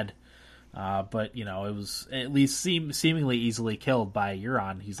 100,000 dead. But you know, it was at least seemingly easily killed by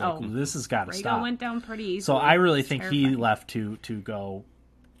Euron. He's like, this has got to stop. Went down pretty easily. So I really think he left to go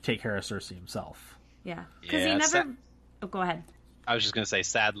take care of Cersei himself. Yeah, because he never. Go ahead. I was just going to say,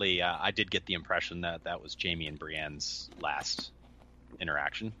 sadly, I did get the impression that was Jaime and Brienne's last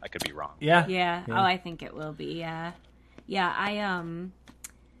interaction. I could be wrong. Yeah. Oh, I think it will be. Yeah.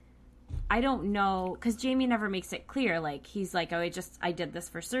 I don't know, because Jaime never makes it clear. Like, he's like, I did this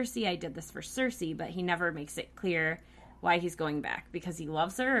for Cersei, but he never makes it clear why he's going back. Because he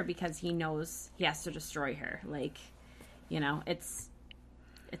loves her or because he knows he has to destroy her. Like, you know, it's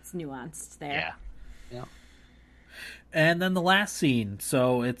nuanced there. Yeah. And then the last scene.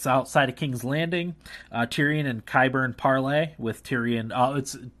 So it's outside of King's Landing. Tyrion and Qyburn parley with Tyrion.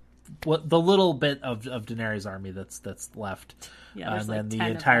 It's the little bit of Daenerys' army that's left. Yeah, and then like the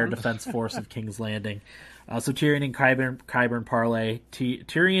entire defense force of King's Landing. So Tyrion and Qyburn parley.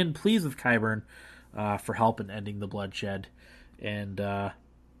 Tyrion pleads with Qyburn for help in ending the bloodshed. And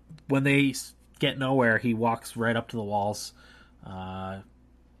when they get nowhere, he walks right up to the walls to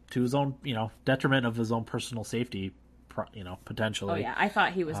his own, detriment of his own personal safety, potentially. Oh, yeah. I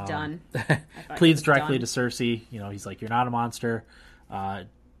thought he was done. Pleads directly to Cersei. He's like, you're not a monster.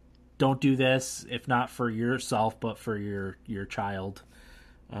 Don't do this, if not for yourself, but for your child.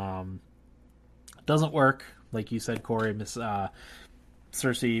 Doesn't work, like you said, Corey.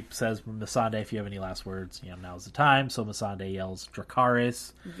 Cersei says, Missandei, if you have any last words, now's the time. So Missandei yells,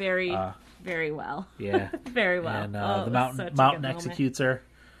 Dracarys. Very, very well. Yeah, very well. And the mountain executes her,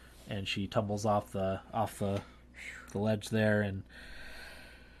 and she tumbles off the ledge there. And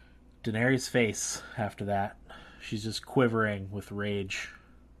Daenerys' face after that, she's just quivering with rage.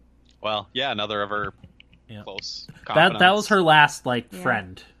 Well, yeah, another of her close confidants. That was her last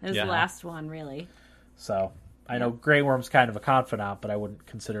friend. It was the last one, really. So I know Grey Worm's kind of a confidant, but I wouldn't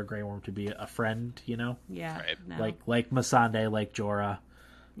consider Grey Worm to be a friend. Yeah, right. No. Like Missandei, like Jorah.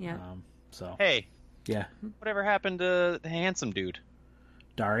 Yeah. So hey, yeah. Whatever happened to the handsome dude?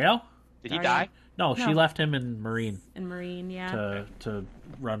 Dario? Did he die? No, she left him in Marine. In Marine, yeah. To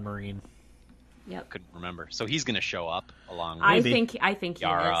run Marine. Yep. Couldn't remember. So he's going to show up along with I think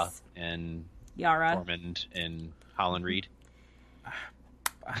Yara he is. and Yara Tormund and Howland Reed.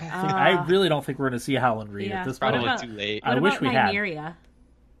 I really don't think we're going to see Howland Reed at this point. Probably too late. What I wish we Nymeria?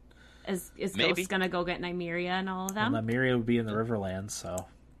 had. Is Ghost going to go get Nymeria and all of them? Well, Nymeria would be in the Riverlands, so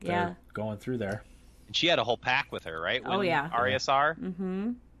they're going through there. And she had a whole pack with her, right? When Arya saw her?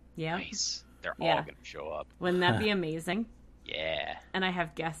 Mm-hmm. Yeah. Nice. They're all going to show up. Wouldn't that be amazing? Yeah. And I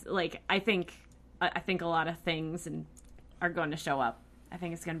have guessed, I think a lot of things are going to show up. I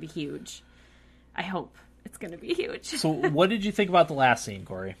think it's going to be huge. I hope it's going to be huge. So, what did you think about the last scene,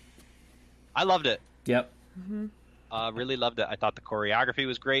 Corey? I loved it. Yep. Really loved it. I thought the choreography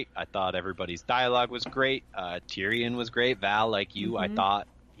was great. I thought everybody's dialogue was great. Tyrion was great. Val, like you, I thought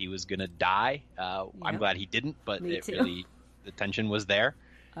he was gonna die. I'm glad he didn't, but Me it too. really, the tension was there.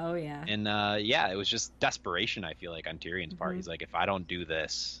 Oh, yeah. And it was just desperation, I feel like, on Tyrion's part. He's like, if I don't do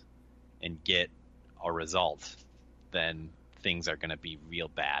this and get a result, then things are going to be real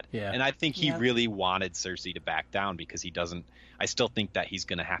bad. Yeah. And I think he Yep. really wanted Cersei to back down because he doesn't. I still think that he's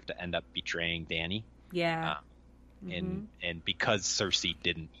going to have to end up betraying Dany. Yeah. And because Cersei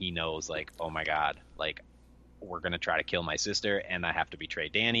didn't, he knows, like, oh my God, like, we're going to try to kill my sister and I have to betray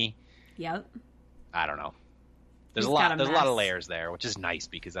Dany. Yep. I don't know. There's He's a lot. got a There's a lot of mess. layers there, which is nice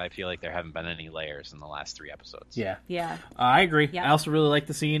because I feel like there haven't been any layers in the last 3 episodes. Yeah. Yeah. I agree. Yep. I also really like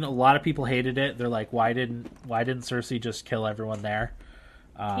the scene. A lot of people hated it. They're like, why didn't Cersei just kill everyone there?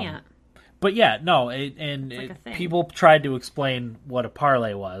 Can't. But yeah, no, like a thing. people tried to explain what a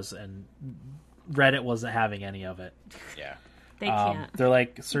parlay was, and Reddit wasn't having any of it. Yeah. They can't. They're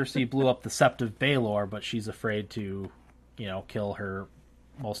like, Cersei blew up the Sept of Baelor, but she's afraid to, kill her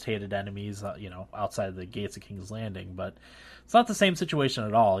most hated enemies, outside of the gates of King's Landing. But it's not the same situation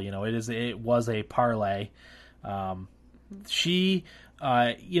at all. It was a parlay. She,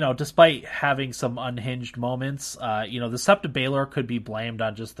 despite having some unhinged moments, the Sept of Baelor could be blamed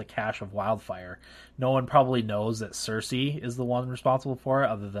on just the cache of wildfire. No one probably knows that Cersei is the one responsible for it,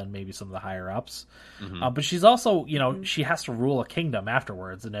 other than maybe some of the higher ups. But she's also, she has to rule a kingdom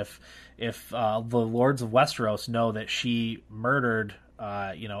afterwards, and if the lords of Westeros know that she murdered,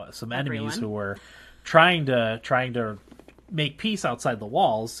 some enemies Everyone. who were trying to make peace outside the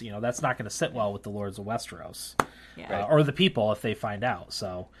walls, that's not going to sit well with the lords of Westeros. Yeah. Or the people if they find out.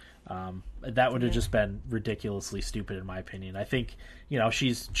 So that would have just been ridiculously stupid in my opinion. I think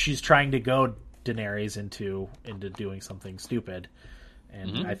she's trying to goad Daenerys into doing something stupid,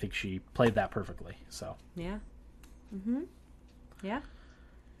 and I think she played that perfectly. So Yeah. Yeah.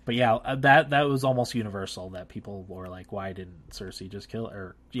 but yeah, that was almost universal that people were like, why didn't Cersei just kill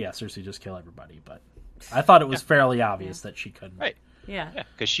Cersei just kill everybody? But I thought it was fairly obvious that she couldn't. Right. Yeah. Yeah.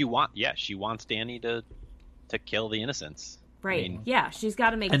 Because she wants Dany to kill the innocents. Right. I mean, yeah. She's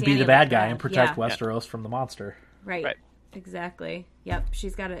got to make And Dany be the look bad guy bad. and protect Yeah. Westeros from the monster. Right. Right. Exactly. Yep.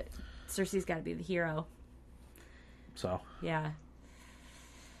 She's got to. Cersei's got to be the hero. So Yeah.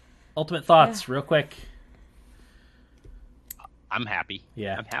 ultimate thoughts, real quick. I'm happy.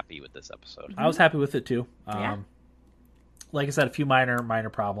 Yeah. I'm happy with this episode. I was happy with it too. Yeah. Like I said, a few minor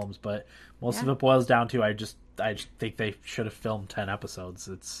problems, but most of it boils down to I just think they should have filmed 10 episodes.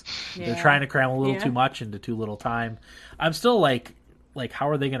 They're Yeah. trying to cram a little Yeah. too much into too little time. I'm still like how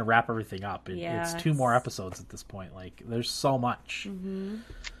are they going to wrap everything up? Yeah, It's 2 more episodes at this point. Like there's so much.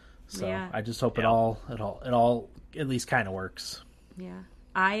 So Yeah. I just hope it all at least kind of works. Yeah.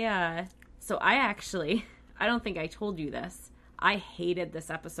 I actually, I don't think I told you this. I hated this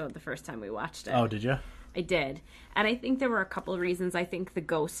episode the first time we watched it. Oh, did you? I did. And I think there were a couple of reasons. I think the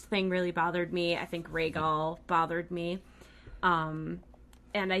ghost thing really bothered me. I think Rhaegal bothered me. And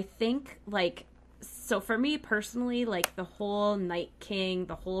I think, so for me personally, the whole Night King,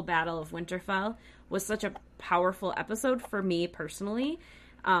 the whole Battle of Winterfell was such a powerful episode for me personally.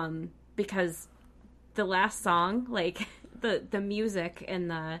 Because the last song, the music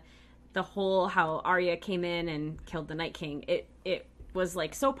and the whole how Arya came in and killed the Night King, it was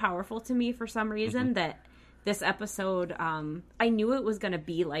so powerful to me for some reason that this episode, I knew it was going to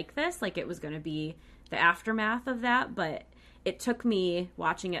be like this, it was going to be the aftermath of that, but it took me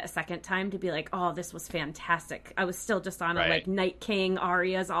watching it a second time to be like, oh, this was fantastic. I was still just on a Night King,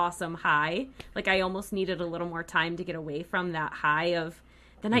 Arya's awesome high. I almost needed a little more time to get away from that high of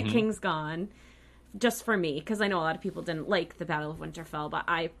the Night King's gone. Just for me, because I know a lot of people didn't like the Battle of Winterfell, but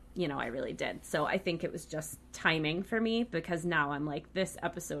I really did. So I think it was just timing for me, because now I'm like, this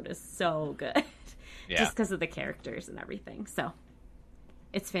episode is so good. Yeah. Just because of the characters and everything. So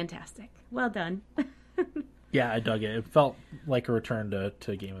it's fantastic. Well done. Yeah, I dug it. It felt like a return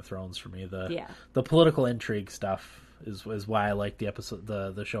to Game of Thrones for me. The political intrigue stuff is why I liked the episode,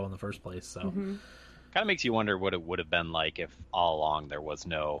 the show in the first place. So Kind of makes you wonder what it would have been like if all along there was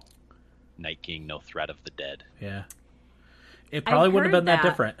no Night King, no threat of the dead. yeah, it probably wouldn't have been that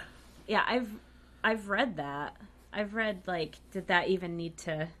different. Yeah, I've read that. I've read did that even need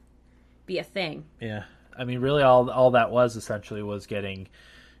to be a thing? Yeah, I mean, really, all that was essentially was getting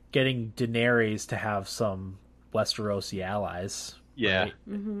Daenerys to have some Westerosi allies. Yeah.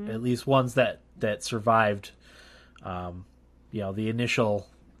 Right? At least ones that survived. The initial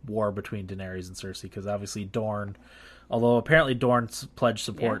war between Daenerys and Cersei, because obviously Dorne Although apparently Dorne's pledged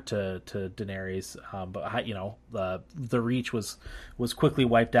support to Daenerys, but you know the Reach was quickly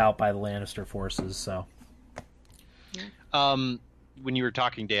wiped out by the Lannister forces. So, when you were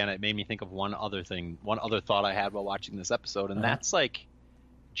talking, Dan, it made me think of one other thought I had while watching this episode, and that's like,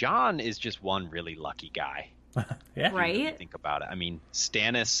 Jon is just one really lucky guy. Yeah, Right? When you think about it. I mean,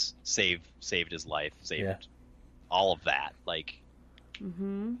 Stannis saved his life, saved all of that, like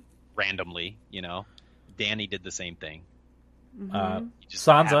randomly, you know. Dany did the same thing. You just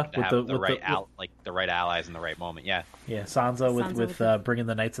Sansa happened to with have the right allies in the right moment. Yeah, Sansa with with bringing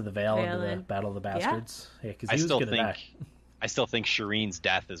the Knights of the Vale into the and- Battle of the Bastards. Yeah, because I he was still gonna die. think Shireen's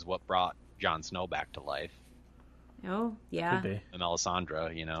death is what brought Jon Snow back to life. Oh, yeah. Could be. And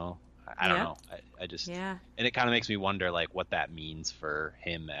Melisandre, you know, I don't Yeah. know. I just Yeah. and it kind of makes me wonder like what that means for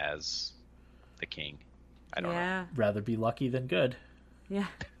him as the king. I don't know. Yeah. Rather be lucky than good. Yeah.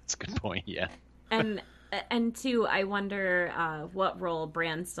 That's a good point. Yeah. And two, I wonder what role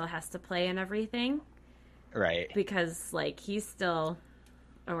Bran still has to play in everything, Right. because like he's still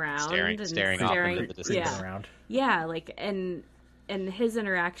around staring off into the distance. Yeah. Around. Yeah, like and his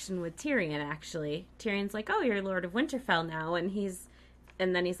interaction with Tyrion, actually, Tyrion's like, "Oh, you're Lord of Winterfell now," and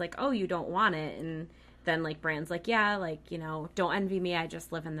then he's like, "Oh, you don't want it," and then like Bran's like, "Yeah, like, you know, don't envy me. I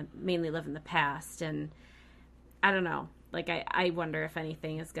just mainly live in the past," and I don't know. Like I wonder if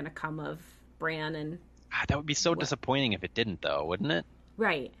anything is going to come of Bran and That would be so disappointing if it didn't, though, wouldn't it?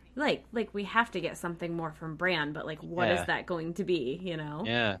 right. Like we have to get something more from Bran, but like what is that going to be, you know?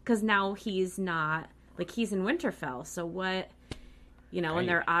 Yeah. Because now he's not, like, he's in Winterfell, so what, you know, Right. and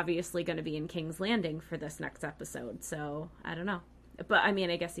they're obviously going to be in King's Landing for this next episode, so I don't know. But I mean,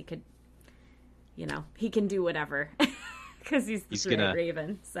 I guess he could, you know, he can do whatever because he's the Red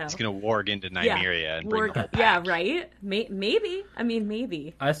Raven. So he's gonna warg into Nymeria and bring the whole pack. yeah, right. Maybe. I mean,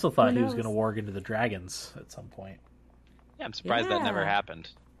 maybe. I still thought Who he was knows? going to warg into the dragons at some point. Yeah, I'm surprised that never Yeah. happened.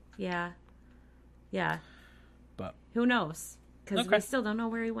 Yeah. But Who knows? Because Okay. we still don't know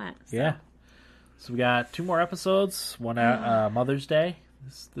where he went. So. yeah. So we got 2 more episodes. One at Mother's Day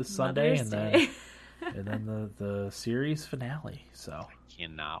this Sunday, Mother's and Day. then the series finale. So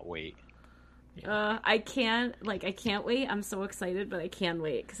Cannot wait. I can't wait. I'm so excited, but I can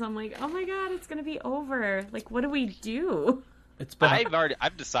wait because I'm like, oh my god, it's gonna be over. Like, what do we do? it's been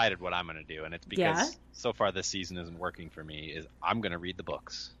I've decided what I'm gonna do, and it's because Yeah? so far this season isn't working for me. Is I'm gonna read the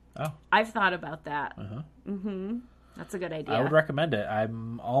books. I've thought about that. Uh-huh. That's a good idea. I would recommend it.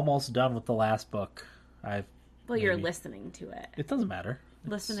 I'm almost done with the last book. You're maybe- listening to it. It doesn't matter.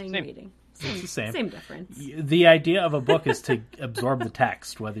 Listening, same. reading. It's the same. Same difference. The idea of a book is to absorb the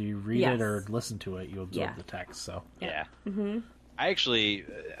text, whether you read Yes. it or listen to it. You absorb Yeah. the text. So Yeah. Mm-hmm. I actually,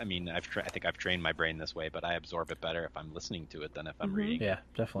 I mean, I think I've trained my brain this way, but I absorb it better if I'm listening to it than if I'm reading. yeah,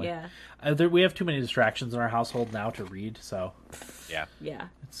 definitely. Yeah. We have too many distractions in our household now to read. So Yeah. Yeah.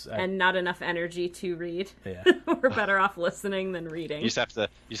 it's And not enough energy to read. yeah, We're better off listening than reading. You just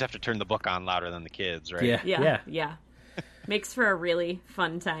have to turn the book on louder than the kids, right? yeah. Makes for a really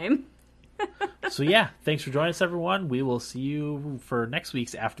fun time. So yeah, thanks for joining us, everyone. We will see you for next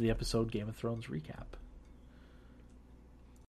week's After the Episode Game of Thrones recap.